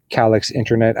Calix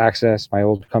Internet Access, my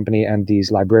old company, and these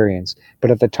librarians.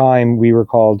 But at the time, we were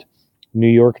called New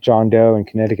York John Doe and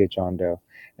Connecticut John Doe,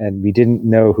 and we didn't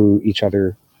know who each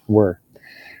other were.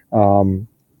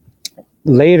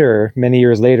 Later, many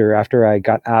years later, after I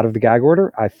got out of the gag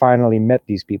order, I finally met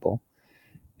these people,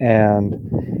 and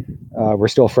we're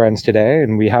still friends today,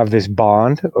 and we have this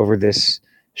bond over this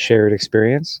shared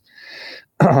experience.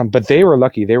 But they were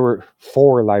lucky. They were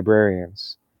 4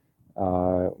 librarians,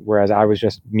 whereas I was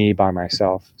just me by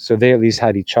myself. So they at least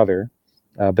had each other,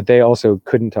 but they also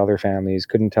couldn't tell their families,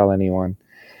 couldn't tell anyone.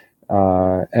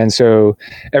 And so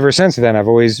ever since then, I've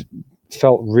always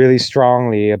felt really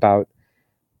strongly about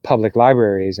public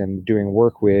libraries and doing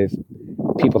work with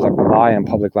people that rely on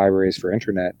public libraries for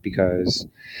internet, because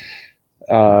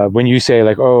when you say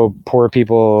like, oh, poor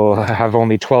people have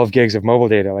only 12 gigs of mobile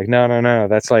data, like no,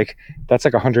 that's like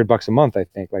 $100 a month, I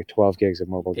think, like 12 gigs of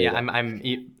mobile data. Yeah, I'm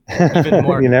even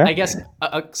more. You know? I guess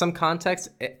some context.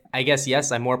 I guess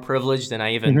yes, I'm more privileged than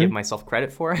I even give myself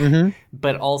credit for.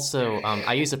 But also,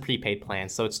 I use a prepaid plan,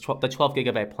 so it's the 12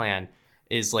 gigabyte plan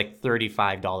is like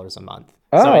 $35 a month.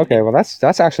 Oh, so okay. Well,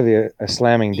 that's actually a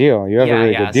slamming deal. You have a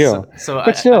really good deal.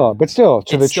 But still,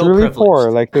 to the truly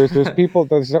poor, like there's people,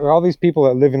 there's all these people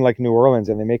that live in like New Orleans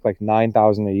and they make like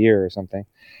 $9,000 a year or something,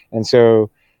 and so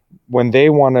when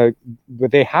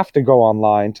they have to go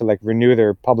online to like renew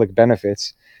their public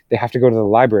benefits, they have to go to the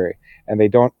library, and they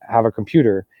don't have a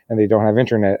computer and they don't have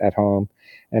internet at home,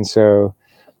 and so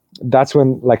that's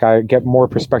when like I get more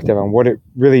perspective on what it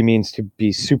really means to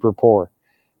be super poor.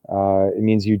 It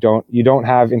means you don't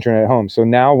have internet at home. So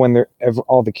now when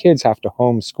all the kids have to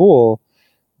homeschool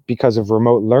because of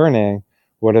remote learning,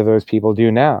 what do those people do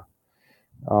now?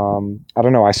 I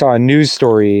don't know. I saw a news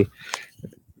story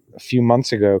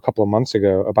a couple of months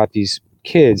ago, about these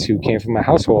kids who came from a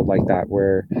household like that,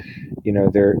 where, you know,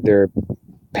 their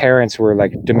parents were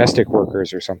like domestic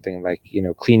workers or something, like, you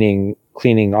know, cleaning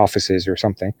offices or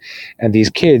something. And these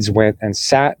kids went and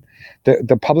sat.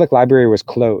 The public library was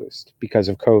closed because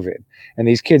of COVID. And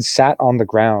these kids sat on the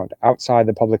ground outside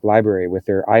the public library with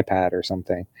their iPad or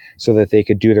something so that they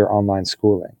could do their online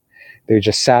schooling. They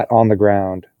just sat on the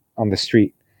ground on the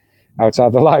street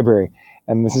outside the library.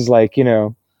 And this is like, you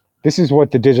know, this is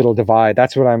what the digital divide,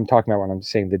 that's what I'm talking about when I'm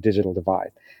saying the digital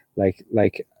divide.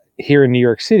 Like here in New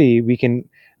York City, we can,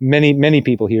 many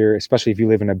people here, especially if you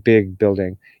live in a big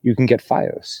building, you can get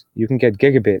Fios, you can get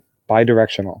gigabit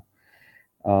bidirectional.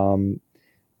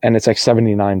 And it's like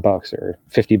 $79 or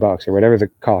 $50 or whatever the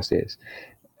cost is.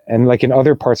 And like in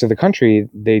other parts of the country,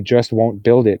 they just won't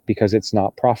build it because it's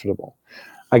not profitable.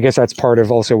 I guess that's part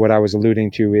of also what I was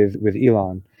alluding to with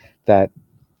Elon, that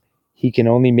he can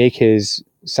only make his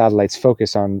satellites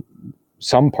focus on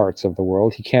some parts of the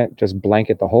world. He can't just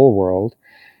blanket the whole world,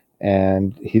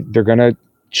 and they're going to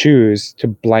choose to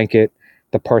blanket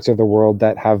the parts of the world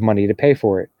that have money to pay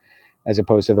for it, as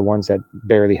opposed to the ones that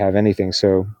barely have anything.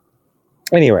 So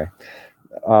anyway,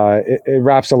 it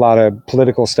wraps a lot of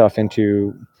political stuff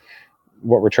into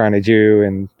what we're trying to do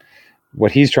and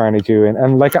what he's trying to do.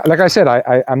 And like I said,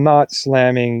 I'm not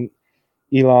slamming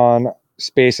Elon,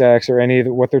 SpaceX, or any of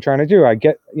what they're trying to do. I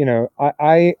get,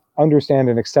 I understand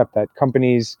and accept that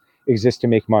companies exist to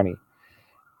make money,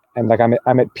 and like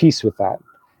I'm at peace with that.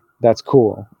 That's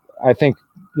cool. I think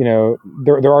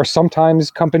there are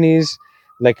sometimes companies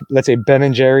like, let's say, Ben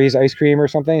and Jerry's ice cream or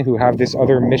something, who have this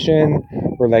other mission,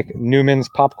 or like Newman's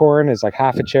popcorn is like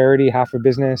half a charity, half a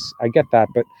business. I get that,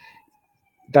 but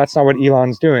that's not what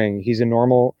Elon's doing. He's a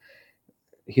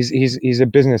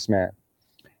businessman,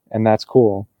 and that's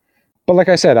cool. But like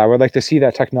I said, I would like to see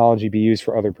that technology be used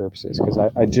for other purposes, because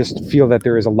I just feel that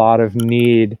there is a lot of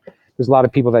need. There's a lot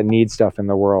of people that need stuff in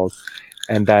the world,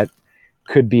 and that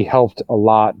could be helped a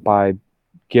lot by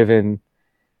given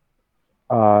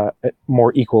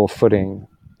more equal footing,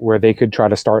 where they could try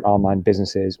to start online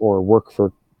businesses or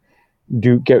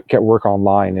get work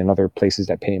online in other places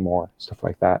that pay more, stuff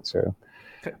like that. So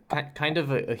kind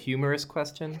of a humorous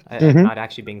question. Mm-hmm. I'm not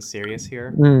actually being serious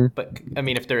here. Mm. But I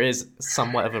mean, if there is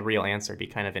somewhat of a real answer, it'd be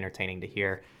kind of entertaining to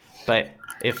hear. But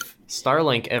if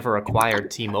Starlink ever acquired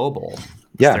T-Mobile,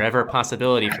 Yeah. is there ever a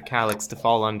possibility for Calix to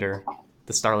fall under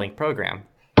the Starlink program?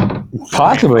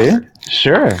 Possibly.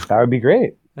 Sure. That would be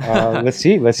great. Let's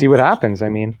see what happens. I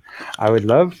mean, I would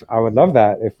love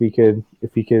that if we could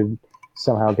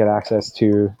somehow get access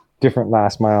to different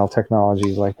last mile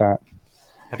technologies like that.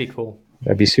 That'd be cool.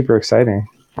 That'd be super exciting.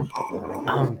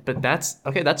 But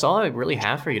that's all I really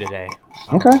have for you today.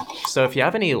 Okay. So if you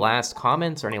have any last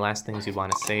comments or any last things you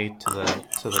want to say to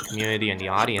the community and the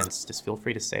audience, just feel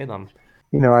free to say them.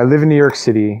 I live in New York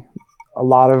City. A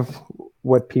lot of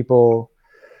what people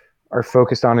are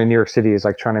focused on in New York City is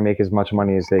like trying to make as much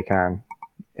money as they can.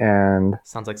 And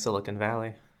sounds like Silicon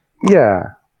Valley. Yeah.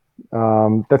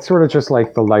 That's sort of just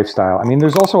like the lifestyle. I mean,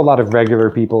 there's also a lot of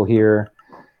regular people here.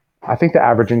 I think the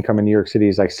average income in New York City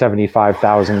is like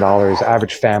 $75,000,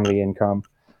 average family income.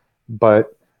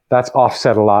 But that's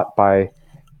offset a lot by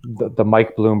the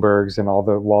Mike Bloombergs and all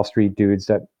the Wall Street dudes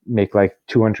that make like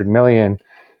 200 million.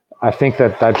 I think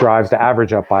that drives the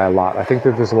average up by a lot. I think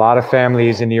that there's a lot of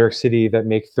families in New York City that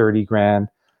make 30 grand.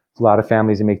 A lot of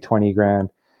families that make 20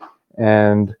 grand.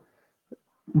 And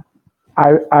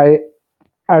I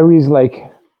always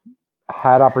like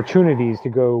had opportunities to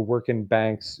go work in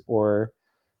banks, or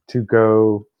to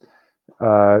go,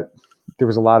 there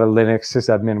was a lot of Linux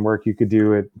sysadmin work you could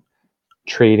do at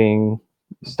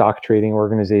stock trading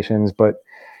organizations. But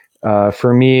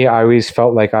for me, I always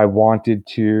felt like I wanted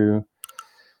to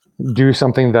do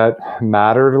something that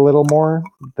mattered a little more,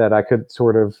 that I could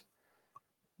sort of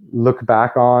look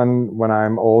back on when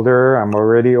I'm older. I'm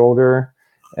already older,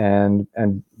 and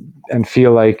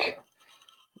feel like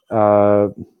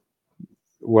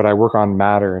what I work on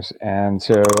matters. And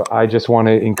so I just want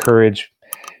to encourage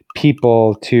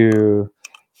people to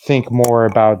think more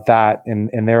about that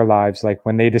in their lives, like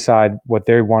when they decide what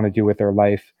they want to do with their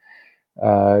life,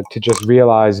 to just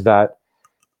realize that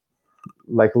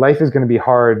like life is going to be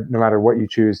hard no matter what you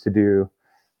choose to do,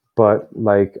 but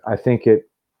like I think it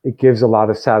gives a lot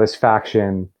of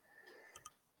satisfaction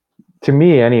to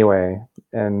me anyway,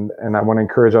 and I want to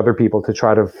encourage other people to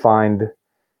try to find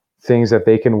things that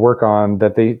they can work on,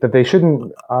 that they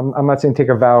shouldn't. I'm not saying take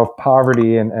a vow of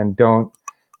poverty and don't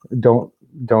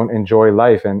enjoy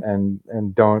life and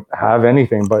don't have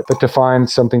anything, but to find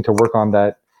something to work on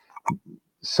that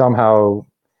somehow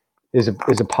is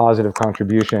a positive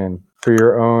contribution for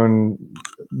your own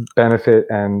benefit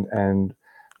and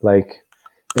like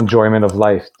enjoyment of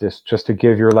life, just to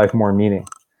give your life more meaning.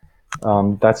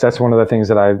 That's one of the things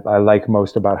that I like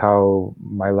most about how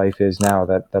my life is now,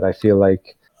 that I feel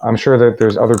like, I'm sure that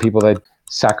there's other people that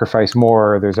sacrifice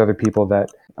more, there's other people that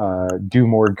do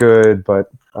more good, but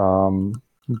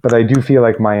I do feel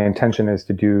like my intention is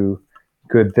to do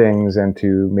good things and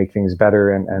to make things better,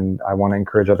 and I want to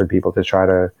encourage other people to try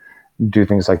to do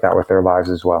things like that with their lives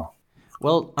as well.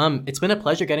 Well, it's been a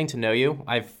pleasure getting to know you.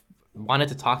 I've wanted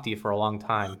to talk to you for a long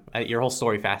time. Your whole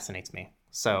story fascinates me.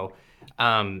 So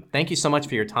thank you so much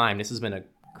for your time. This has been a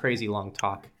crazy long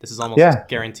talk. This is almost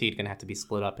guaranteed going to have to be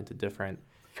split up into different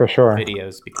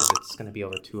videos, because it's going to be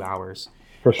over 2 hours.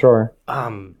 For sure.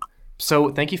 So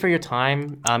thank you for your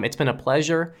time. It's been a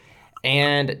pleasure.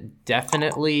 And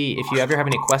definitely, if you ever have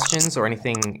any questions or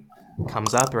anything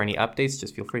comes up or any updates,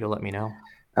 just feel free to let me know.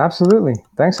 Absolutely.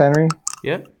 Thanks, Henry.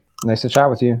 Yep. Nice to chat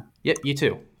with you. Yep, you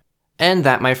too. And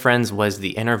that, my friends, was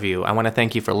the interview. I want to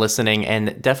thank you for listening,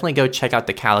 and definitely go check out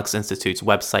the Calyx Institute's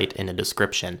website in the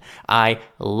description. I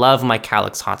love my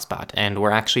Calyx hotspot, and we're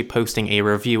actually posting a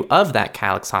review of that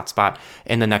Calyx hotspot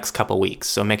in the next couple weeks.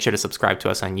 So make sure to subscribe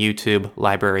to us on YouTube,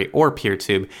 LBRY, or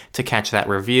PeerTube to catch that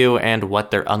review and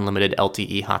what their unlimited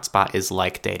LTE hotspot is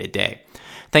like day to day.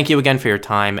 Thank you again for your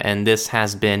time, and this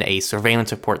has been a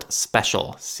Surveillance Report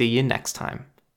special. See you next time.